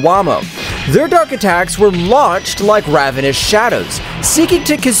Ewin and Owamo. Their dark attacks were launched like ravenous shadows, seeking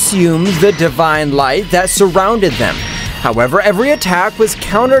to consume the divine light that surrounded them. However, every attack was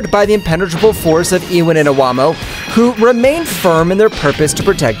countered by the impenetrable force of Ewin and Owamo, who remained firm in their purpose to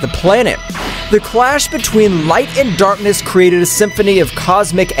protect the planet. The clash between light and darkness created a symphony of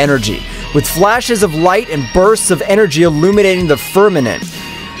cosmic energy, with flashes of light and bursts of energy illuminating the firmament.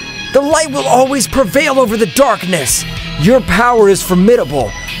 The light will always prevail over the darkness. Your power is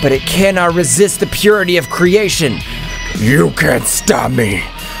formidable, but it cannot resist the purity of creation. You can't stop me.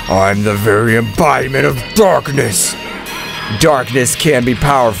 I'm the very embodiment of darkness. Darkness can be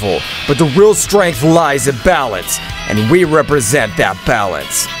powerful, but the real strength lies in balance, and we represent that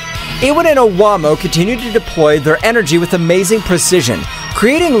balance. Ewin and Owamo continued to deploy their energy with amazing precision,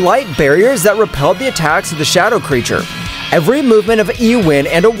 creating light barriers that repelled the attacks of the shadow creature. Every movement of Ewin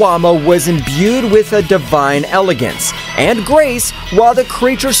and Owamo was imbued with a divine elegance and grace, while the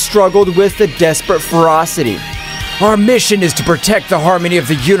creature struggled with a desperate ferocity. Our mission is to protect the harmony of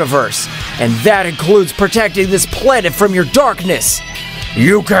the universe, and that includes protecting this planet from your darkness.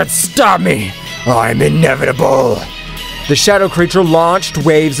 You can't stop me. I'm inevitable. The shadow creature launched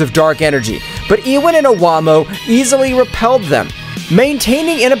waves of dark energy, but Iwin and Owamo easily repelled them,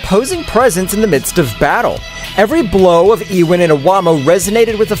 maintaining an opposing presence in the midst of battle. Every blow of Iwin and Owamo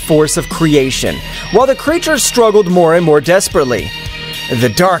resonated with the force of creation, while the creatures struggled more and more desperately. The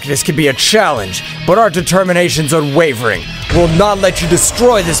darkness can be a challenge, but our determination's unwavering. We'll not let you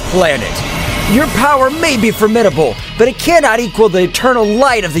destroy this planet. Your power may be formidable, but it cannot equal the eternal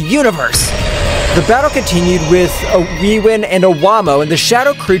light of the universe. The battle continued with Iwin and Owamo and the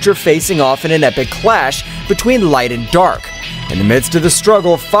shadow creature facing off in an epic clash between light and dark. In the midst of the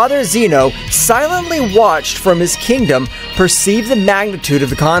struggle, Father Zeno silently watched from his kingdom, perceived the magnitude of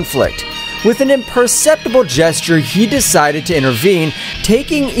the conflict. With an imperceptible gesture, he decided to intervene,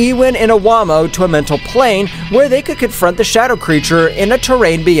 taking Iwin and Owamo to a mental plane where they could confront the shadow creature in a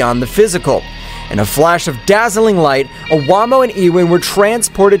terrain beyond the physical. In a flash of dazzling light, Owamo and Iwin were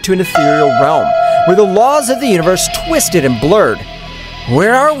transported to an ethereal realm, where the laws of the universe twisted and blurred.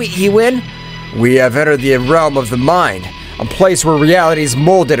 Where are we, Iwin? We have entered the realm of the mind, a place where reality is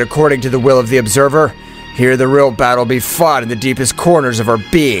molded according to the will of the observer. Here the real battle be fought in the deepest corners of our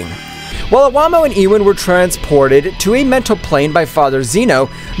being. While Owamo and Iwin were transported to a mental plane by Father Zeno,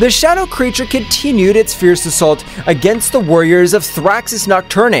 the shadow creature continued its fierce assault against the warriors of Thraxis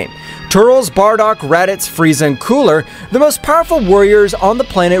Nocturne. Turles, Bardock, Raditz, Frieza, and Cooler, the most powerful warriors on the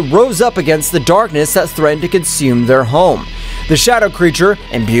planet, rose up against the darkness that threatened to consume their home. The shadow creature,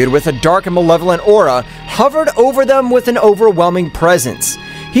 imbued with a dark and malevolent aura, hovered over them with an overwhelming presence.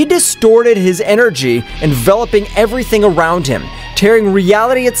 He distorted his energy, enveloping everything around him, tearing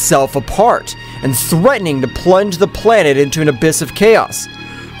reality itself apart, and threatening to plunge the planet into an abyss of chaos.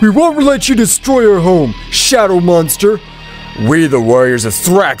 We won't let you destroy our home, shadow monster. We, the warriors of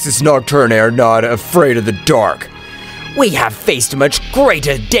Thraxis Nocturne, are not afraid of the dark. We have faced much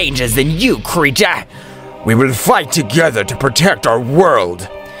greater dangers than you, creature. We will fight together to protect our world.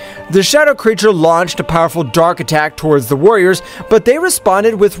 The shadow creature launched a powerful dark attack towards the warriors, but they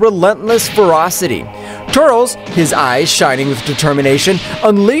responded with relentless ferocity. Turles, his eyes shining with determination,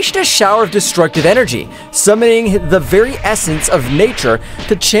 unleashed a shower of destructive energy, summoning the very essence of nature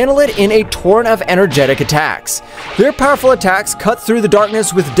to channel it in a torrent of energetic attacks. Their powerful attacks cut through the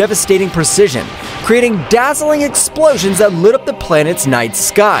darkness with devastating precision, creating dazzling explosions that lit up the planet's night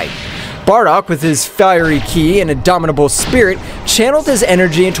sky. Bardock, with his fiery ki and indomitable spirit, channeled his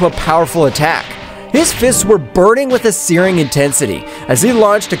energy into a powerful attack. His fists were burning with a searing intensity as he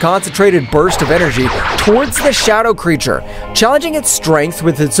launched a concentrated burst of energy towards the shadow creature, challenging its strength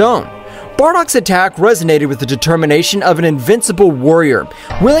with its own. Bardock's attack resonated with the determination of an invincible warrior,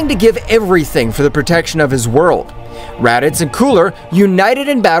 willing to give everything for the protection of his world. Raditz and Cooler, united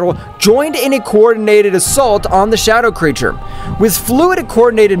in battle, joined in a coordinated assault on the shadow creature. With fluid and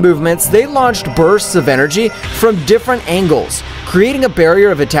coordinated movements, they launched bursts of energy from different angles, creating a barrier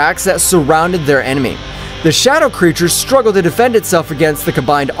of attacks that surrounded their enemy. The shadow creature struggled to defend itself against the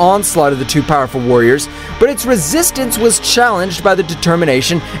combined onslaught of the two powerful warriors, but its resistance was challenged by the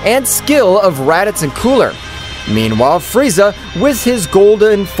determination and skill of Raditz and Cooler. Meanwhile, Frieza, with his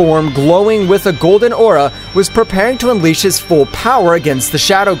golden form glowing with a golden aura, was preparing to unleash his full power against the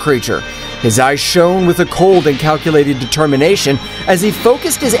shadow creature. His eyes shone with a cold and calculated determination as he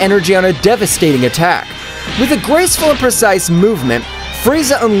focused his energy on a devastating attack. With a graceful and precise movement,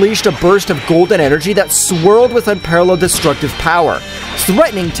 Frieza unleashed a burst of golden energy that swirled with unparalleled destructive power,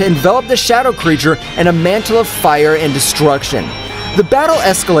 threatening to envelop the shadow creature in a mantle of fire and destruction. The battle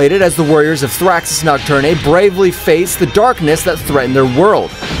escalated as the warriors of Thraxis Nocturne bravely faced the darkness that threatened their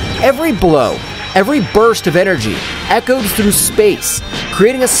world. Every blow, every burst of energy echoed through space,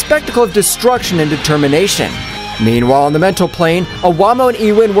 creating a spectacle of destruction and determination. Meanwhile, on the mental plane, Owamo and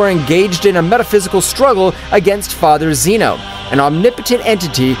Iwin were engaged in a metaphysical struggle against Father Zeno, an omnipotent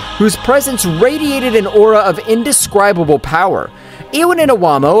entity whose presence radiated an aura of indescribable power. Iwin and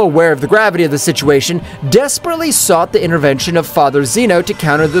Owamo, aware of the gravity of the situation, desperately sought the intervention of Father Zeno to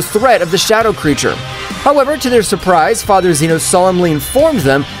counter the threat of the shadow creature. However, to their surprise, Father Zeno solemnly informed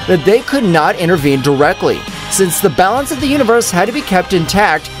them that they could not intervene directly, since the balance of the universe had to be kept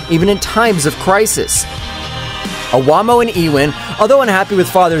intact even in times of crisis. Owamo and Iwin, although unhappy with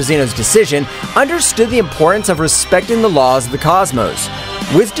Father Zeno's decision, understood the importance of respecting the laws of the cosmos.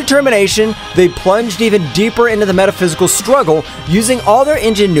 With determination, they plunged even deeper into the metaphysical struggle, using all their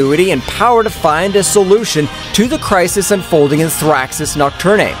ingenuity and power to find a solution to the crisis unfolding in Thraxis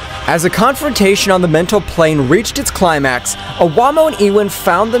Nocturne. As the confrontation on the mental plane reached its climax, Owamo and Iwin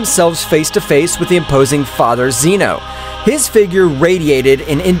found themselves face to face with the imposing Father Zeno. His figure radiated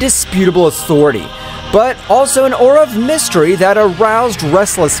an indisputable authority, but also an aura of mystery that aroused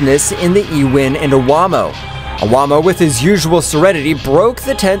restlessness in the Iwin and Owamo. Owamo, with his usual serenity, broke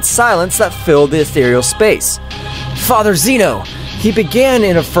the tense silence that filled the ethereal space. "Father Zeno," he began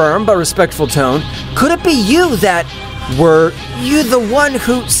in a firm but respectful tone, "could it be you that... were you the one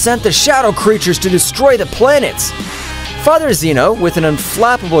who sent the shadow creatures to destroy the planets?" Father Zeno, with an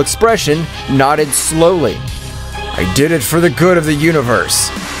unflappable expression, nodded slowly. "I did it for the good of the universe,"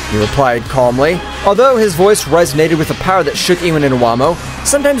 he replied calmly. Although his voice resonated with a power that shook Iwin and Owamo,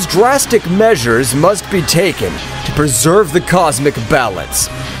 sometimes drastic measures must be taken to preserve the cosmic balance.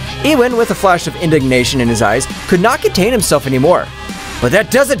 Iwin, with a flash of indignation in his eyes, could not contain himself anymore. "But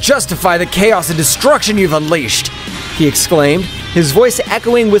that doesn't justify the chaos and destruction you've unleashed," he exclaimed, his voice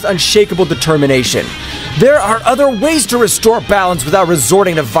echoing with unshakable determination. "There are other ways to restore balance without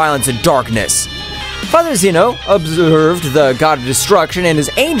resorting to violence and darkness." Father Zeno observed the god of destruction and his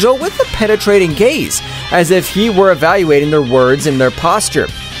angel with a penetrating gaze, as if he were evaluating their words and their posture.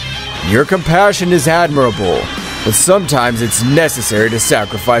 "Your compassion is admirable, but sometimes it's necessary to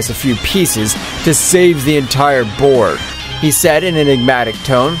sacrifice a few pieces to save the entire board," he said in an enigmatic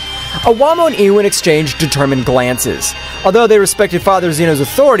tone. Owamo and Iwin exchanged determined glances. Although they respected Father Zeno's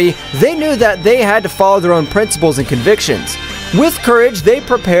authority, they knew that they had to follow their own principles and convictions. With courage, they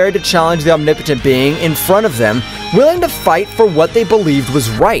prepared to challenge the omnipotent being in front of them, willing to fight for what they believed was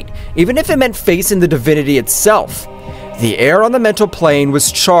right, even if it meant facing the divinity itself. The air on the mental plane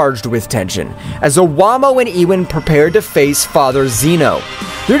was charged with tension, as Owamo and Iwin prepared to face Father Zeno.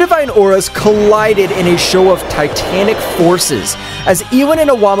 Their divine auras collided in a show of titanic forces, as Iwin and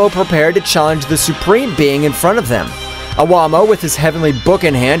Owamo prepared to challenge the supreme being in front of them. Owamo, with his heavenly book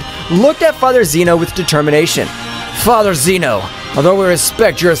in hand, looked at Father Zeno with determination. "Father Zeno, although we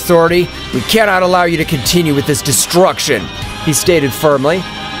respect your authority, we cannot allow you to continue with this destruction," he stated firmly.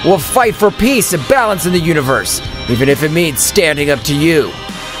 "We'll fight for peace and balance in the universe, even if it means standing up to you."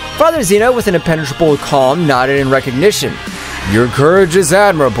 Father Zeno, with an impenetrable calm, nodded in recognition. "Your courage is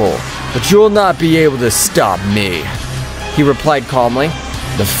admirable, but you will not be able to stop me," he replied calmly.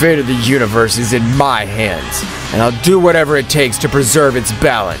 "The fate of the universe is in my hands, and I'll do whatever it takes to preserve its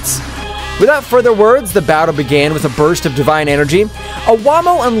balance." Without further words, the battle began with a burst of divine energy.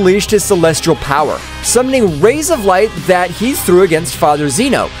 Owamo unleashed his celestial power, summoning rays of light that he threw against Father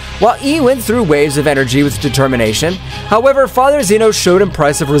Zeno, while Iwin threw waves of energy with determination. However, Father Zeno showed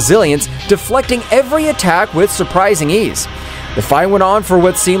impressive resilience, deflecting every attack with surprising ease. The fight went on for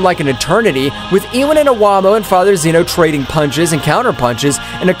what seemed like an eternity, with Iwin and Owamo and Father Zeno trading punches and counterpunches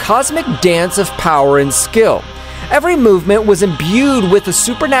in a cosmic dance of power and skill. Every movement was imbued with a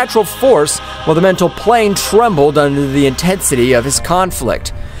supernatural force, while the mental plane trembled under the intensity of his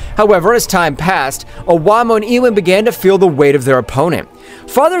conflict. However, as time passed, Owamo and Iwin began to feel the weight of their opponent.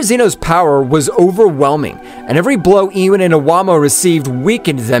 Father Zeno's power was overwhelming, and every blow Iwin and Owamo received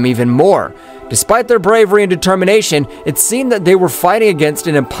weakened them even more. Despite their bravery and determination, it seemed that they were fighting against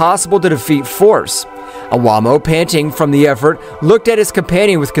an impossible-to-defeat force. Owamo, panting from the effort, looked at his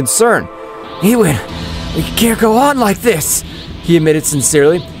companion with concern. "Iwin, we can't go on like this," he admitted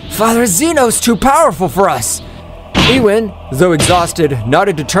sincerely. "Father Zeno's too powerful for us." Iwin, though exhausted,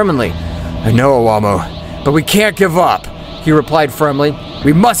 nodded determinedly. "I know, Owamo, but we can't give up," he replied firmly.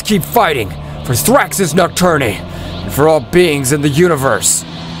 "We must keep fighting, for Thrax's Nocturne, and for all beings in the universe."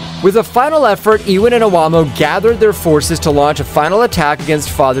 With a final effort, Iwin and Owamo gathered their forces to launch a final attack against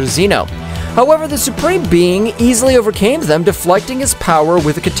Father Zeno. However, the Supreme Being easily overcame them, deflecting his power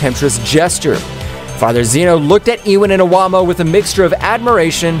with a contemptuous gesture. Father Zeno looked at Iwin and Owamo with a mixture of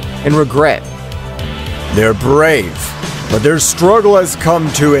admiration and regret. "They're brave, but their struggle has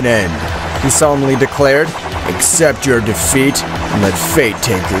come to an end," he solemnly declared. "Accept your defeat and let fate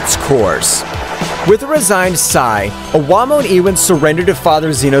take its course." With a resigned sigh, Owamo and Iwin surrendered to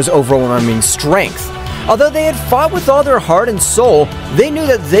Father Zeno's overwhelming strength. Although they had fought with all their heart and soul, they knew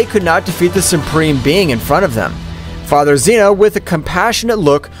that they could not defeat the Supreme Being in front of them. Father Zeno, with a compassionate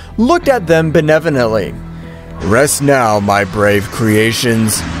look, looked at them benevolently. "Rest now, my brave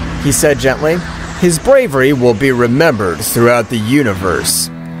creations," he said gently. "His bravery will be remembered throughout the universe."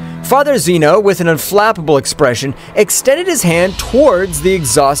 Father Zeno, with an unflappable expression, extended his hand towards the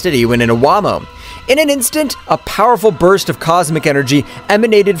exhausted Iwin and Owamo. In an instant, a powerful burst of cosmic energy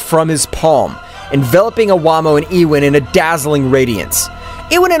emanated from his palm, enveloping Owamo and Iwin in a dazzling radiance.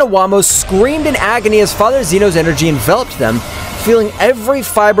 Iwin and Owamo screamed in agony as Father Zeno's energy enveloped them, feeling every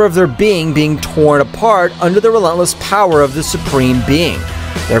fiber of their being torn apart under the relentless power of the Supreme Being.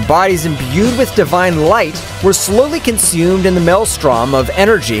 Their bodies, imbued with divine light, were slowly consumed in the maelstrom of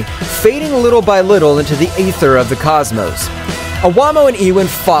energy, fading little by little into the aether of the cosmos. Owamo and Ewin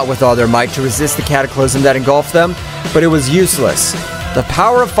fought with all their might to resist the cataclysm that engulfed them, but it was useless. The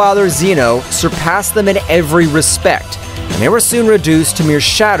power of Father Zeno surpassed them in every respect, and they were soon reduced to mere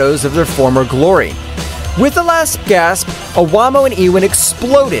shadows of their former glory. With the last gasp, Owamo and Ewin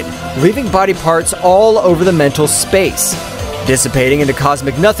exploded, leaving body parts all over the mental space, dissipating into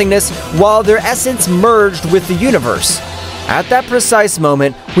cosmic nothingness while their essence merged with the universe. At that precise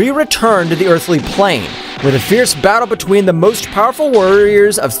moment, we return to the earthly plane, where the fierce battle between the most powerful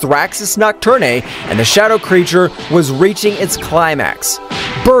warriors of Thraxus Nocturne and the shadow creature was reaching its climax.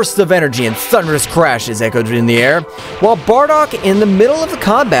 Bursts of energy and thunderous crashes echoed in the air, while Bardock, in the middle of the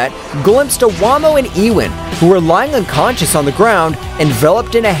combat, glimpsed Owamo and Ewin, who were lying unconscious on the ground,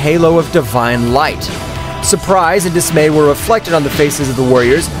 enveloped in a halo of divine light. Surprise and dismay were reflected on the faces of the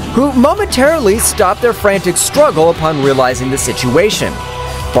warriors, who momentarily stopped their frantic struggle upon realizing the situation.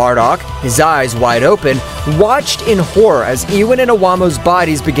 Bardock, his eyes wide open, watched in horror as Ewin and Owamo's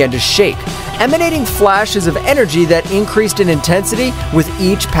bodies began to shake, emanating flashes of energy that increased in intensity with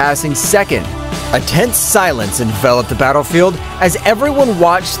each passing second. A tense silence enveloped the battlefield as everyone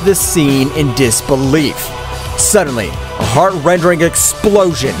watched the scene in disbelief. Suddenly, a heart-rending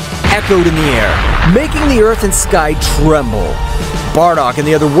explosion echoed in the air, making the earth and sky tremble. Bardock and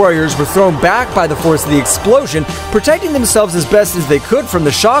the other warriors were thrown back by the force of the explosion, protecting themselves as best as they could from the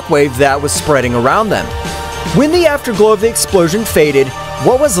shockwave that was spreading around them. When the afterglow of the explosion faded,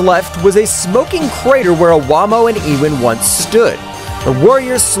 what was left was a smoking crater where Owamo and Ewin once stood. The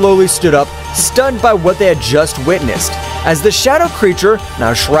warriors slowly stood up, stunned by what they had just witnessed, as the shadow creature,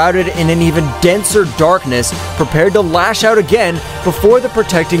 now shrouded in an even denser darkness, prepared to lash out again before the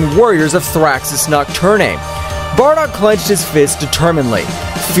protecting warriors of Thraxus Nocturne. Bardock clenched his fist determinedly,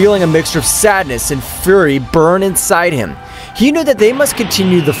 feeling a mixture of sadness and fury burn inside him. He knew that they must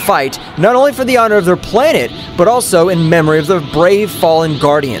continue the fight, not only for the honor of their planet, but also in memory of their brave fallen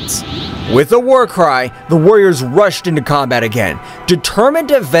guardians. With a war cry, the warriors rushed into combat again, determined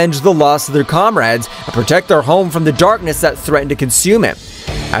to avenge the loss of their comrades and protect their home from the darkness that threatened to consume it.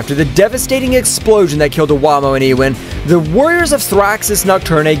 After the devastating explosion that killed Owamo and Ewin, the warriors of Thraxus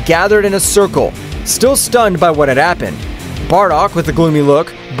Nocturne gathered in a circle, still stunned by what had happened. Bardock, with a gloomy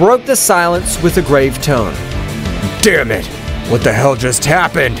look, broke the silence with a grave tone. Damn it! What the hell just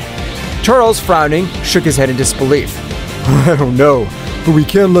happened? Turtles, frowning, shook his head in disbelief. I don't know, but we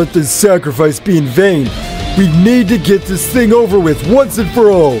can't let this sacrifice be in vain. We need to get this thing over with once and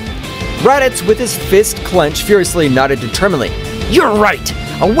for all. Raditz, with his fist clenched, furiously nodded determinedly. You're right!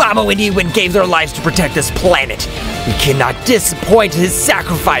 Owamo and Ewin gave their lives to protect this planet. We cannot disappoint his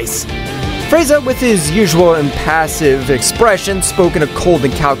sacrifice. Frieza, with his usual impassive expression, spoke in a cold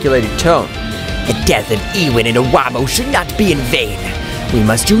and calculated tone. The death of Ewin and Owamo should not be in vain. We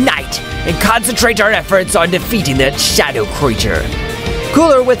must unite and concentrate our efforts on defeating that shadow creature.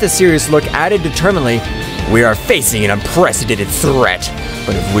 Cooler, with a serious look, added determinedly, We are facing an unprecedented threat,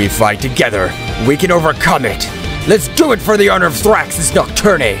 but if we fight together, we can overcome it. Let's do it for the honor of Thraxus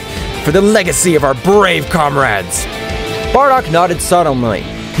Nocturne, for the legacy of our brave comrades. Bardock nodded solemnly,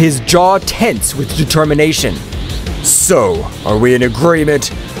 his jaw tense with determination. So, are we in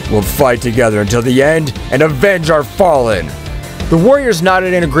agreement? We'll fight together until the end and avenge our fallen. The warriors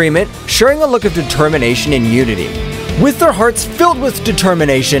nodded in agreement, sharing a look of determination and unity. With their hearts filled with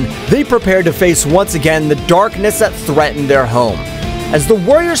determination, they prepared to face once again the darkness that threatened their home. As the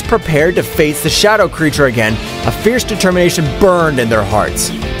warriors prepared to face the shadow creature again, a fierce determination burned in their hearts.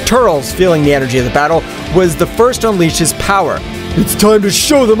 Turtles, feeling the energy of the battle, was the first to unleash his power. It's time to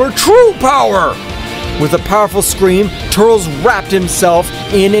show them our true power! With a powerful scream, Turtles wrapped himself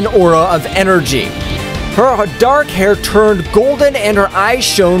in an aura of energy. Her dark hair turned golden and her eyes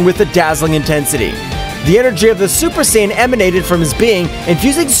shone with a dazzling intensity. The energy of the Super Saiyan emanated from his being,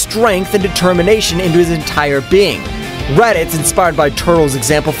 infusing strength and determination into his entire being. Raditz, inspired by Turtle's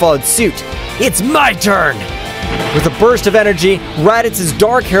example, followed suit. It's my turn! With a burst of energy, Raditz's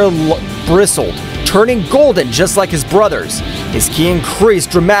dark hair bristled, turning golden just like his brother's. His ki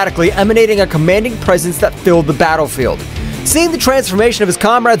increased dramatically, emanating a commanding presence that filled the battlefield. Seeing the transformation of his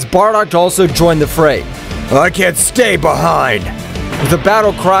comrades, Bardock also joined the fray. I can't stay behind! With a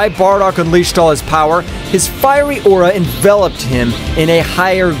battle cry, Bardock unleashed all his power. His fiery aura enveloped him in a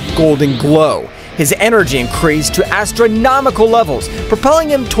higher golden glow. His energy increased to astronomical levels, propelling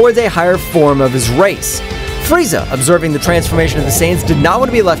him towards a higher form of his race. Frieza, observing the transformation of the Saiyans, did not want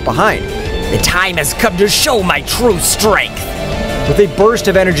to be left behind. The time has come to show my true strength. With a burst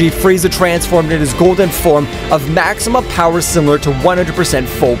of energy, Frieza transformed in his golden form of maximum power similar to 100%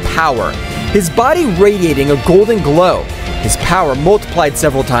 full power, his body radiating a golden glow. His power multiplied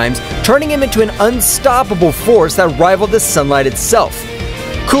several times, turning him into an unstoppable force that rivaled the sunlight itself.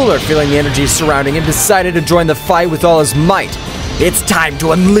 Cooler, feeling the energy surrounding him, decided to join the fight with all his might. It's time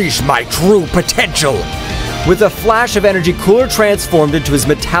to unleash my true potential. With a flash of energy, Cooler transformed into his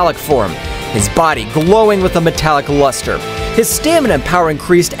metallic form, his body glowing with a metallic luster. His stamina and power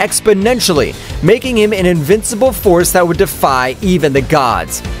increased exponentially, making him an invincible force that would defy even the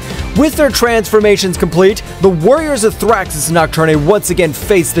gods. With their transformations complete, the warriors of Thraxus Nocturne once again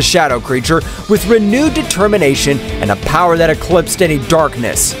faced the shadow creature with renewed determination and a power that eclipsed any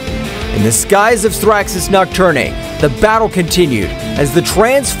darkness. In the skies of Thraxus Nocturne, the battle continued as the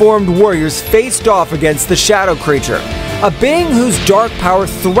transformed warriors faced off against the shadow creature, a being whose dark power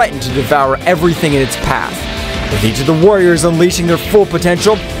threatened to devour everything in its path. With each of the warriors unleashing their full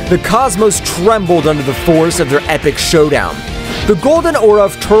potential, the cosmos trembled under the force of their epic showdown. The golden aura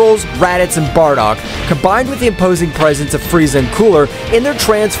of Turles, Raditz, and Bardock, combined with the imposing presence of Frieza and Cooler in their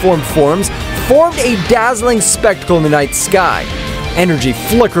transformed forms, formed a dazzling spectacle in the night sky. Energy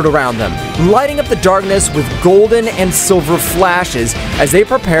flickered around them, lighting up the darkness with golden and silver flashes as they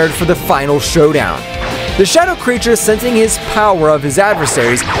prepared for the final showdown. The shadow creature, sensing his power of his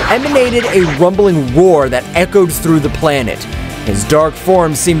adversaries, emanated a rumbling roar that echoed through the planet. His dark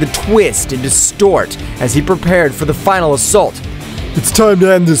form seemed to twist and distort as he prepared for the final assault. It's time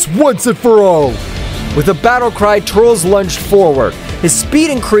to end this once and for all! With a battle cry, Turles lunged forward. His speed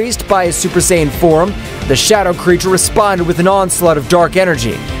increased by his Super Saiyan form. The shadow creature responded with an onslaught of dark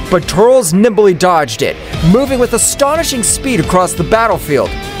energy, but Turles nimbly dodged it, moving with astonishing speed across the battlefield.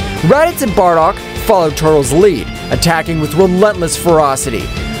 Raditz and Bardock followed Turles' lead, attacking with relentless ferocity.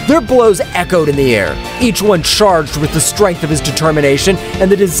 Their blows echoed in the air, each one charged with the strength of his determination and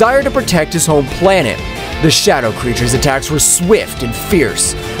the desire to protect his home planet. The shadow creature's attacks were swift and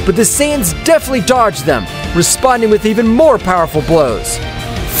fierce, but the Saiyans deftly dodged them, responding with even more powerful blows.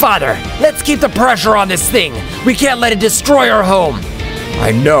 Father, let's keep the pressure on this thing. We can't let it destroy our home.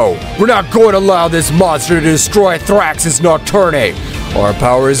 I know. We're not going to allow this monster to destroy Thraxus Nocturne. Our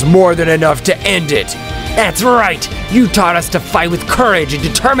power is more than enough to end it. That's right. You taught us to fight with courage and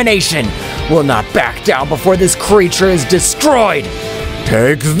determination. We'll not back down before this creature is destroyed.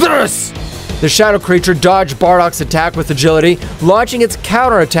 Take this! The shadow creature dodged Bardock's attack with agility, launching its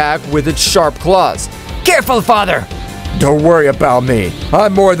counterattack with its sharp claws. Careful, Father! Don't worry about me.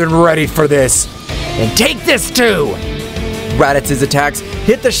 I'm more than ready for this. And take this too! Raditz's attacks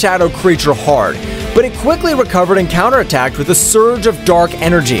hit the shadow creature hard, but it quickly recovered and counterattacked with a surge of dark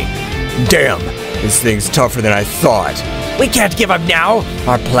energy. Damn, this thing's tougher than I thought. We can't give up now.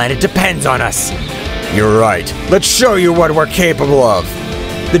 Our planet depends on us. You're right. Let's show you what we're capable of.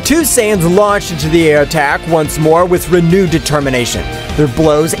 The two Saiyans launched into the air attack once more with renewed determination. Their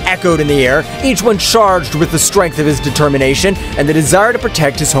blows echoed in the air, each one charged with the strength of his determination and the desire to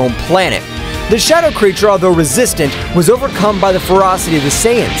protect his home planet. The shadow creature, although resistant, was overcome by the ferocity of the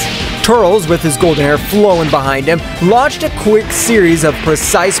Saiyans. Turles, with his golden hair flowing behind him, launched a quick series of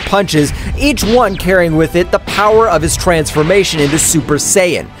precise punches, each one carrying with it the power of his transformation into Super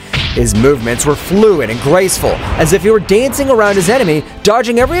Saiyan. His movements were fluid and graceful, as if he were dancing around his enemy,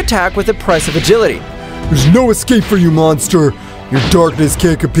 dodging every attack with impressive agility. There's no escape for you, monster! Your darkness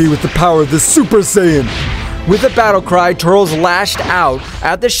can't compete with the power of the Super Saiyan! With a battle cry, Turles lashed out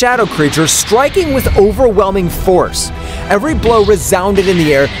at the shadow creature, striking with overwhelming force. Every blow resounded in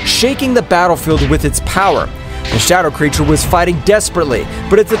the air, shaking the battlefield with its power. The shadow creature was fighting desperately,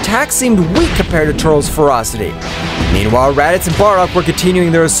 but its attack seemed weak compared to Turles' ferocity. Meanwhile, Raditz and Bardock were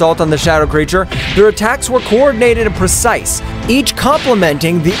continuing their assault on the shadow creature. Their attacks were coordinated and precise, each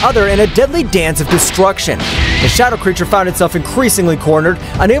complementing the other in a deadly dance of destruction. The shadow creature found itself increasingly cornered,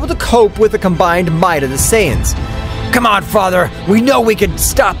 unable to cope with the combined might of the Saiyans. Come on, Father. We know we can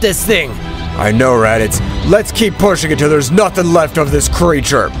stop this thing. I know, Raditz. Let's keep pushing until there's nothing left of this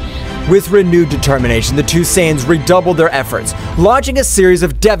creature. With renewed determination, the two Saiyans redoubled their efforts, launching a series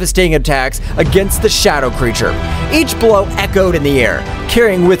of devastating attacks against the shadow creature. Each blow echoed in the air,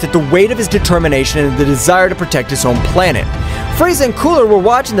 carrying with it the weight of his determination and the desire to protect his home planet. Frieza and Cooler were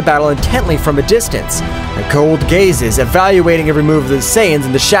watching the battle intently from a distance, their cold gazes evaluating every move of the Saiyans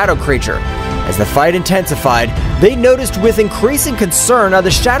and the shadow creature. As the fight intensified, they noticed with increasing concern how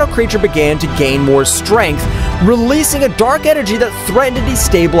the shadow creature began to gain more strength, releasing a dark energy that threatened to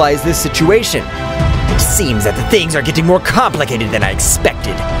destabilize this situation. It seems that the things are getting more complicated than I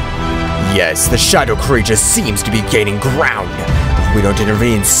expected. Yes, the shadow creature seems to be gaining ground. If we don't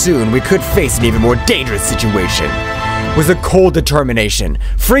intervene soon, we could face an even more dangerous situation. With a cold determination,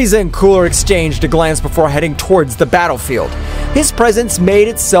 Frieza and Cooler exchanged a glance before heading towards the battlefield. His presence made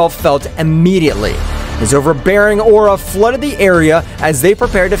itself felt immediately. His overbearing aura flooded the area as they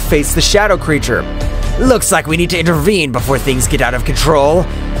prepared to face the shadow creature. Looks like we need to intervene before things get out of control.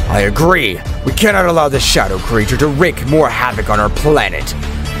 I agree. We cannot allow the shadow creature to wreak more havoc on our planet.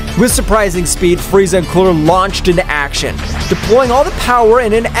 With surprising speed, Frieza and Cooler launched into action, deploying all the power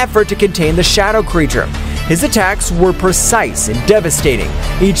in an effort to contain the shadow creature. His attacks were precise and devastating,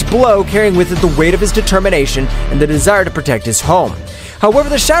 each blow carrying with it the weight of his determination and the desire to protect his home. However,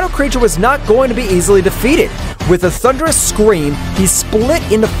 the shadow creature was not going to be easily defeated. With a thunderous scream, he split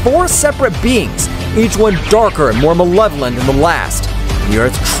into 4 separate beings, each one darker and more malevolent than the last. The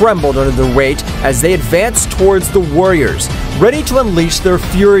earth trembled under their weight as they advanced towards the warriors, ready to unleash their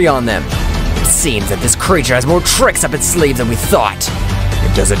fury on them. It seems that this creature has more tricks up its sleeve than we thought.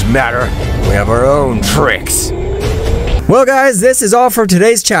 It doesn't matter. We have our own tricks. Well guys, this is all for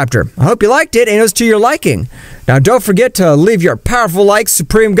today's chapter. I hope you liked it and it was to your liking. Now don't forget to leave your powerful like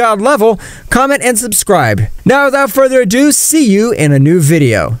Supreme God level, comment and subscribe. Now without further ado, see you in a new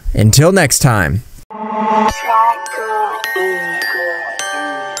video. Until next time.